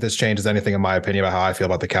don't think this changes anything, in my opinion, about how I feel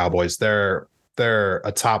about the Cowboys. They're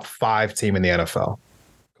a top 5 team in the NFL.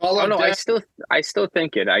 Oh no, I still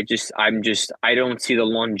think it. I don't see the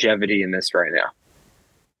longevity in this right now.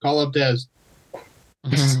 Call up Dez.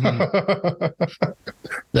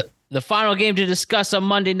 The final game to discuss on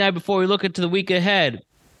Monday night before we look into the week ahead: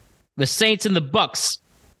 the Saints and the Bucks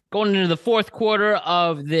going into the fourth quarter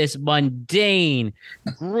of this mundane,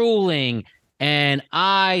 grueling, and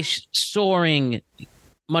eye-soaring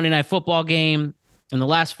Monday Night Football game. In the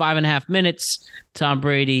last 5.5 minutes, Tom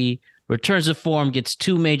Brady returns to form, gets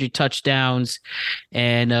 2 major touchdowns,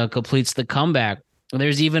 and completes the comeback.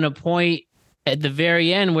 There's even a point at the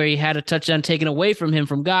very end where he had a touchdown taken away from him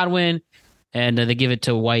from Godwin, and they give it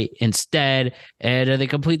to White instead, and they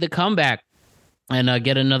complete the comeback and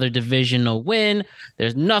get another divisional win.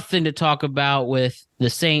 There's nothing to talk about with the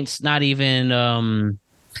Saints, not even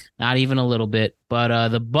a little bit. But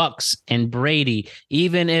the Bucks and Brady,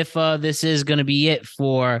 even if this is going to be it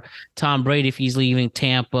for Tom Brady if he's leaving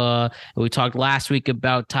Tampa. We talked last week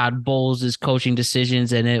about Todd Bowles' coaching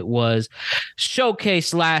decisions, and it was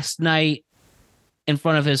showcased last night in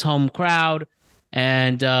front of his home crowd.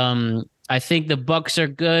 And I think the Bucks are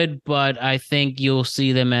good, but I think you'll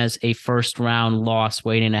see them as a first round loss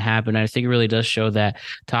waiting to happen. I think it really does show that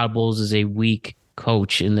Todd Bowles is a weak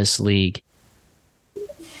coach in this league.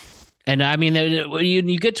 And I mean,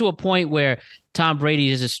 you get to a point where Tom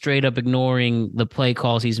Brady is just straight up ignoring the play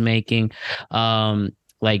calls he's making,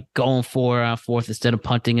 like going for on fourth instead of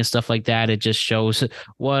punting and stuff like that. It just shows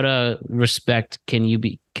what respect can you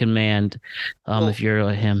command if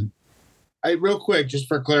you're him. Real quick, just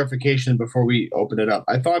for clarification before we open it up,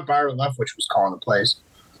 I thought Byron Leftwich was calling the plays.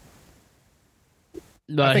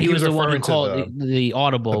 But he was the one who called the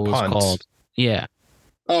audible was called. Yeah.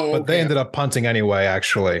 Oh, okay. But they ended up punting anyway,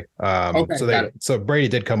 actually. So Brady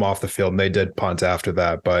did come off the field and they did punt after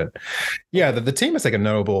that. But yeah, the team is like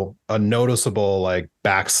a noticeable like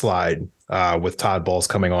backslide with Todd Bowles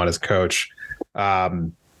coming on as coach.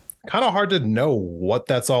 Kind of hard to know what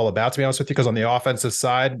that's all about, to be honest with you, because on the offensive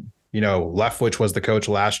side, Leftwich was the coach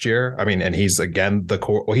last year. I mean, and he's again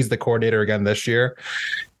he's the coordinator again this year.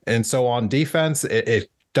 And so on defense, it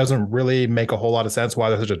doesn't really make a whole lot of sense why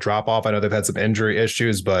there's such a drop off. I know they've had some injury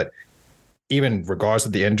issues, but even regardless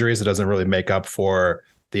of the injuries, it doesn't really make up for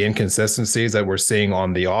the inconsistencies that we're seeing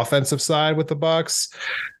on the offensive side with the Bucks.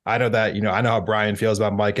 I know that, I know how Brian feels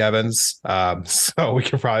about Mike Evans. So we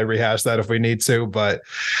can probably rehash that if we need to, but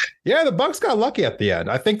yeah, the Bucks got lucky at the end.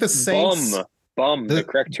 I think the Saints bum. The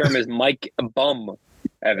correct term is Mike Bum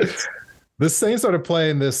Evans. The Saints started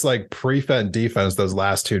playing this like prevent defense those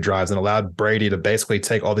last two drives and allowed Brady to basically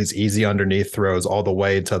take all these easy underneath throws all the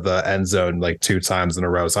way to the end zone like 2 times in a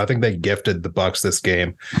row. So I think they gifted the Bucks this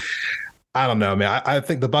game. I don't know, man. I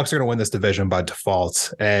think the Bucks are going to win this division by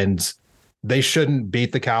default, and they shouldn't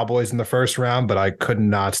beat the Cowboys in the first round. But I could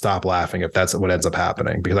not stop laughing if that's what ends up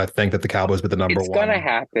happening, because I think that the Cowboys be the number one. It's going to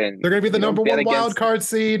happen. They're going to be the number one wild card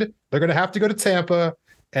seed. They're going to have to go to Tampa,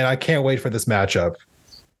 and I can't wait for this matchup.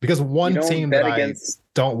 Because one team that I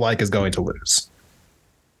don't like is going to lose.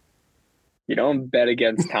 You don't bet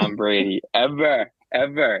against Tom Brady ever.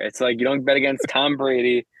 It's like you don't bet against Tom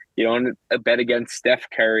Brady. You don't bet against Steph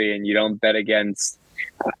Curry, and you don't bet against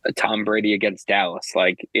Tom Brady against Dallas.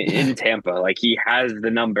 Like in Tampa, like he has the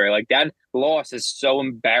number. Like that loss is so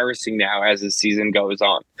embarrassing now as the season goes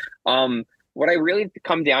on. What I really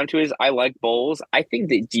come down to is I like Bowles. I think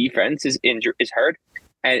the defense is hurt.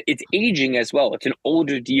 And it's aging as well. It's an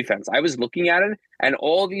older defense. I was looking at it, and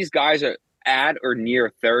all these guys are at or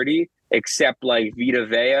near 30, except like Vita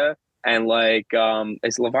Vea and like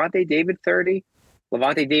is Levante David 30?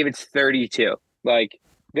 Levante David's 32. Like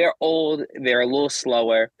they're old. They're a little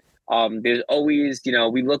slower. There's always,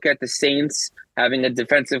 we look at the Saints having a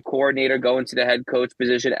defensive coordinator go into the head coach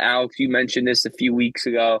position. Alex, you mentioned this a few weeks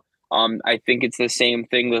ago. I think it's the same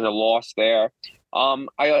thing. There's a loss there. I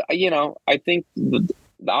think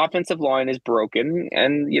the offensive line is broken,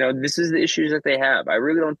 and this is the issues that they have. I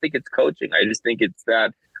really don't think it's coaching. I just think it's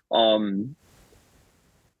that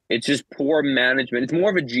it's just poor management. It's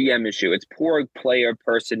more of a GM issue. It's poor player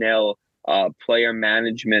personnel, player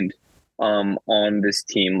management on this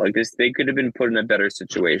team. Like this, they could have been put in a better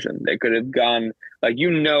situation. They could have gone what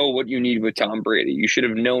you need with Tom Brady. You should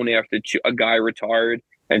have known after a guy retired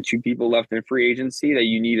and 2 people left in free agency that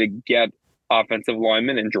you need to get offensive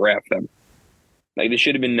linemen and draft them. Like this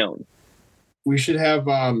should have been known. We should have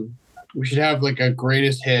like a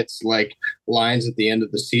greatest hits like lines at the end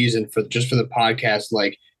of the season for the podcast.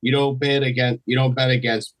 Like you don't bet against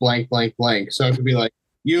blank blank blank. So it could be like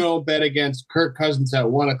you don't bet against Kirk Cousins at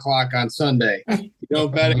 1:00 on Sunday. You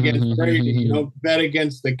don't bet against Brady. You don't bet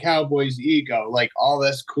against the Cowboys' ego. Like all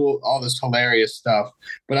this cool, all this hilarious stuff.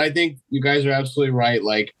 But I think you guys are absolutely right.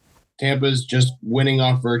 Like Tampa's just winning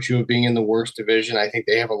off virtue of being in the worst division. I think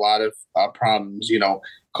they have a lot of problems,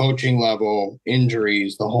 coaching level,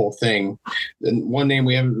 injuries, the whole thing. And one name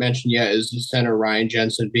we haven't mentioned yet is the center Ryan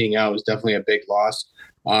Jensen being out is definitely a big loss.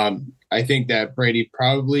 I think that Brady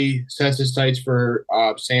probably sets his sights for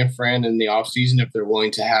San Fran in the offseason if they're willing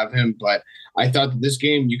to have him. But I thought that this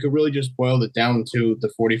game, you could really just boil it down to the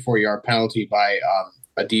 44-yard penalty by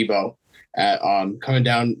Adebo at coming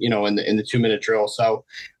down, in the 2-minute drill. So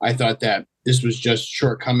I thought that this was just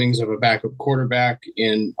shortcomings of a backup quarterback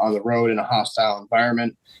on the road in a hostile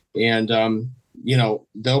environment. And, they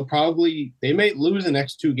may lose the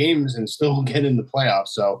next 2 games and still get in the playoffs.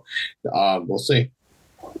 So we'll see.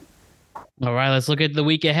 All right, let's look at the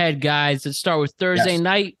week ahead, guys. Let's start with Thursday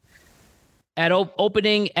night at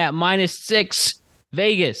opening at -6.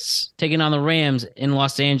 Vegas taking on the Rams in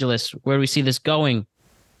Los Angeles. Where do we see this going?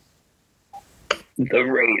 The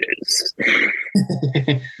Raiders.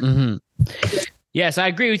 Yes, I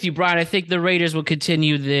agree with you, Brian. I think the Raiders will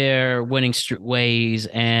continue their winning ways,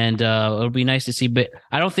 and it'll be nice to see. But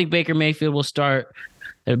I don't think Baker Mayfield will start.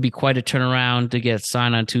 It would be quite a turnaround to get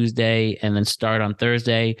signed on Tuesday and then start on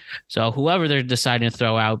Thursday. So whoever they're deciding to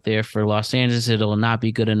throw out there for Los Angeles, it will not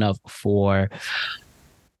be good enough for.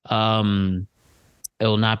 It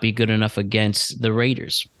will not be good enough against the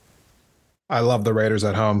Raiders. I love the Raiders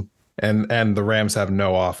at home, and the Rams have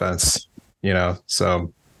no offense.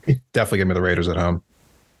 So. Definitely give me the Raiders at home.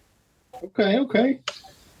 Okay.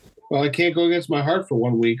 Well, I can't go against my heart for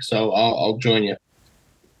 1 week, so I'll join you.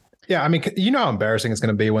 Yeah, I mean, how embarrassing it's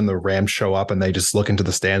going to be when the Rams show up and they just look into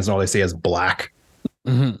the stands and all they see is black.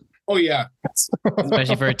 Mm-hmm. Oh, yeah.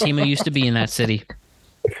 Especially for a team who used to be in that city.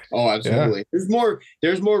 Oh, absolutely. Yeah.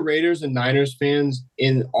 There's more Raiders and Niners fans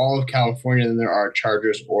in all of California than there are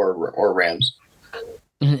Chargers or Rams.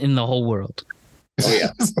 In the whole world. Oh,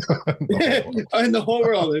 yeah. In the whole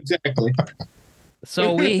world, exactly.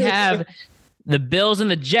 So we have the Bills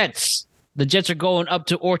and the Jets. The Jets are going up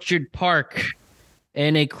to Orchard Park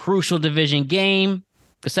in a crucial division game.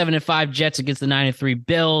 The 7-5 Jets against the 9-3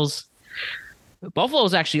 Bills.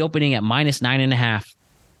 Buffalo's actually opening at -9.5.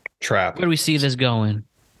 Trap. Where do we see this going?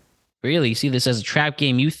 Really? You see this as a trap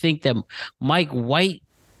game? You think that Mike White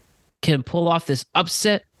can pull off this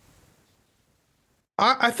upset?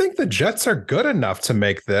 I think the Jets are good enough to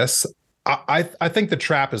make this. I think the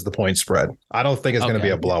trap is the point spread. I don't think it's going to be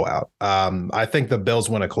a blowout. I think the Bills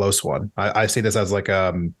win a close one. I see this as like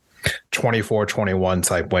a 24-21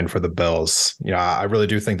 type win for the Bills. I really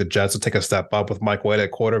do think the Jets will take a step up with Mike White at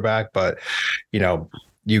quarterback, but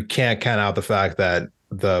you can't count out the fact that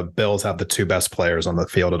the Bills have the two best players on the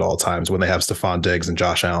field at all times when they have Stephon Diggs and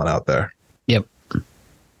Josh Allen out there. Yep.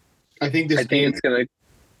 I think it's going to.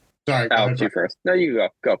 Sorry, Alex, you first. No, you go.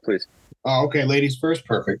 Go, please. Oh, okay. Ladies first.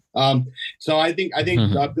 Perfect. So I think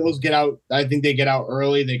Bills get out. I think they get out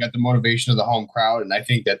early. They got the motivation of the home crowd, and I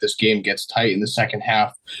think that this game gets tight in the second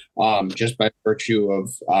half, just by virtue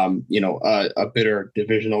of a bitter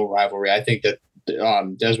divisional rivalry. I think that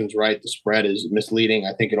Desmond's right. The spread is misleading.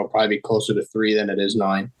 I think it'll probably be closer to 3 than it is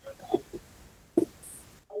 9.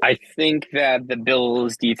 I think that the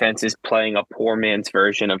Bills defense is playing a poor man's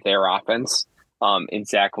version of their offense. In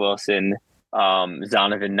Zach Wilson,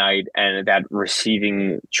 Zonovan Knight, and that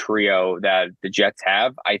receiving trio that the Jets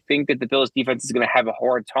have. I think that the Bills defense is going to have a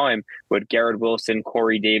hard time with Garrett Wilson,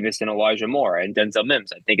 Corey Davis, and Elijah Moore, and Denzel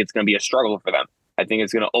Mims. I think it's going to be a struggle for them. I think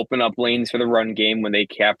it's going to open up lanes for the run game when they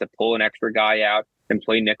have to pull an extra guy out and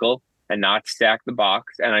play nickel and not stack the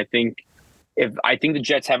box. And I think the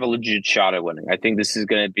Jets have a legit shot at winning. I think this is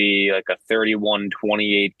going to be like a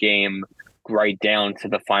 31-28 game right down to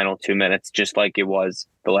the final 2 minutes, just like it was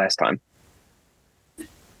the last time.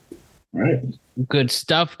 All right. Good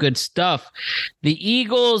stuff. The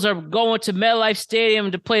Eagles are going to MetLife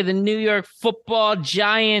Stadium to play the New York Football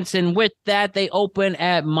Giants, and with that, they open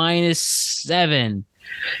at -7.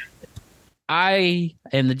 I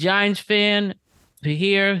am the Giants fan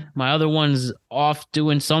here. My other one's off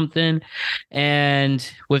doing something. And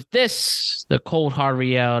with this, the cold hard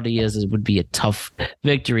reality is it would be a tough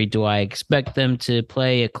victory. Do I expect them to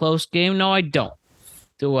play a close game? No, I don't.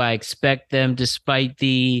 Do I expect them, despite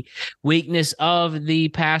the weakness of the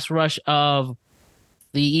pass rush of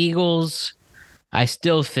the Eagles? I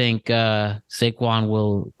still think Saquon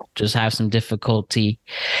will just have some difficulty.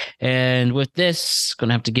 And with this, going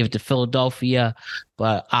to have to give it to Philadelphia.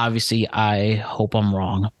 But obviously, I hope I'm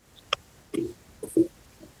wrong.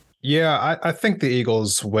 Yeah, I think the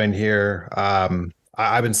Eagles win here.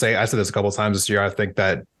 I've been saying, I said this a couple of times this year. I think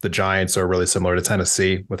that the Giants are really similar to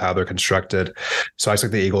Tennessee with how they're constructed. So I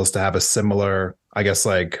expect the Eagles to have a similar, I guess,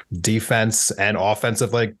 like defense and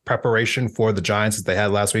offensive like preparation for the Giants that they had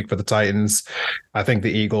last week for the Titans. I think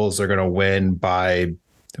the Eagles are going to win by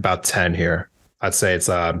about 10 here. I'd say it's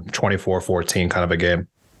a 24-14 kind of a game.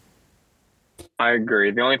 I agree.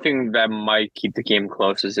 The only thing that might keep the game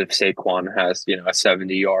close is if Saquon has, a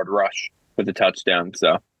 70-yard rush with a touchdown.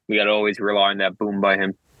 So we got to always rely on that boom by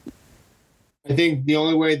him. I think the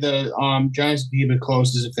only way the Giants keep it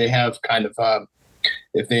close is if they have kind of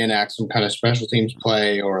if they enact some kind of special teams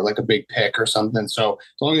play or like a big pick or something. So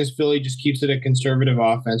as long as Philly just keeps it a conservative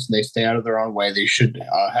offense and they stay out of their own way, they should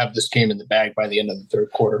have this game in the bag by the end of the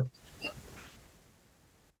third quarter.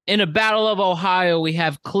 In a Battle of Ohio, we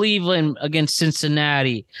have Cleveland against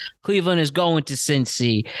Cincinnati. Cleveland is going to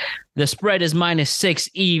Cincy. The spread is -6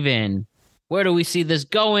 even. Where do we see this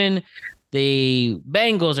going? The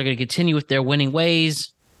Bengals are going to continue with their winning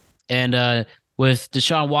ways. And with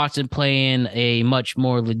Deshaun Watson playing a much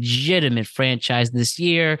more legitimate franchise this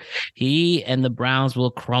year, he and the Browns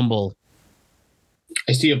will crumble.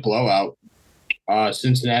 I see a blowout.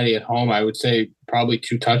 Cincinnati at home, I would say probably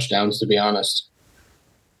 2 touchdowns, to be honest.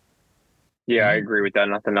 Yeah, I agree with that.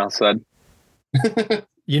 Nothing else said.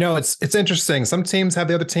 It's interesting. Some teams have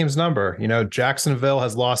the other team's number. Jacksonville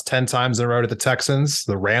has lost 10 times in a row to the Texans.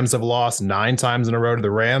 The Rams have lost 9 times in a row to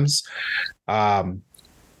the Rams. I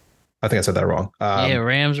think I said that wrong.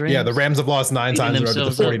 Rams. Yeah, the Rams have lost 9 times in a row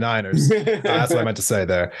to the 49ers. That's what I meant to say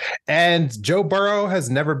there. And Joe Burrow has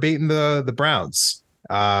never beaten the Browns.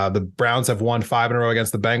 The Browns have won 5 in a row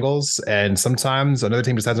against the Bengals, and sometimes another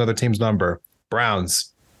team just has another team's number.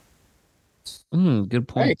 Browns. Good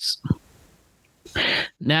points.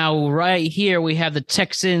 Now, right here, we have the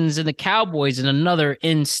Texans and the Cowboys in another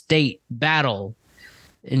in-state battle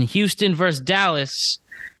in Houston versus Dallas.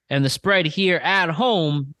 And the spread here at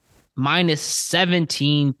home, minus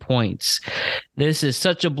 17 points. This is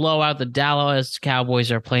such a blowout. The Dallas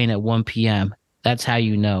Cowboys are playing at 1 p.m. That's how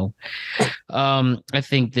you know. I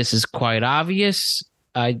think this is quite obvious,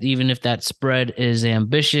 even if that spread is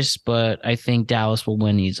ambitious, but I think Dallas will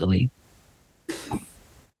win easily.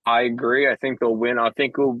 I agree. I think they'll win. I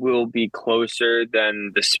think it will be closer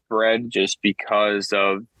than the spread just because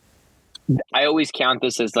of I always count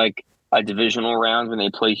this as like a divisional round when they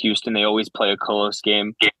play Houston. They always play a close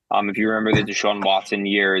game. If you remember the Deshaun Watson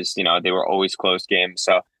years, they were always close games.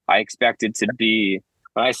 So I expect it to be,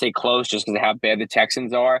 when I say close, just because of how bad the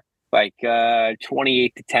Texans are, like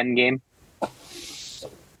 28-10 game.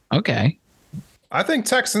 Okay. I think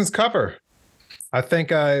Texans cover. I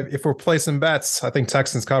think if we're placing bets, I think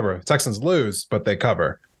Texans cover. Texans lose, but they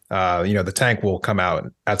cover. The tank will come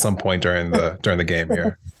out at some point during the game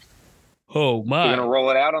here. Oh my! You're gonna roll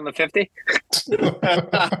it out on the 50?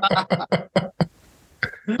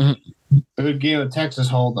 Good game of Texas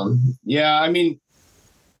Hold'em. Yeah, I mean,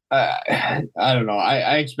 I don't know.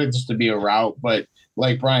 I expect this to be a rout, but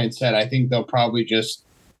like Brian said, I think they'll probably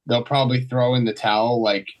throw in the towel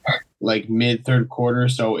like mid third quarter.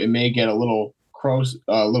 So it may get a little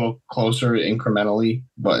closer incrementally,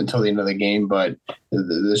 but until the end of the game. But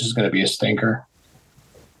this is going to be a stinker.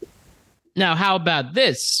 Now, how about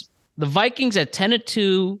this? The Vikings at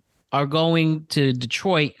 10-2 are going to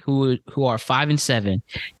Detroit, who are 5-7.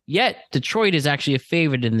 Yet Detroit is actually a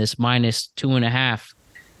favorite in this minus 2.5.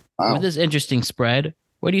 Wow. With this interesting spread,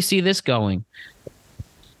 where do you see this going?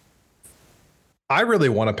 I really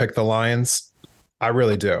want to pick the Lions. I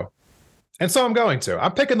really do. And so I'm going to.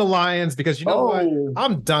 I'm picking the Lions because what?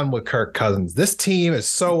 I'm done with Kirk Cousins. This team is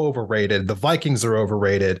so overrated. The Vikings are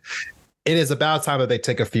overrated. It is about time that they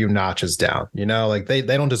take a few notches down. They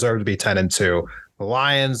don't deserve to be 10-2. The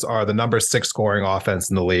Lions are the number 6 scoring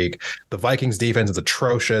offense in the league. The Vikings defense is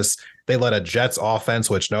atrocious. They let a Jets offense,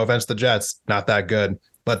 which no offense to the Jets, not that good,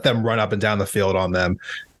 let them run up and down the field on them.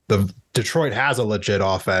 The Detroit has a legit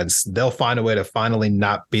offense. They'll find a way to finally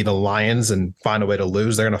not be the Lions and find a way to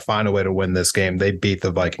lose. They're going to find a way to win this game. They beat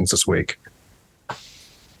the Vikings this week.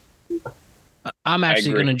 I'm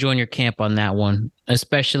actually going to join your camp on that one,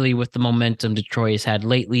 especially with the momentum Detroit has had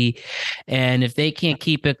lately. And if they can't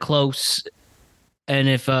keep it close, and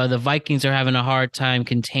if the Vikings are having a hard time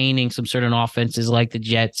containing some certain offenses like the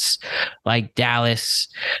Jets, like Dallas,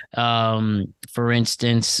 for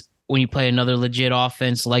instance, when you play another legit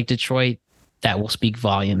offense like Detroit, that will speak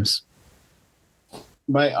volumes.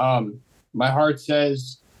 My heart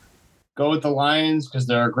says go with the Lions because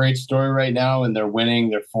they're a great story right now and they're winning.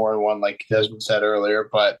 They're 4-1, like Desmond said earlier.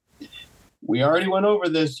 But we already went over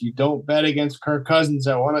this. You don't bet against Kirk Cousins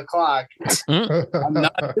at 1:00. I'm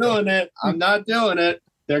not doing it. I'm not doing it.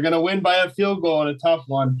 They're going to win by a field goal on a tough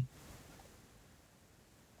one.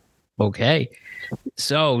 Okay.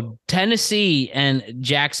 So Tennessee and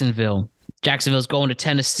Jacksonville. Jacksonville's going to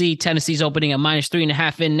Tennessee. Tennessee's opening at minus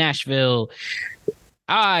 3.5 in Nashville.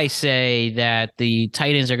 I say that the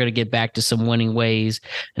Titans are going to get back to some winning ways,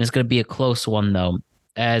 and it's going to be a close one, though.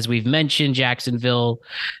 As we've mentioned, Jacksonville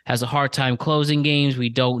has a hard time closing games. We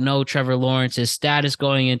don't know Trevor Lawrence's status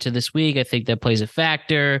going into this week. I think that plays a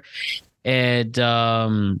factor. And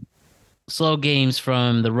slow games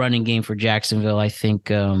from the running game for Jacksonville, I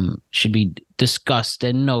think, should be discussed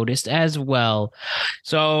and noticed as well.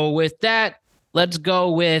 So with that, let's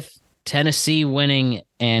go with Tennessee winning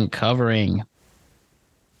and covering.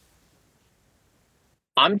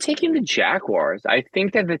 I'm taking the Jaguars. I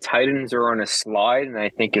think that the Titans are on a slide, and I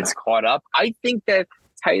think it's caught up. I think that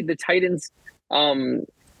the Titans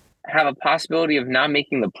have a possibility of not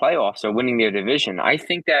making the playoffs or winning their division. I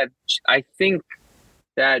think that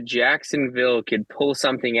Jacksonville could pull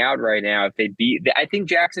something out right now if they beat. I think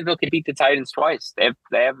Jacksonville could beat the Titans twice. They have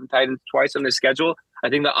the Titans twice on their schedule. I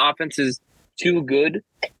think the offense is too good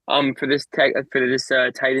for this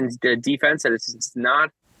Titans defense, and it's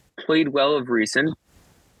not played well of recent.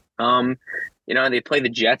 They play the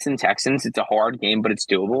Jets and Texans. It's a hard game, but it's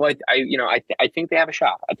doable. I think they have a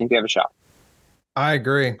shot. I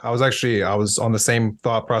agree. I was on the same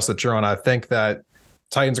thought process that you're on. I think that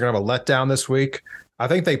Titans are going to have a letdown this week. I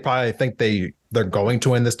think they probably think they're going to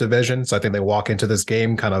win this division. So I think they walk into this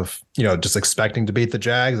game kind of, just expecting to beat the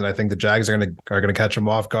Jags. And I think the Jags are going to catch them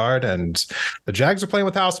off guard. And the Jags are playing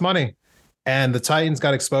with house money. And the Titans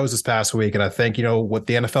got exposed this past week. And I think, with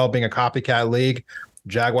the NFL being a copycat league,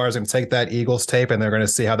 Jaguars are going to take that Eagles tape and they're going to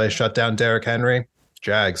see how they shut down Derrick Henry.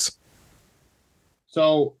 Jags.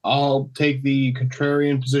 So I'll take the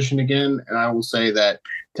contrarian position again, and I will say that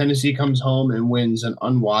Tennessee comes home and wins an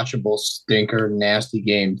unwatchable, stinker, nasty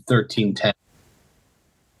game, 13-10.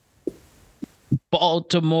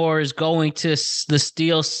 Baltimore is going to the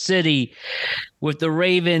Steel City with the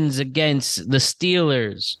Ravens against the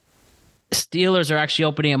Steelers. Steelers are actually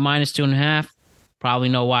opening at -2.5. Probably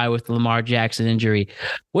know why with the Lamar Jackson injury.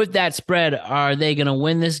 With that spread, are they going to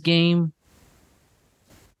win this game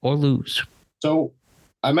or lose? So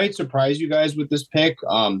I might surprise you guys with this pick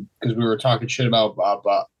because we were talking shit about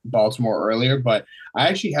Baltimore earlier, but I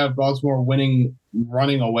actually have Baltimore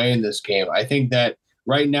running away in this game. I think that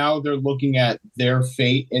right now they're looking at their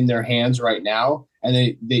fate in their hands right now, and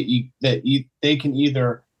they can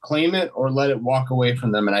either claim it or let it walk away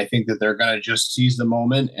from them. And I think that they're going to just seize the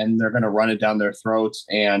moment and they're going to run it down their throats.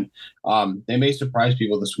 And they may surprise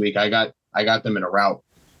people this week. I got them in a rout.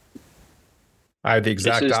 I have the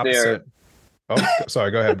exact opposite. Oh,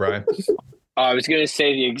 sorry. Go ahead, Brian. I was going to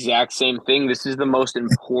say the exact same thing. This is the most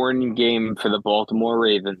important game for the Baltimore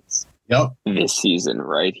Ravens. Yep. This season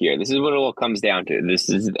right here. This is what it all comes down to.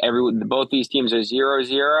 Both these teams are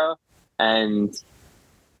 0-0, and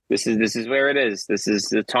this is where it is. This is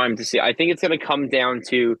the time to see. I think it's going to come down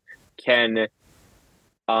to, can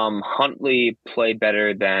Huntley play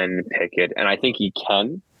better than Pickett? And I think he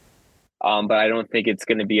can, but I don't think it's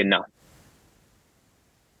going to be enough.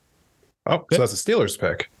 Oh, so that's a Steelers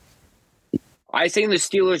pick. I think the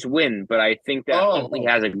Steelers win, but I think that Huntley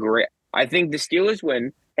has I think the Steelers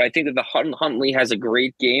win, but I think that the Huntley has a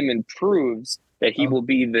great game and proves that he will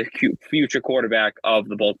be the future quarterback of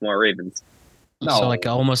the Baltimore Ravens. No. So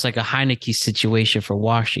almost like a Heineke situation for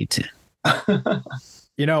Washington.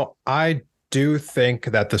 I do think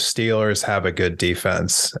that the Steelers have a good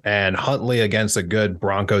defense, and Huntley against a good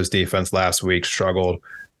Broncos defense last week struggled.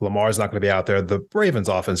 Lamar's not going to be out there. The Ravens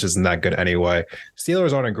offense isn't that good anyway.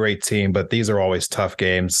 Steelers aren't a great team, but these are always tough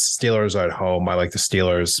games. Steelers are at home. I like the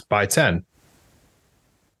Steelers by 10.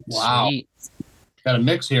 Wow. Sweet. Got a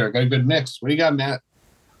mix here. Got a good mix. What do you got, Matt?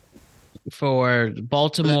 For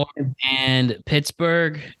Baltimore and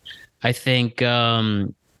Pittsburgh, I think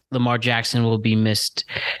Lamar Jackson will be missed.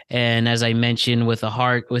 And as I mentioned, with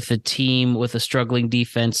a team with a struggling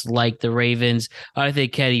defense like the Ravens, I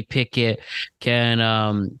think Kenny Pickett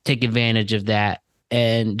can take advantage of that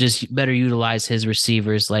and just better utilize his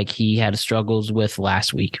receivers like he had struggles with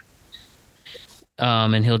last week.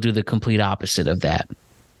 And he'll do the complete opposite of that.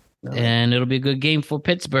 And it'll be a good game for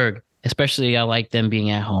Pittsburgh, especially I like them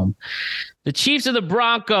being at home. The Chiefs and the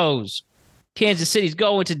Broncos. Kansas City's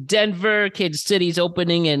going to Denver. Kansas City's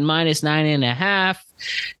opening at -9.5.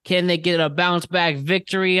 Can they get a bounce back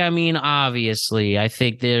victory? I mean, obviously, I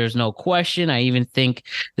think there's no question. I even think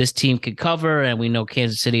this team could cover, and we know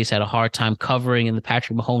Kansas City has had a hard time covering in the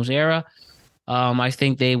Patrick Mahomes era. I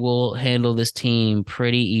think they will handle this team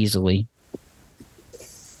pretty easily.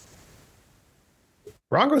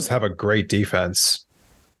 Broncos have a great defense.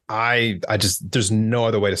 I just, there's no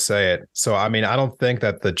other way to say it. So, I mean, I don't think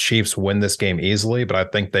that the Chiefs win this game easily, but I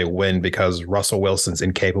think they win because Russell Wilson's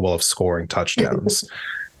incapable of scoring touchdowns.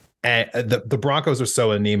 And the Broncos are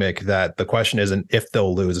so anemic that the question isn't if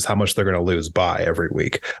they'll lose, it's how much they're going to lose by every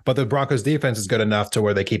week. But the Broncos defense is good enough to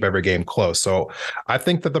where they keep every game close. So I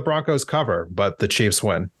think that the Broncos cover, but the Chiefs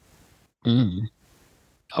win.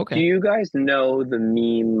 Okay. Do you guys know the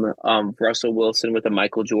meme Russell Wilson with the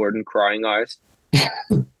Michael Jordan crying eyes?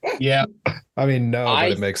 Yeah. I mean, no,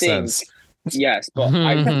 but it makes sense. Yes, but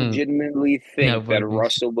I legitimately think that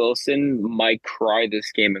Russell Wilson might cry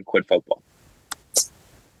this game and quit football.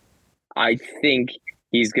 I think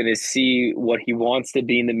he's going to see what he wants to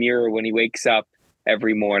be in the mirror when he wakes up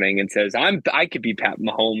every morning and says, I could be Pat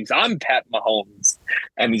Mahomes. I'm Pat Mahomes.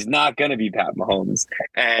 And he's not going to be Pat Mahomes.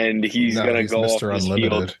 And he's going to go Mr. off this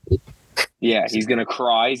Unlimited. field. Yeah, he's going to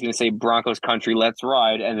cry. He's going to say, Broncos country, let's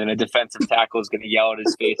ride. And then a defensive tackle is going to yell at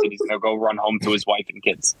his face and he's going to go run home to his wife and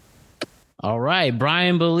kids. All right.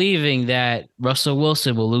 Brian believing that Russell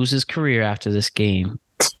Wilson will lose his career after this game.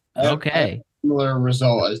 Okay. Similar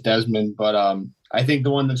result as Desmond, but I think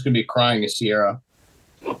the one that's going to be crying is Sierra.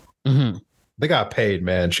 Mm-hmm. They got paid,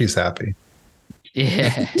 man. She's happy.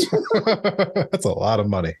 Yeah. That's a lot of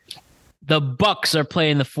money. The Bucks are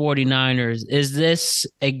playing the 49ers. Is this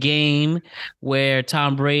a game where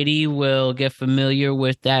Tom Brady will get familiar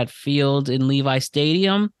with that field in Levi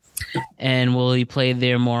Stadium? And will he play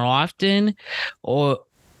there more often? Or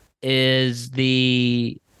is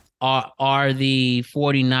are the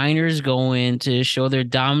 49ers going to show their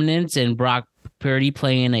dominance and Brock Purdy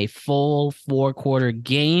playing a full 4-quarter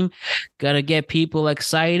game gonna get people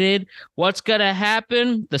excited? What's gonna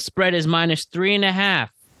happen? The spread is -3.5.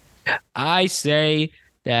 I say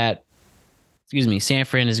that, San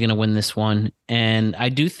Fran is gonna win this one, and I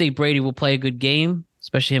do think Brady will play a good game,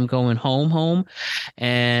 especially him going home.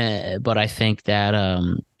 But I think that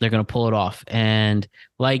they're gonna pull it off. And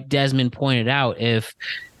like Desmond pointed out, if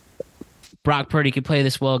Brock Purdy could play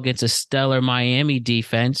this well against a stellar Miami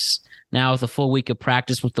defense, now with a full week of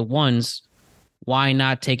practice with the ones, why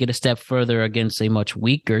not take it a step further against a much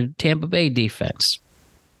weaker Tampa Bay defense?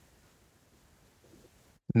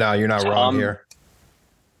 No, you're not wrong here.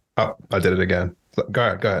 Oh, I did it again. Go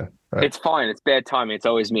ahead. All right. It's fine. It's bad timing. It's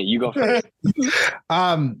always me. You go first.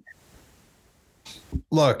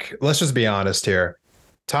 Look, let's just be honest here.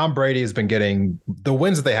 Tom Brady has been getting the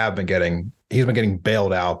wins that they have been getting. He's been getting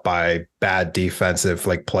bailed out by bad defensive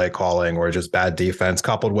play calling or just bad defense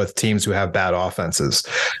coupled with teams who have bad offenses.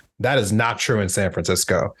 That is not true in San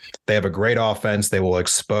Francisco. They have a great offense. They will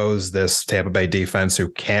expose this Tampa Bay defense who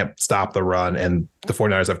can't stop the run. And the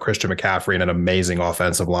 49ers have Christian McCaffrey and an amazing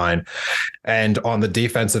offensive line. And on the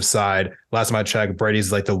defensive side, last time I checked, Brady's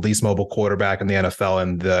the least mobile quarterback in the NFL,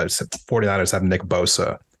 and the 49ers have Nick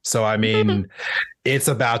Bosa. So, I mean, it's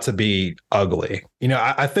about to be ugly.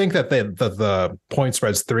 I think that the point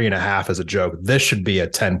spread's 3.5 as a joke. This should be a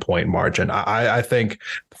 10-point margin. I think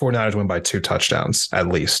the 49ers win by 2 touchdowns at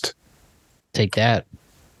least. Take that.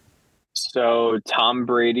 So Tom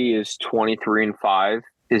Brady is 23-5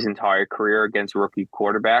 his entire career against rookie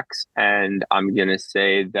quarterbacks. And I'm going to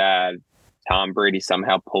say that Tom Brady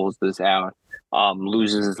somehow pulls this out.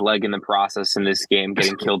 Loses his leg in the process in this game,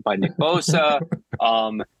 getting killed by Nick Bosa.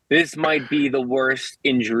 This might be the worst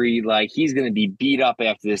injury. He's going to be beat up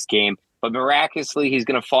after this game, but miraculously, he's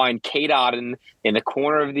going to find Kate Otten in the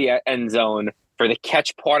corner of the end zone for the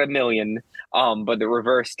catch part of million, but the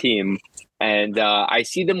reverse team. And I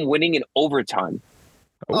see them winning in overtime.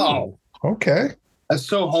 Oh, okay. That's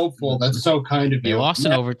so hopeful. That's so kind of you. They lost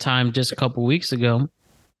in overtime just a couple weeks ago.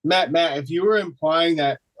 Matt, if you were implying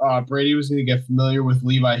that Brady was going to get familiar with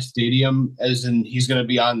Levi Stadium, as in he's going to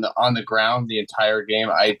be on the ground the entire game,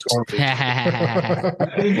 I totally.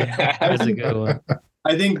 That's a good one.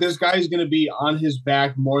 I think this guy's going to be on his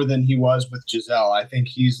back more than he was with Giselle. I think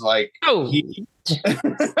he's I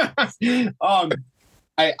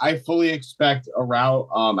fully expect a rout.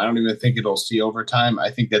 I don't even think it'll see overtime. I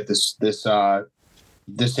think that this San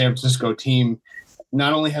Francisco team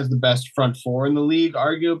not only has the best front four in the league,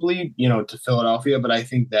 arguably, to Philadelphia, but I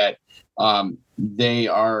think that they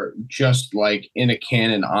are just in a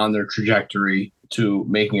cannon on their trajectory to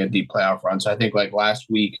making a deep playoff run. So I think last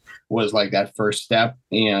week was that first step,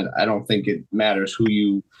 and I don't think it matters who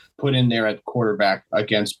you put in there at quarterback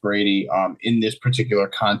against Brady in this particular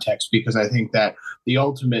context, because I think that the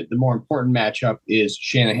more important matchup is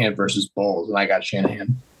Shanahan versus Bowles, and I got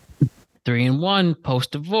Shanahan. 3-1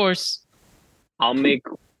 post-divorce. I'll make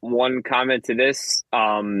one comment to this.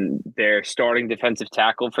 Their starting defensive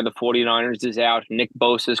tackle for the 49ers is out. Nick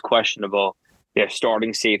Bosa is questionable. Their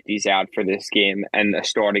starting safety's out for this game, and the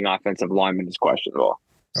starting offensive lineman is questionable.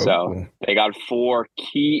 Oh. So they got 4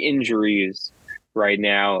 key injuries right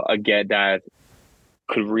now, again, that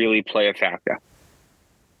could really play a factor.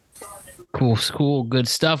 Cool. Good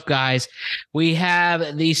stuff, guys. We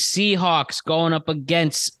have the Seahawks going up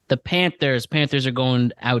against the Panthers. Panthers are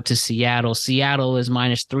going out to Seattle. Seattle is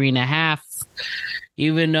 -3.5.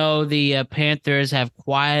 Even though the Panthers have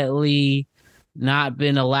quietly not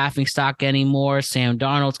been a laughingstock anymore. Sam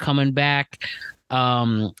Darnold's coming back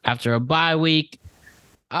after a bye week.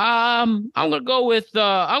 I'm gonna go with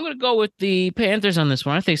the Panthers on this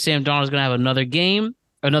one. I think Sam Darnold's gonna have another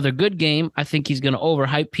good game. I think he's gonna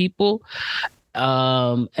overhype people,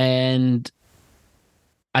 and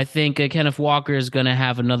I think Kenneth Walker is gonna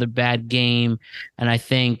have another bad game. And I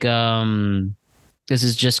think this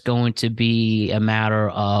is just going to be a matter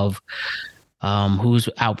of who's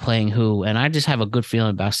outplaying who. And I just have a good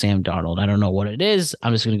feeling about Sam Darnold. I don't know what it is.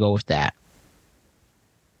 I'm just gonna go with that.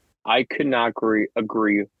 I could not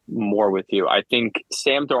agree more with you. I think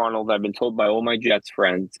Sam Darnold, I've been told by all my Jets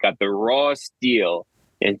friends, got the rawest deal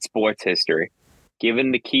in sports history.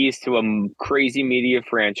 given the keys to a crazy media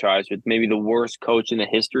franchise with maybe the worst coach in the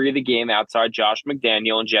history of the game outside Josh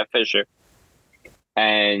McDaniel and Jeff Fisher.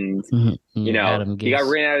 And, you know, Adam he got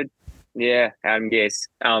Gase. ran out. Yeah, Adam Gase.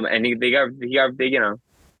 And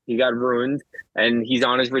he got ruined, and he's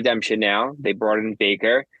on his redemption now. They brought in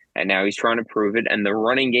Baker, and now he's trying to prove it. And the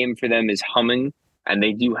running game for them is humming, and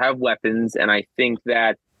they do have weapons. And I think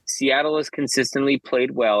that Seattle has consistently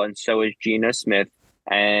played well, and so is Geno Smith.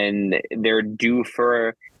 And they're due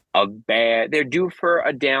for a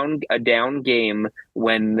down game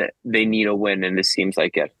when they need a win, and this seems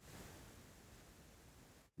like it.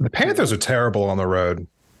 The Panthers are terrible on the road.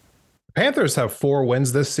 The Panthers have 4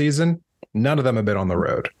 wins this season. None of them have been on the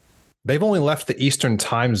road. They've only left the Eastern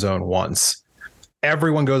time zone once.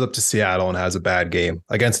 Everyone goes up to Seattle and has a bad game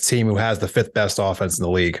against a team who has the 5th best offense in the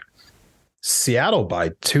league. Seattle by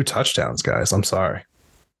 2 touchdowns, guys. I'm sorry.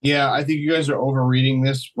 Yeah, I think you guys are overreading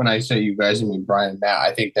this. When I say you guys, I mean Brian and Matt.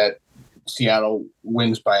 I think that Seattle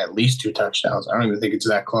wins by at least 2 touchdowns. I don't even think it's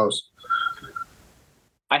that close.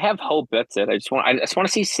 I have hope. That's it. I just want to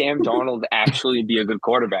see Sam Darnold actually be a good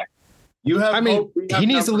quarterback. You have. I mean, hope. he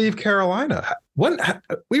needs to leave Carolina.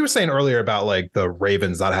 We were saying earlier about like the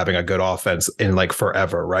Ravens not having a good offense in like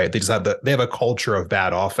forever, right? They just have a culture of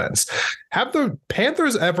bad offense. Have the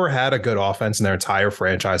Panthers ever had a good offense in their entire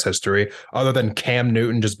franchise history, other than Cam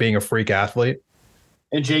Newton just being a freak athlete?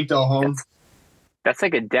 And Jake Delhomme. That's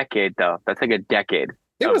like a decade, though. That's like a decade.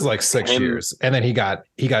 It was like 6 years, and then he got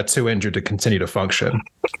too injured to continue to function.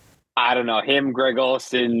 I don't know, him, Greg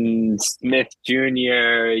Olsen, Smith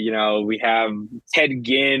Jr., you know, we have Ted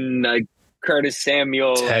Ginn, Curtis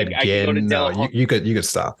Samuel. Ted Ginn, no, you could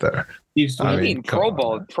stop there. I mean, Pro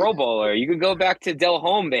Bowler. You could go back to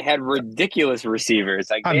Delhomme. They had ridiculous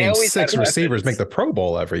receivers. Like, I mean, 6 receivers make the Pro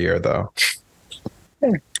Bowl every year, though.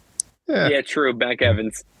 Yeah, true. Mac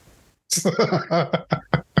Evans.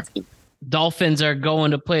 Dolphins are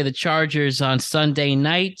going to play the Chargers on Sunday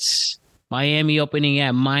nights. Miami opening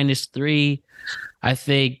at -3. I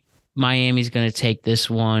think Miami's going to take this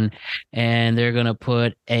one, and they're going to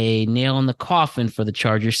put a nail in the coffin for the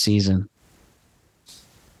Chargers season.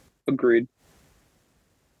 Agreed.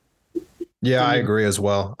 Yeah, I agree as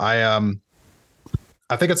well. I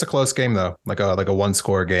think it's a close game though, like a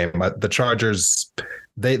 1-score game. The Chargers,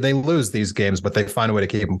 they lose these games, but they find a way to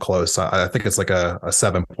keep them close. I think it's like a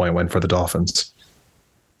 7-point win for the Dolphins.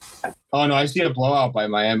 Oh, no, I see a blowout by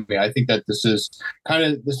Miami. I think that this is kind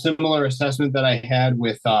of the similar assessment that I had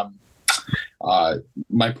with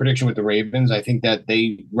my prediction with the Ravens. I think that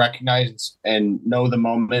they recognize and know the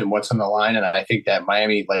moment and what's on the line, and I think that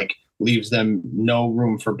Miami leaves them no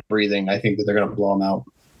room for breathing. I think that they're going to blow them out.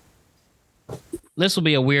 This will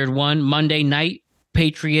be a weird one. Monday night,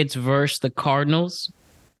 Patriots versus the Cardinals.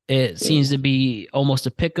 It seems to be almost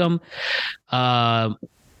a pick 'em.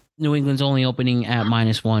 New England's only opening at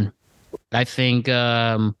 -1. I think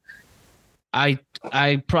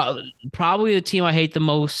probably the team I hate the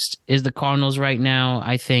most is the Cardinals right now.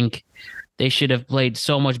 I think they should have played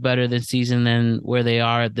so much better this season than where they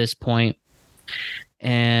are at this point.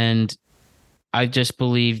 And I just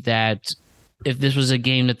believe that if this was a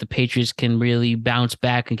game that the Patriots can really bounce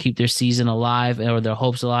back and keep their season alive or their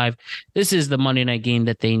hopes alive, this is the Monday night game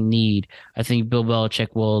that they need. I think Bill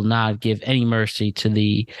Belichick will not give any mercy to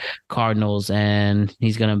the Cardinals, and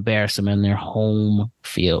he's going to embarrass them in their home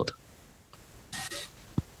field.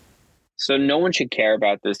 So no one should care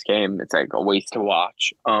about this game. It's like a waste to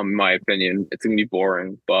watch, in my opinion. It's going to be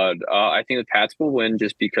boring. But I think the Pats will win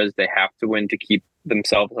just because they have to win to keep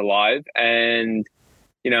themselves alive. And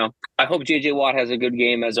you know, I hope J.J. Watt has a good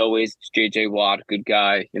game as always. It's J.J. Watt, good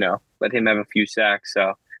guy. You know, let him have a few sacks.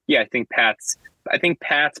 So yeah, I think Pats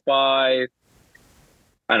by,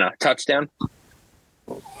 I don't know, touchdown.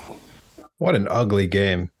 What an ugly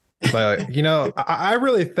game. But you know, I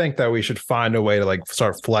really think that we should find a way to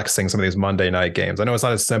start flexing some of these Monday night games. I know it's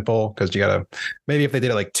not as simple because you gotta, maybe if they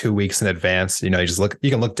did it 2 weeks in advance, you know,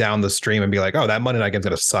 you can look down the stream and be like, oh, that Monday night game's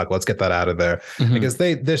gonna suck. Let's get that out of there. Because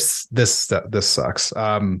this sucks.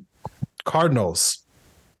 Cardinals,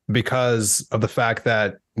 because of the fact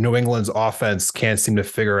that New England's offense can't seem to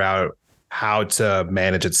figure out how to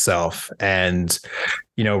manage itself. And,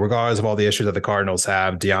 you know, regardless of all the issues that the Cardinals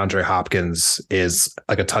have, DeAndre Hopkins is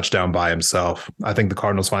like a touchdown by himself. I think the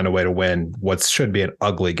Cardinals find a way to win what should be an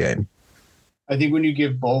ugly game. I think when you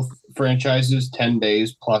give both franchises 10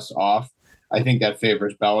 days plus off, I think that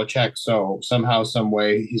favors Belichick. So somehow, some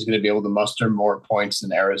way, he's going to be able to muster more points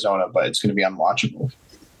than Arizona, but it's going to be unwatchable.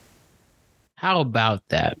 How about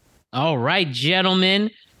that? All right,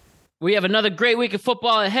 gentlemen. We have another great week of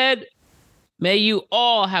football ahead. May you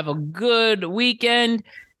all have a good weekend,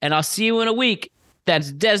 and I'll see you in a week.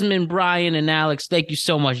 That's Desmond, Brian, and Alex. Thank you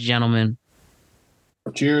so much, gentlemen.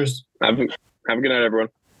 Cheers. Have a good night, everyone.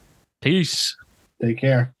 Peace. Take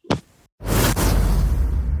care.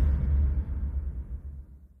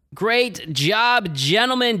 Great job,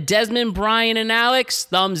 gentlemen. Desmond, Brian, and Alex.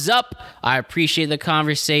 Thumbs up. I appreciate the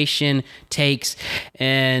conversation, takes,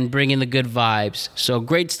 and bringing the good vibes. So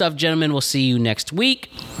great stuff, gentlemen. We'll see you next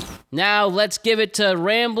week. Now let's give it to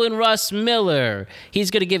Ramblin' Russ Miller.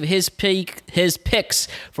 He's going to give his picks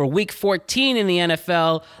for Week 14 in the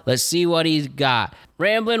NFL. Let's see what he's got.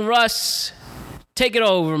 Ramblin' Russ, take it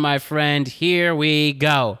over, my friend. Here we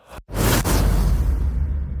go.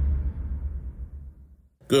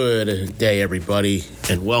 Good day, everybody,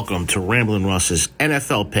 and welcome to Ramblin' Russ's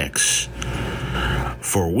NFL picks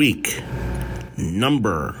for week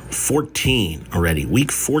number 14 already. Week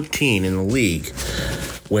 14 in the league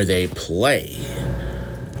where they play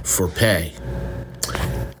for pay.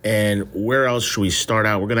 And where else should we start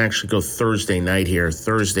out? We're going to actually go Thursday night here.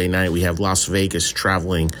 Thursday night, we have Las Vegas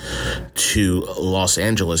traveling to Los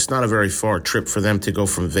Angeles. Not a very far trip for them to go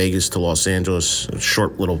from Vegas to Los Angeles. A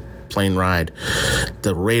short little plane ride.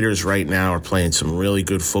 The Raiders right now are playing some really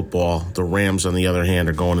good football. The Rams, on the other hand,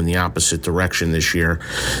 are going in the opposite direction this year.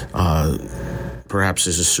 Perhaps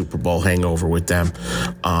there's a Super Bowl hangover with them.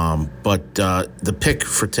 But the pick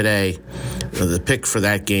for today, the pick for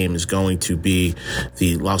that game is going to be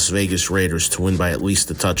the Las Vegas Raiders to win by at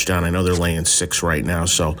least a touchdown. I know they're laying 6 right now.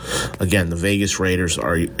 So, again, the Vegas Raiders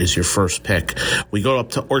is your first pick. We go up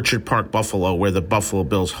to Orchard Park, Buffalo, where the Buffalo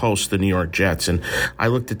Bills host the New York Jets. And I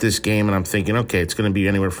looked at this game, and I'm thinking, okay, it's going to be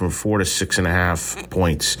anywhere from 4 to 6.5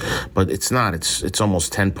 points. But it's not. It's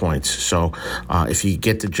almost 10 points. So if you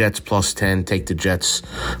get the Jets plus 10, take the Jets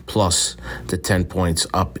plus the 10 points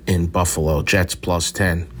up in Buffalo. Jets plus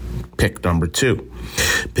 10. Pick number 2.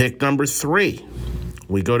 Pick number 3.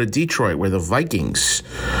 We go to Detroit, where the Vikings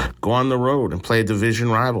go on the road and play a division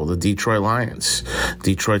rival, the Detroit Lions.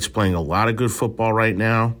 Detroit's playing a lot of good football right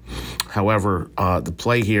now. However, the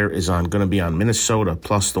play here is going to be on Minnesota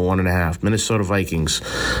plus the 1.5. Minnesota Vikings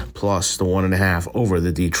plus the 1.5 over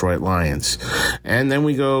the Detroit Lions. And then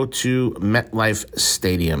we go to MetLife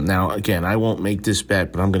Stadium. Now, again, I won't make this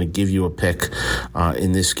bet, but I'm going to give you a pick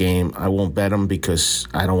in this game. I won't bet them because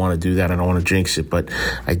I don't want to do that. I don't want to jinx it. But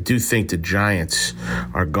I do think the Giants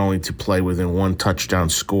are going to play within 1 touchdown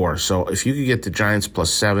score. So if you could get the Giants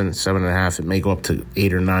plus 7, 7.5, it may go up to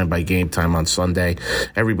 8 or 9 by game time on Sunday.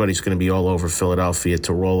 Everybody's going to be all over Philadelphia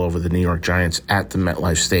to roll over the New York Giants at the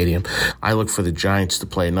MetLife Stadium. I look for the Giants to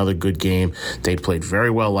play another good game. They played very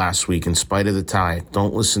well last week in spite of the tie.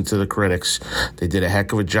 Don't listen to the critics. They did a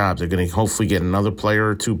heck of a job. They're going to hopefully get another player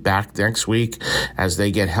or two back next week as they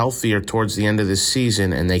get healthier towards the end of this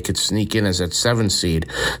season, and they could sneak in as that 7 seed.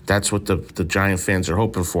 That's what the Giant fans are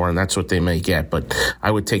hoping for, and that's what they may get. But I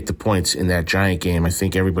would take the points in that Giant game. I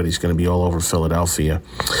think everybody's going to be all over Philadelphia.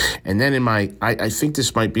 And then I think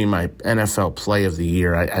this might be my NFL play of the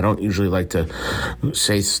year. I don't usually like to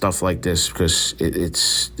say stuff like this because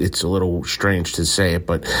it's a little strange to say it,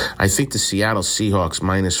 but I think the Seattle Seahawks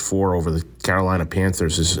 -4 over the Carolina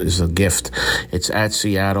Panthers is a gift. It's at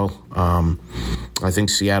Seattle. I think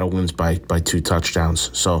Seattle wins by 2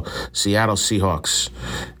 touchdowns. So Seattle Seahawks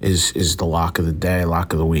is the lock of the day,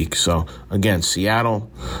 lock of the week. So again, Seattle,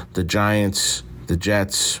 the Giants, the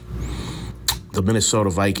Jets, the Minnesota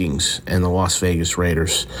Vikings, and the Las Vegas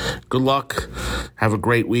Raiders. Good luck. Have a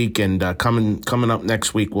great week. And coming up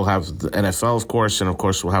next week, we'll have the NFL, of course, and of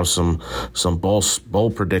course we'll have some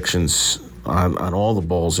bowl predictions on all the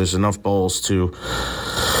bowls. There's enough bowls to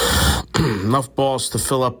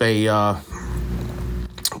fill up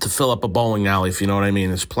a bowling alley, if you know what I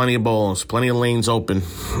mean. There's plenty of bowls, plenty of lanes open,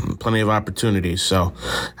 plenty of opportunities. So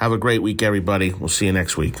have a great week, everybody. We'll see you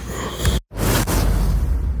next week.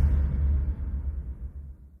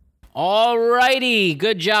 All righty.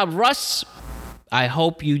 Good job, Russ. I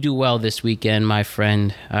hope you do well this weekend, my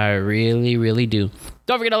friend. I really, really do.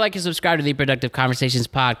 Don't forget to like and subscribe to the Productive Conversations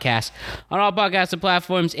podcast on all podcasting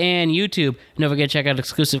platforms and YouTube. And don't forget to check out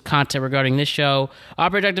exclusive content regarding this show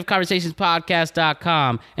on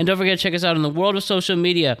productiveconversationspodcast.com. And don't forget to check us out in the world of social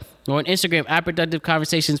media. We're on Instagram at Productive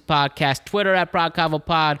Conversations Podcast, Twitter at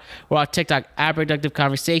ProdConvoPod, or on TikTok at Productive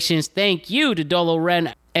Conversations. Thank you to Dolo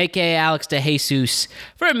Ren, a.k.a. Alex DeJesus,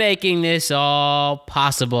 for making this all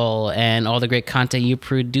possible and all the great content you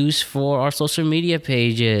produce for our social media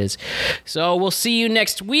pages. So we'll see you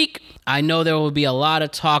next week. I know there will be a lot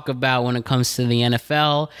of talk about when it comes to the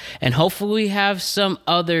NFL, and hopefully we have some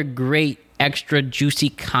other great extra juicy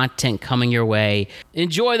content coming your way.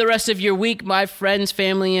 Enjoy the rest of your week, my friends,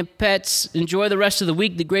 family, and pets. Enjoy the rest of the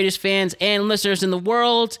week, the greatest fans and listeners in the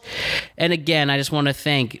world. And again, I just want to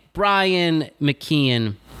thank Brian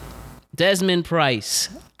McKeon, Desmond Price,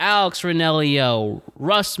 Alex Ranelio,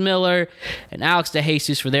 Russ Miller, and Alex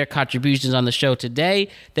DeJesus for their contributions on the show today.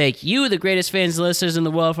 Thank you, the greatest fans and listeners in the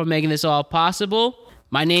world, for making this all possible.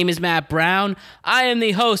 My name is Matt Brown. I am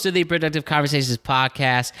the host of the Productive Conversations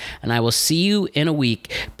podcast, and I will see you in a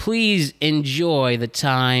week. Please enjoy the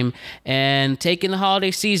time and take in the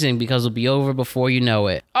holiday season, because it'll be over before you know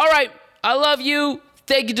it. All right, I love you.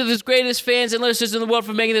 Thank you to the greatest fans and listeners in the world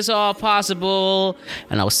for making this all possible,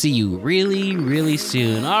 and I'll see you really, really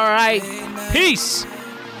soon. All right, peace.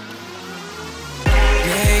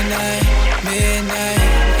 Midnight,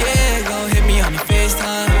 yeah, gon' hit me on the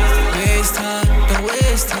FaceTime. Don't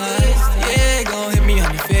waste time, yeah, gon' hit me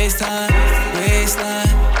on the FaceTime.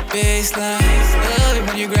 Baseline, love it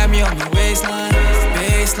when you grab me on the waistline.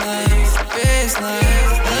 Baseline,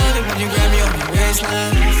 love it when you grab me on the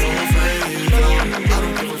waistline. I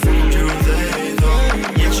don't give a fuck what you say, though.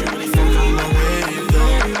 Yeah, she really fuck on my wave,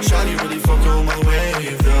 though. Shawty really fuck on my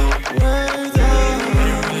wave, though.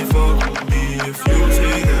 You really fuck with me if you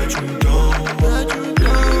say that you don't.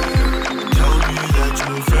 Tell me that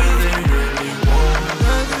you're friendly.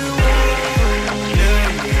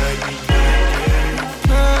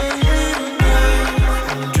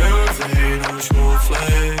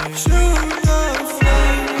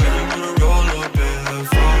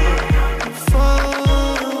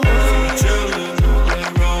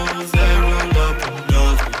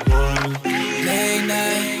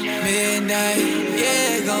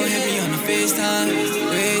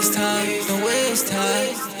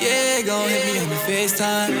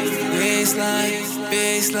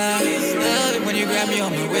 Baseline, love it when you grab me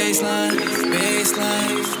on my waistline.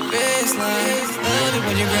 Baseline, love it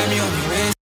when you grab me on my waistline.